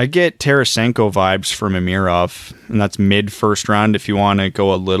 I get Tarasenko vibes from Amirov, and that's mid first round. If you want to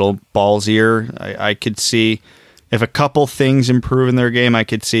go a little ballsier, I could see if a couple things improve in their game, I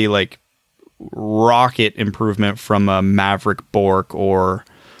could see like rocket improvement from a Maverick Bork or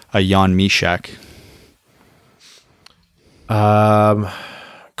a Jan Mishak.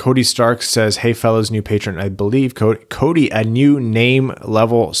 Cody Stark says, hey fellas, new patron. I believe Cody, a new name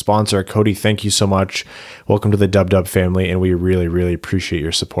level sponsor. Cody, thank you so much. Welcome to the Dub family, and we really, really appreciate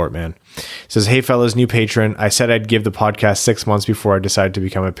your support, man. Says, hey fellas, new patron. I said I'd give the podcast 6 months before I decided to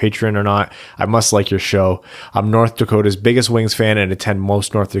become a patron or not. I must like your show. I'm North Dakota's biggest Wings fan and attend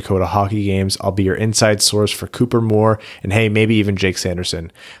most North Dakota hockey games. I'll be your inside source for Cooper Moore and hey, maybe even Jake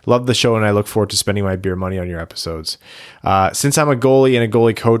Sanderson. Love the show, and I look forward to spending my beer money on your episodes. Since I'm a goalie and a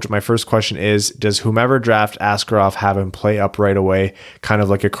goalie coach, my first question is, does whomever draft Askarov have him play up right away, kind of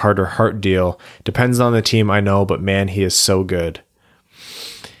like a Carter Hart deal? Depends on the team, I know, but man, he is so good.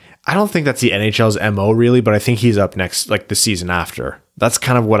 I don't think that's the NHL's MO really, but I think he's up next, like the season after. That's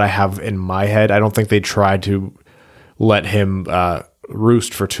kind of what I have in my head. I don't think they tried to let him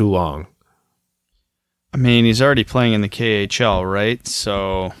roost for too long. I mean, he's already playing in the KHL, right?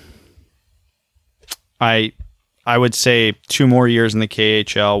 So I would say 2 more years in the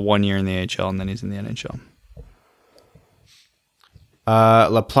KHL, 1 year in the AHL, and then he's in the NHL.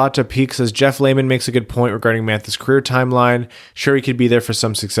 La Plata Peak says Jeff Lehman makes a good point regarding Mantha's career timeline. Sure, he could be there for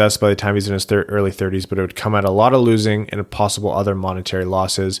some success by the time he's in his early 30s, but it would come at a lot of losing and possible other monetary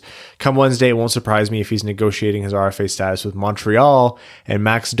losses. Come Wednesday, it won't surprise me if he's negotiating his RFA status with Montreal, and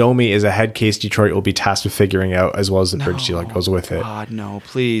Max Domi is a head case Detroit will be tasked with figuring out, as well as the bridge deal that goes with it. God, no.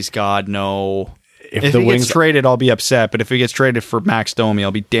 Please, God, no. If the he Wings gets traded, I'll be upset, but if he gets traded for Max Domi,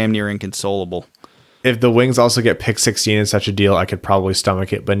 I'll be damn near inconsolable. If the Wings also get pick 16 in such a deal, I could probably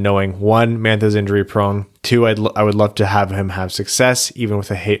stomach it. But knowing, 1, Mantha's injury prone. 2, I would love to have him have success, even with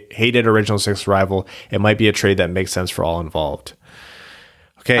a hated Original Six rival. It might be a trade that makes sense for all involved.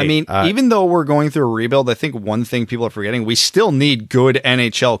 Okay. I mean, even though we're going through a rebuild, I think one thing people are forgetting, we still need good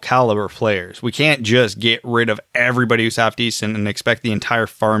NHL caliber players. We can't just get rid of everybody who's half decent and expect the entire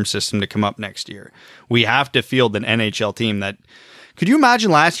farm system to come up next year. We have to field an NHL team that... Could you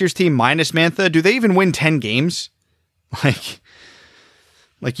imagine last year's team minus Mantha? Do they even win 10 games? Like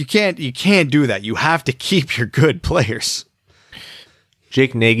you can't do that. You have to keep your good players.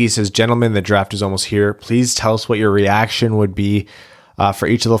 Jake Nagy says, gentlemen, the draft is almost here. Please tell us what your reaction would be for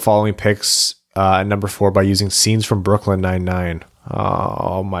each of the following picks at number 4 by using scenes from Brooklyn Nine-Nine.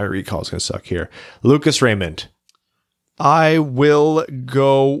 Oh, my recall is going to suck here. Lucas Raymond. I will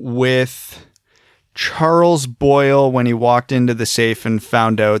go with Charles Boyle when he walked into the safe and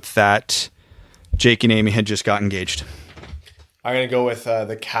found out that Jake and Amy had just got engaged. I'm going to go with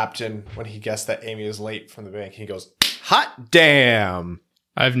the captain when he guessed that Amy was late from the bank. He goes, hot damn.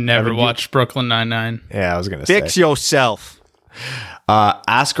 I've never watched Brooklyn Nine-Nine. Yeah, I was going to say. Fix yourself.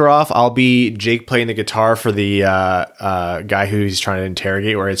 Askarov, I'll be Jake playing the guitar for the guy who he's trying to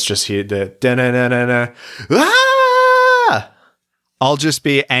interrogate, where it's just the da-na-na-na-na. Ah! I'll just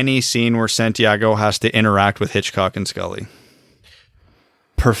be any scene where Santiago has to interact with Hitchcock and Scully.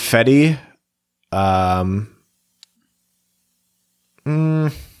 Perfetti. That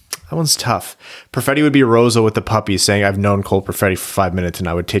one's tough. Perfetti would be Rosa with the puppy saying, I've known Cole Perfetti for 5 minutes and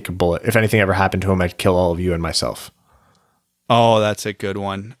I would take a bullet. If anything ever happened to him, I'd kill all of you and myself. Oh, that's a good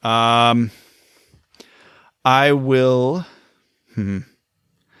one. I will...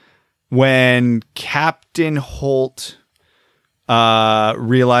 When Captain Holt...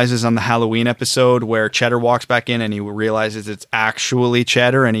 realizes on the Halloween episode where Cheddar walks back in and he realizes it's actually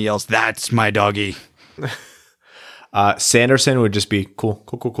Cheddar and he yells, "That's my doggy." Sanderson would just be cool.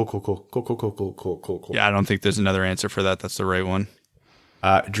 Yeah, I don't think there's another answer for that. That's the right one.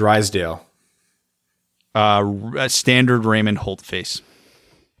 Drysdale. A standard Raymond Holt face.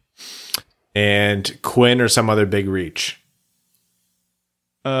 And Quinn or some other big reach.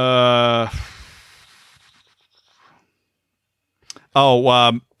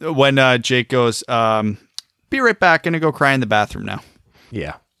 When Jake goes, be right back, gonna go cry in the bathroom now.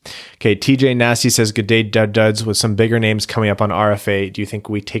 Yeah. Okay, TJ Nasty says, good day, duds. With some bigger names coming up on RFA, do you think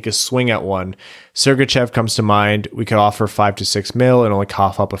we take a swing at one? Sergachev comes to mind. We could offer 5 to 6 mil and only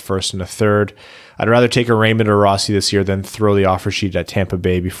cough up a first and a third. I'd rather take a Raymond or Rossi this year than throw the offer sheet at Tampa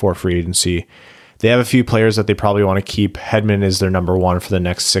Bay before free agency. They have a few players that they probably want to keep. Hedman is their number 1 for the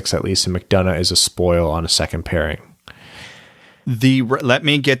next 6 at least, and McDonough is a spoil on a second pairing. Let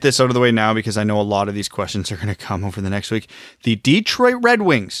me get this out of the way now because I know a lot of these questions are going to come over the next week. The Detroit Red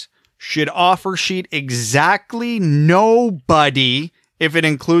Wings should offer sheet exactly nobody if it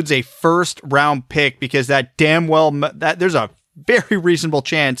includes a first round pick, because that damn well that there's a very reasonable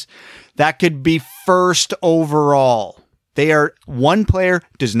chance that could be first overall. One player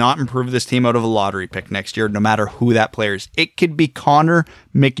does not improve this team out of a lottery pick next year, no matter who that player is. It could be Connor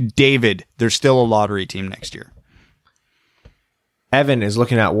McDavid. There's still a lottery team next year. Evan is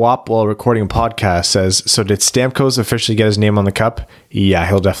looking at WAP while recording a podcast, says, so did Stamkos officially get his name on the cup? Yeah,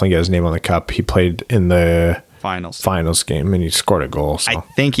 he'll definitely get his name on the cup. He played in the finals game and he scored a goal. So. I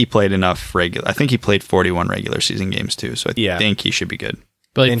think he played enough regular. I think he played 41 regular season games too. So I think he should be good.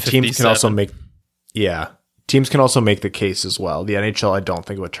 And teams can also make the case as well. The NHL, I don't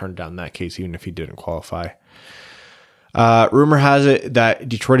think would turn down that case even if he didn't qualify. Rumor has it that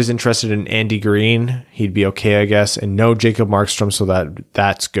Detroit is interested in Andy Green. He'd be okay, I guess. And no Jacob Markstrom, so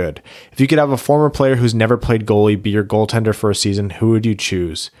that's good. If you could have a former player who's never played goalie be your goaltender for a season, who would you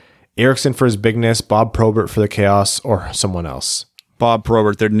choose? Eriksson for his bigness, Bob Probert for the chaos, or someone else? Bob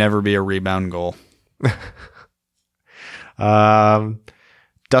Probert. There'd never be a rebound goal. Dustin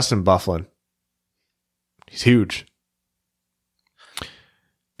Byfuglien. He's huge.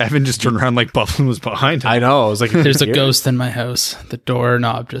 Evan just turned around like Byfuglien was behind him. I know. I was like, there's a ghost in my house. The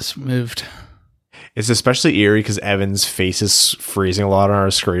doorknob just moved. It's especially eerie because Evan's face is freezing a lot on our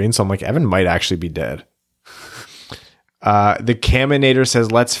screen. So I'm like, Evan might actually be dead. The Caminator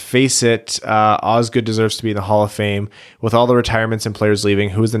says, let's face it, Osgood deserves to be in the Hall of Fame. With all the retirements and players leaving,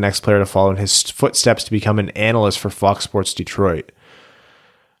 who is the next player to follow in his footsteps to become an analyst for Fox Sports Detroit?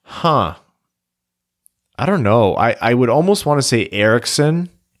 I don't know. I would almost want to say Eriksson,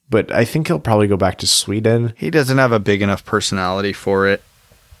 but I think he'll probably go back to Sweden. He doesn't have a big enough personality for it.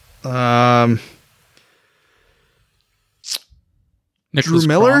 Nicholas Drew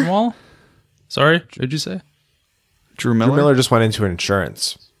Miller? Kronwall? Sorry, what did you say? Drew Miller? Drew Miller just went into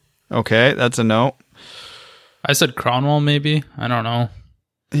insurance. Okay, that's a no. I said Kronwall, maybe. I don't know.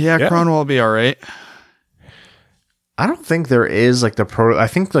 Yeah, Kronwall will be all right. I don't think there is like I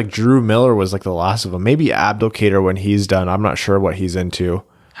think like Drew Miller was like the last of them. Maybe Abdelkader when he's done. I'm not sure what he's into.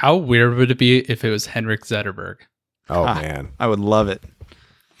 How weird would it be if it was Henrik Zetterberg? Oh, man. I would love it.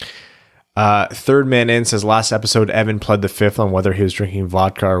 Third man in says, last episode, Evan pled the fifth on whether he was drinking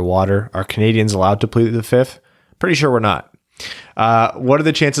vodka or water. Are Canadians allowed to plead the fifth? Pretty sure we're not. What are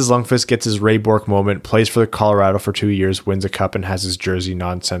the chances Lundqvist gets his Ray Bourque moment, plays for Colorado for 2 years, wins a cup, and has his jersey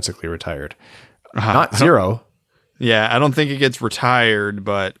nonsensically retired? Not zero. Yeah, I don't think it gets retired,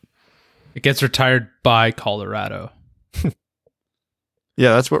 but... It gets retired by Colorado.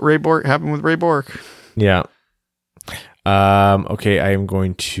 Yeah, that's what happened with Ray Bourque. Yeah. Okay, I am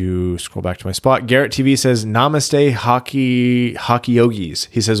going to scroll back to my spot. Garrett TV says, Namaste Hockey Yogis.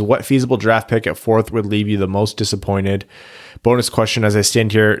 He says, what feasible draft pick at 4th would leave you the most disappointed? Bonus question, as I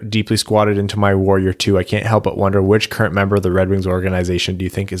stand here deeply squatted into my Warrior 2, I can't help but wonder which current member of the Red Wings organization do you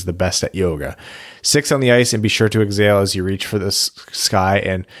think is the best at yoga? 6 on the ice, and be sure to exhale as you reach for the sky,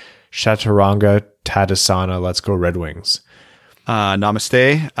 and Chaturanga Tadasana. Let's go Red Wings.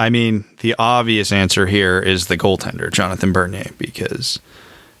 Namaste. I mean, the obvious answer here is the goaltender, Jonathan Bernier, because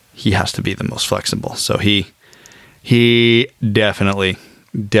he has to be the most flexible. So he definitely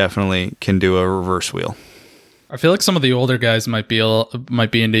can do a reverse wheel. I feel like some of the older guys might be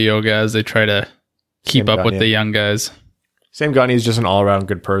into yoga as they try to keep up with the young guys. Sam Gagner is just an all-around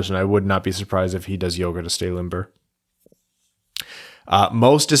good person. I would not be surprised if he does yoga to stay limber.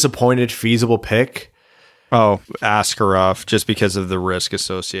 Most disappointed feasible pick. Oh, Askarov, just because of the risk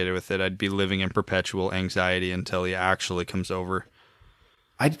associated with it. I'd be living in perpetual anxiety until he actually comes over.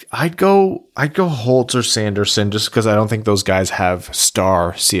 I'd go Holtz or Sanderson just because I don't think those guys have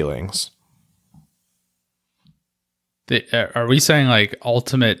star ceilings. Are we saying like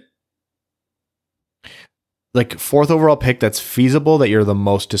ultimate? Like 4th overall pick that's feasible that you're the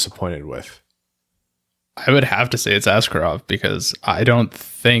most disappointed with? I would have to say it's Askarov because I don't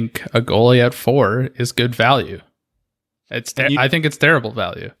think a goalie at 4 is good value. I think it's terrible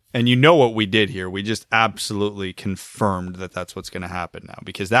value. And you know what we did here? We just absolutely confirmed that that's what's going to happen now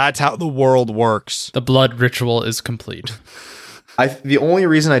because that's how the world works. The blood ritual is complete. The only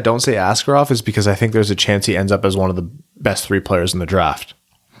reason I don't say Askarov is because I think there's a chance he ends up as one of the best 3 players in the draft.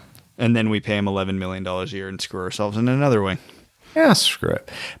 And then we pay him $11 million a year and screw ourselves in another wing. Yeah, screw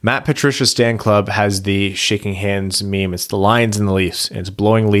it. Matt Patricia Stan Club has the shaking hands meme. It's the Lions and the Leafs. And it's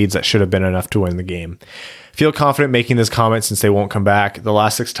blowing leads that should have been enough to win the game. Feel confident making this comment since they won't come back. The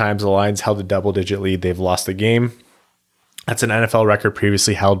last 6 times the Lions held a double-digit lead, they've lost the game. That's an NFL record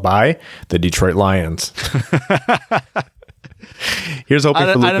previously held by the Detroit Lions. Here's hoping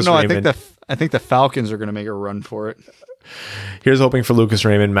for Lucas I don't know. Raymond. I think the Falcons are going to make a run for it. Here's hoping for Lucas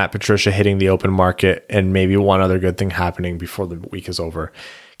Raymond, Matt Patricia hitting the open market, and maybe one other good thing happening before the week is over.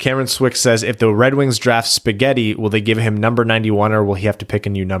 Cameron Swick says, if the Red Wings draft Spaghetti, will they give him number 91 or will he have to pick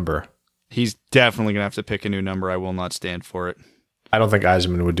a new number? He's definitely going to have to pick a new number. I will not stand for it. I don't think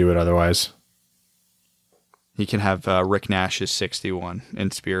Yzerman would do it otherwise. He can have Rick Nash's 61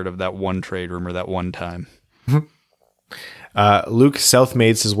 in spirit of that one trade rumor that one time. Luke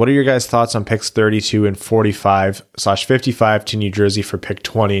Southmaid says, what are your guys' thoughts on picks 32 and 45/55 to New Jersey for pick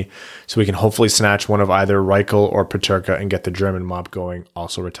 20 so we can hopefully snatch one of either Reichel or Peterka and get the German mob going,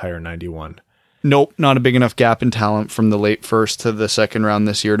 also retire 91? Nope, not a big enough gap in talent from the late first to the second round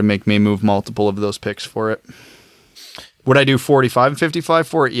this year to make me move multiple of those picks for it. Would I do 45 and 55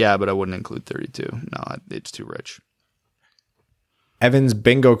 for it? Yeah, but I wouldn't include 32. No, it's too rich. Evan's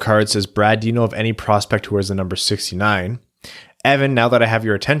bingo card says, Brad, do you know of any prospect who wears the number 69? Evan, now that I have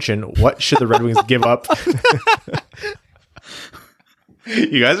your attention, what should the Red Wings give up?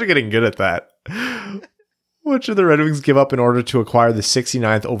 You guys are getting good at that. What should the Red Wings give up in order to acquire the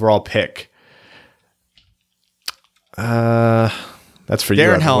 69th overall pick? That's for you.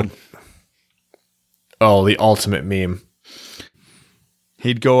 Darren Helm. Oh, the ultimate meme.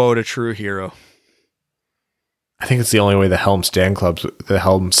 He'd go out a true hero. I think it's the only way the Helm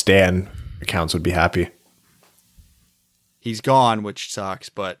Stan accounts would be happy. He's gone, which sucks,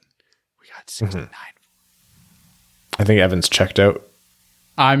 but we got 69. I think Evan's checked out.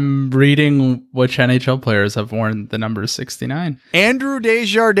 I'm reading which NHL players have worn the number 69. Andrew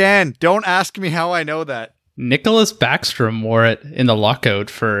Desjardins. Don't ask me how I know that. Nicholas Backstrom wore it in the lockout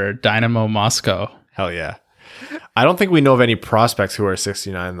for Dynamo Moscow. Hell yeah. I don't think we know of any prospects who are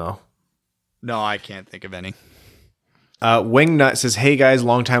 69, though. No, I can't think of any. Wingnut says, hey guys,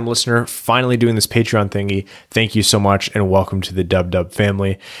 longtime listener, finally doing this Patreon thingy. Thank you so much and welcome to the Dub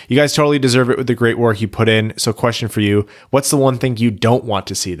family. You guys totally deserve it with the great work you put in. So question for you, what's the one thing you don't want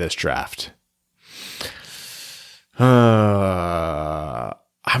to see this draft?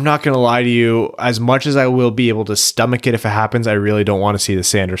 I'm not going to lie to you. As much as I will be able to stomach it if it happens, I really don't want to see the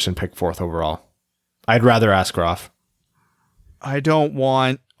Sanderson pick 4th overall. I'd rather Askarov. I don't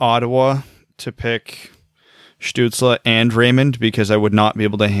want Ottawa to pick Stützle and Raymond because I would not be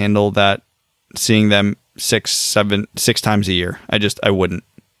able to handle that, seeing them six times a year. I wouldn't.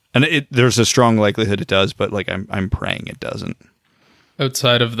 And there's a strong likelihood it does, but like I'm praying it doesn't.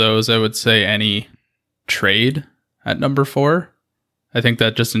 Outside of those, I would say any trade at number 4. I think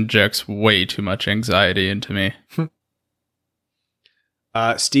that just injects way too much anxiety into me.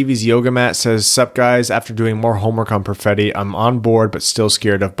 Stevie's Yoga Mat says, sup guys, after doing more homework on Perfetti, I'm on board but still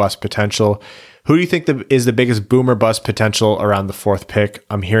scared of bust potential. Who do you think is the biggest boomer bust potential around the 4th pick?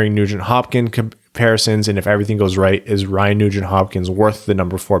 I'm hearing Nugent Hopkins comparisons, and if everything goes right, is Ryan Nugent Hopkins worth the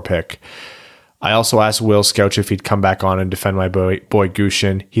number 4 pick? I also asked Will Scouch if he'd come back on and defend my boy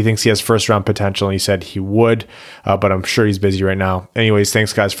Gushin. He thinks he has first round potential, and he said he would, but I'm sure he's busy right now. Anyways,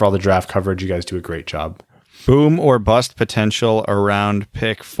 thanks guys for all the draft coverage. You guys do a great job. Boom or bust potential around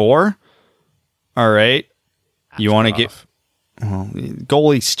pick 4. All right. You want to get... Well,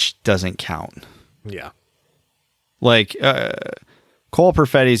 goalie doesn't count. Yeah. Like, Cole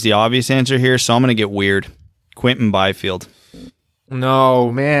Perfetti is the obvious answer here, so I'm going to get weird. Quentin Byfield.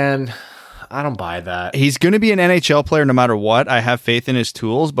 No, man. I don't buy that. He's going to be an NHL player no matter what. I have faith in his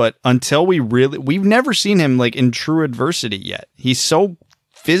tools, but until we've never seen him like in true adversity yet. He's so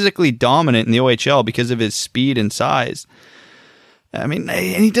physically dominant in the OHL because of his speed and size. I mean,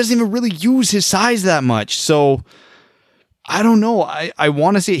 and he doesn't even really use his size that much. So I don't know. I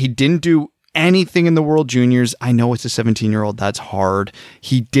want to see it. He didn't do anything in the World Juniors. I know it's a 17-year-old. That's hard.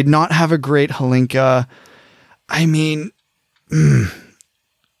 He did not have a great Hlinka. I mean,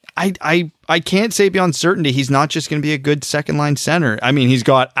 I can't say beyond certainty he's not just going to be a good second line center. I mean, he's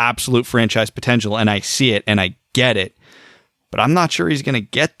got absolute franchise potential, and I see it and I get it. But I'm not sure he's going to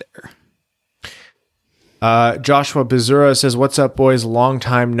get there. Joshua Bizura says, what's up, boys? Long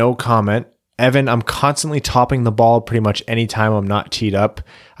time, no comment. Evan, I'm constantly topping the ball pretty much any time I'm not teed up.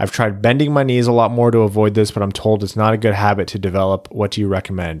 I've tried bending my knees a lot more to avoid this, but I'm told it's not a good habit to develop. What do you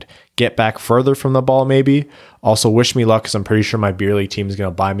recommend? Get back further from the ball, maybe? Also, wish me luck because I'm pretty sure my beer league team is going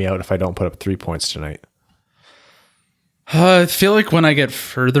to buy me out if I don't put up 3 points tonight. I feel like when I get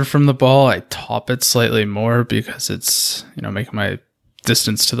further from the ball, I top it slightly more because it's, making my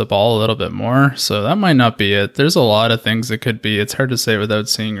distance to the ball a little bit more. So that might not be it. There's a lot of things it could be. It's hard to say without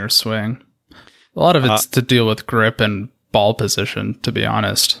seeing your swing. A lot of it's to deal with grip and ball position, to be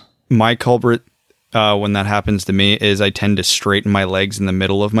honest. My culprit when that happens to me is I tend to straighten my legs in the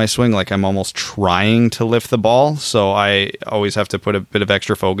middle of my swing, like I'm almost trying to lift the ball. So I always have to put a bit of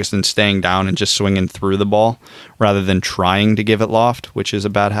extra focus in staying down and just swinging through the ball rather than trying to give it loft, which is a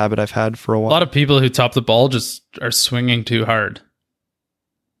bad habit I've had for a while. A lot of people who top the ball just are swinging too hard.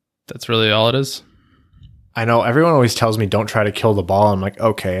 That's really all it is. I know everyone always tells me don't try to kill the ball. I'm like,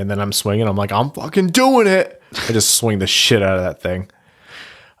 okay. And then I'm swinging. I'm like, I'm fucking doing it. I just swing the shit out of that thing.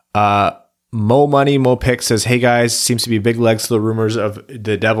 Mo Money, Mo Pick says, hey guys, seems to be big legs to the rumors of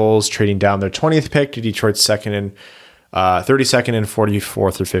the Devils trading down their 20th pick to Detroit's 32nd and 44th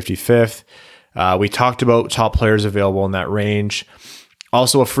or 55th. We talked about top players available in that range.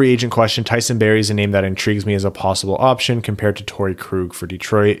 Also, a free agent question. Tyson Barrie is a name that intrigues me as a possible option compared to Torrey Krug for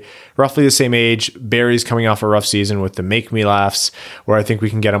Detroit. Roughly the same age. Barrie's coming off a rough season with the Make Me Laughs, where I think we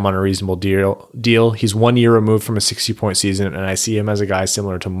can get him on a reasonable deal. He's 1 year removed from a 60-point season, and I see him as a guy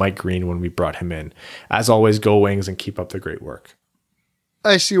similar to Mike Green when we brought him in. As always, go Wings and keep up the great work.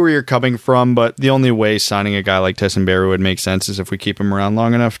 I see where you're coming from, but the only way signing a guy like Tyson Barrie would make sense is if we keep him around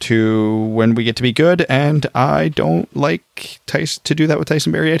long enough to when we get to be good, and I don't like to do that with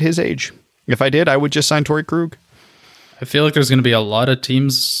Tyson Barrie at his age. If I did, I would just sign Torrey Krug. I feel like there's going to be a lot of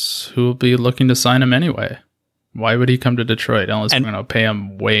teams who will be looking to sign him anyway. Why would he come to Detroit unless we're going to pay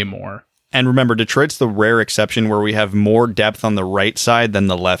him way more? And remember, Detroit's the rare exception where we have more depth on the right side than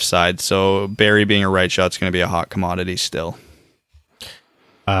the left side, so Barrie being a right shot is going to be a hot commodity still.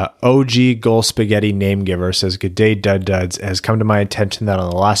 OG Goal Spaghetti Name Giver says, "Good day, Dud Duds. It has come to my attention that on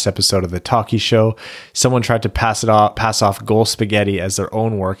the last episode of the Talkie Show, someone tried to pass off Goal Spaghetti as their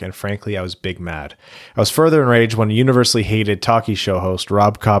own work, and frankly, I was big mad. I was further enraged when a universally hated Talkie Show host,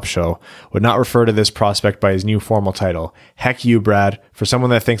 Rob Kopshow, would not refer to this prospect by his new formal title. Heck you, Brad. For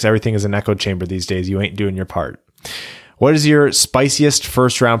someone that thinks everything is an echo chamber these days, you ain't doing your part. What is your spiciest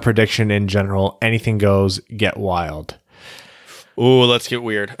first round prediction in general? Anything goes. Get wild." Ooh, let's get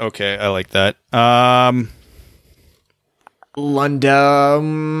weird. Okay, I like that.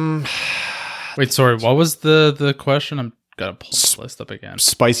 London. Wait, sorry. What was the question? I'm gonna pull the list up again.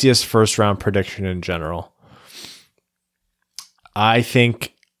 Spiciest first round prediction in general. I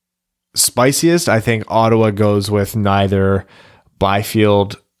think Ottawa goes with neither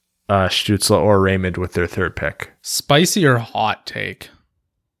Byfield, Stützle, or Raymond with their third pick. Spicy or hot take?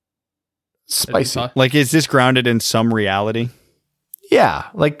 Spicy. Like, is this grounded in some reality? Yeah,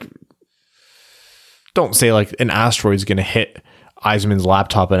 like, don't say like an asteroid's going to hit Eisman's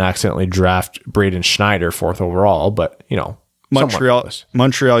laptop and accidentally draft Braden Schneider 4th overall, but, you know,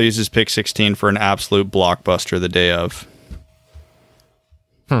 Montreal uses pick 16 for an absolute blockbuster the day of.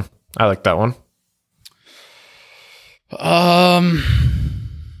 I like that one.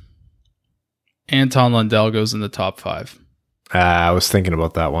 Anton Lundell goes in the top 5. I was thinking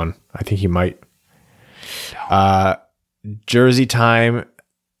about that one. I think he might. Jersey time.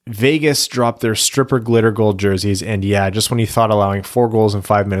 Vegas dropped their stripper glitter gold jerseys, and yeah, just when you thought allowing 4 goals in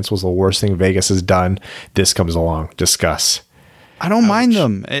 5 minutes was the worst thing Vegas has done, this comes along. Discuss. I don't mind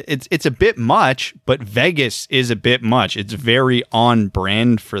them. It's a bit much, but Vegas is a bit much. It's very on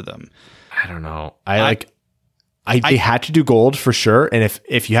brand for them. I don't know. They had to do gold for sure, and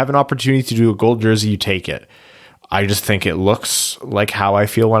if you have an opportunity to do a gold jersey, you take it. I just think it looks like how I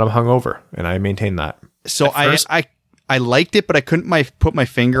feel when I'm hungover, and I maintain that. So I liked it, but I couldn't put my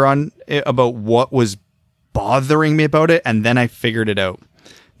finger on it about what was bothering me about it, and then I figured it out.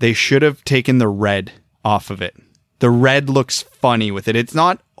 They should have taken the red off of it. The red looks funny with it. It's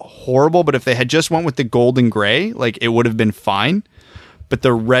not horrible, but if they had just went with the gold and gray, like, it would have been fine. But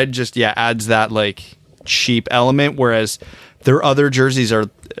the red just adds that like cheap element, whereas their other jerseys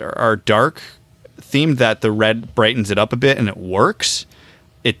are dark themed that the red brightens it up a bit and it works.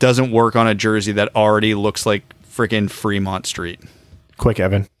 It doesn't work on a jersey that already looks like freaking Fremont Street. Quick,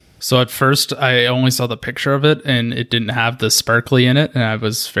 Evan. So at first, I only saw the picture of it, and it didn't have the sparkly in it, and I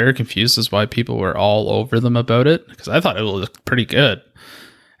was very confused as why people were all over them about it, because I thought it looked pretty good.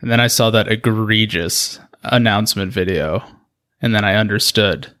 And then I saw that egregious announcement video, and then I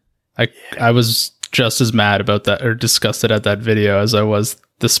understood. I was just as mad about that, or disgusted at that video, as I was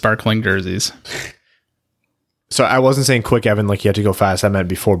the sparkling jerseys. So I wasn't saying quick, Evan, like you had to go fast. I meant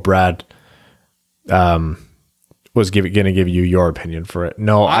before Brad was going to give you your opinion for it.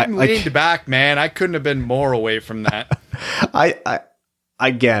 No, I'm leaned back, man. I couldn't have been more away from that. I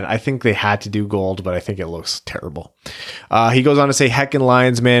think they had to do gold, but I think it looks terrible. He goes on to say, heckin'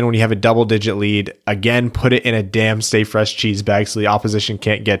 Lions, man, when you have a double-digit lead, again, put it in a damn Stay Fresh cheese bag so the opposition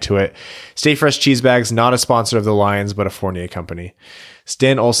can't get to it. Stay Fresh cheese bags, not a sponsor of the Lions, but a Fournier company.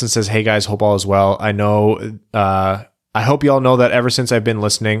 Stan Olson says, hey guys, hope all is well. I hope you all know that ever since I've been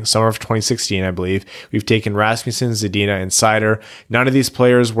listening, summer of 2016, I believe, we've taken Rasmussen, Zadina, and Sider. None of these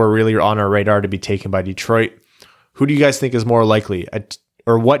players were really on our radar to be taken by Detroit. Who do you guys think is more likely?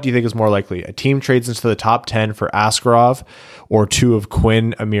 Or what do you think is more likely? A team trades into the top 10 for Askarov, or 2 of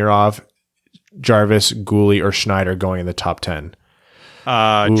Quinn, Amirov, Jarvis, Gooley, or Schneider going in the top 10?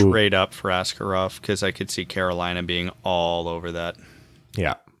 Trade up for Askarov, because I could see Carolina being all over that.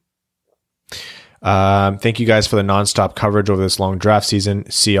 Yeah. Thank you guys for the nonstop coverage over this long draft season.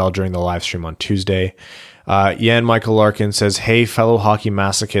 See y'all during the live stream on Tuesday. Yan Michael Larkin says, hey, fellow hockey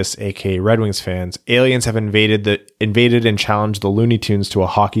masochists, aka Red Wings fans, aliens have invaded and challenged the Looney Tunes to a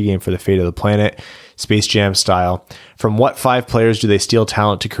hockey game for the fate of the planet, Space Jam style. From what 5 players do they steal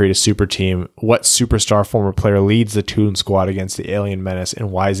talent to create a super team? What superstar former player leads the Toon Squad against the alien menace?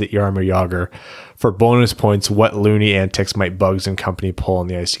 And why is it Jaromir Jagr? For bonus points, what loony antics might Bugs and company pull on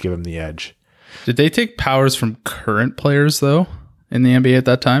the ice to give him the edge? Did they take powers from current players, though, in the NBA at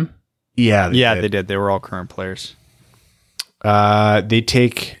that time? Yeah, they did. They were all current players. They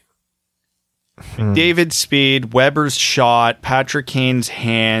take David's speed, Weber's shot, Patrick Kane's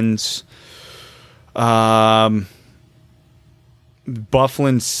hands, Bufflin's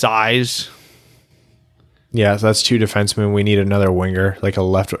size. Yeah, so that's 2 defensemen. We need another winger, like a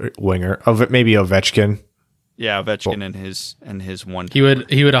left winger. Maybe Ovechkin. Yeah, Ovechkin and his one. He would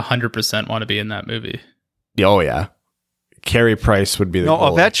 100% want to be in that movie. Oh yeah, Carey Price would be the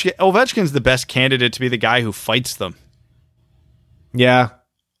goalie. Ovechkin's the best candidate to be the guy who fights them. Yeah,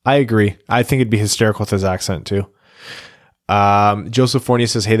 I agree. I think it'd be hysterical with his accent too. Joseph Fournier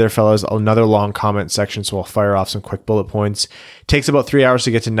says, hey there, fellas. Another long comment section, so I'll fire off some quick bullet points. Takes about 3 hours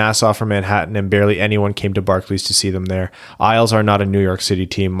to get to Nassau from Manhattan, and barely anyone came to Barclays to see them there. Isles are not a New York City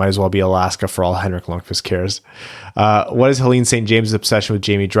team. Might as well be Alaska for all Henrik Lundqvist cares. What is Helene St. James' obsession with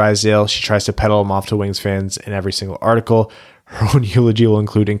Jamie Drysdale? She tries to peddle him off to Wings fans in every single article. Her own eulogy will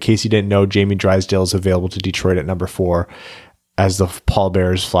include, in case you didn't know, Jamie Drysdale is available to Detroit at number 4. As the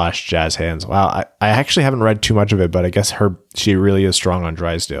pallbearers flash Jazz hands. Wow, I actually haven't read too much of it, but I guess she really is strong on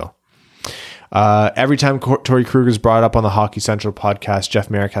Drysdale. Every time Torrey Krug is brought up on the Hockey Central podcast, Jeff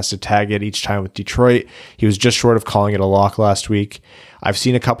Merrick has to tag it each time with Detroit. He was just short of calling it a lock last week. I've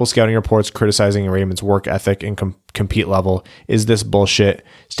seen a couple scouting reports criticizing Raymond's work ethic and compete level. Is this bullshit?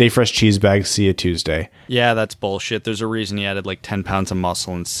 Stay fresh, cheese bags. See you Tuesday. Yeah, that's bullshit. There's a reason he added like 10 pounds of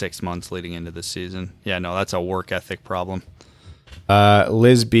muscle in 6 months leading into the season. Yeah, no, that's a work ethic problem.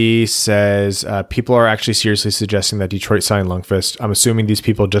 Liz B says, people are actually seriously suggesting that Detroit signed Lundqvist. I'm assuming these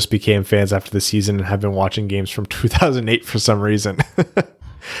people just became fans after the season and have been watching games from 2008 for some reason.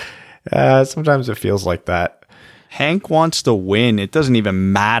 Sometimes it feels like that. Hank wants to win. It doesn't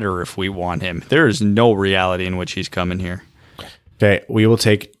even matter if we want him. There is no reality in which he's coming here. Okay, we will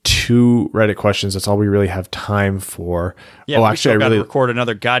take 2 Reddit questions. That's all we really have time for. Yeah, actually, I really record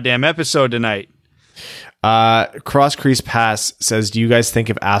another goddamn episode tonight. Cross Crease Pass says, do you guys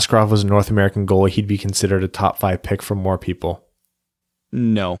think if Askarov was a North American goalie, he'd be considered a top 5 pick for more people?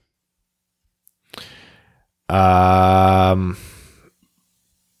 No. I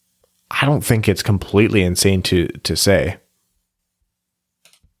don't think it's completely insane to say.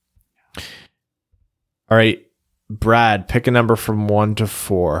 All right, Brad, pick a number from 1 to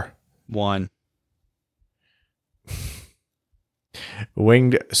 4. 1.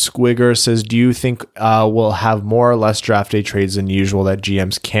 Winged Squigger says, do you think we'll have more or less draft day trades than usual that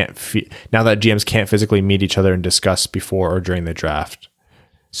GMs can't now that GMs can't physically meet each other and discuss before or during the draft?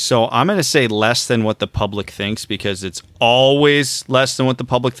 So I'm going to say less than what the public thinks, because it's always less than what the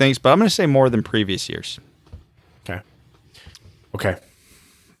public thinks, but I'm going to say more than previous years. Okay.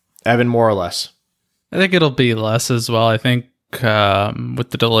 Evan, more or less? I think it'll be less as well. I think with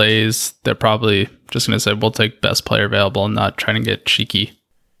the delays, they're probably just going to say, we'll take best player available and not trying to get cheeky.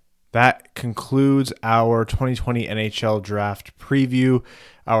 That concludes our 2020 NHL Draft preview,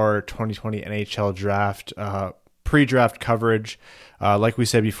 our 2020 NHL Draft pre-draft coverage. Like we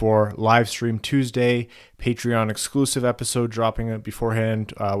said before, live stream Tuesday, Patreon exclusive episode dropping it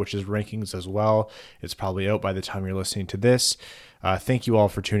beforehand, which is rankings as well. It's probably out by the time you're listening to this. Thank you all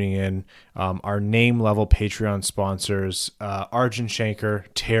for tuning in. Our name level Patreon sponsors, Arjun Shanker,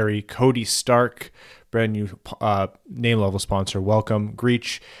 Terry, Cody Stark, brand new name level sponsor, Welcome,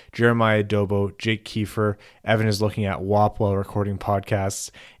 Greach, Jeremiah Dobo, Jake Kiefer. Evan is looking at WAP while recording podcasts.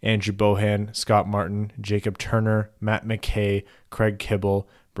 Andrew Bohan, Scott Martin, Jacob Turner, Matt McKay, Craig Kibble,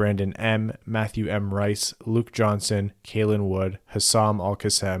 Brandon M., Matthew M. Rice, Luke Johnson, Kaylin Wood, Hassam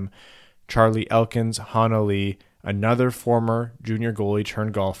Al-Qassem, Charlie Elkins, Hana Lee, another former junior goalie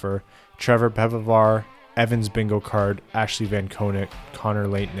turned golfer, Trevor Pevavar, Evans Bingo Card, Ashley Van Konik, Connor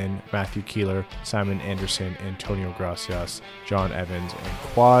Leighton, Matthew Keeler, Simon Anderson, Antonio Gracias, John Evans, and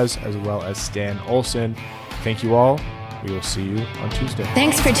Quaz, as well as Stan Olson. Thank you all. We will see you on Tuesday.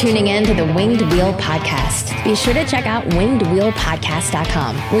 Thanks for tuning in to the Winged Wheel Podcast. Be sure to check out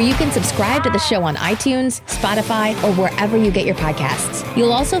wingedwheelpodcast.com, where you can subscribe to the show on iTunes, Spotify, or wherever you get your podcasts.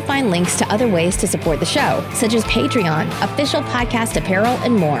 You'll also find links to other ways to support the show, such as Patreon, official podcast apparel,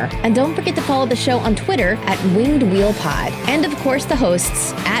 and more. And don't forget to follow the show on Twitter at Winged Wheel Pod. And of course, the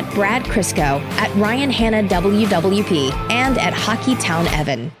hosts at Brad Crisco, at Ryan Hanna WWP, and at Hockey Town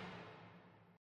Evan.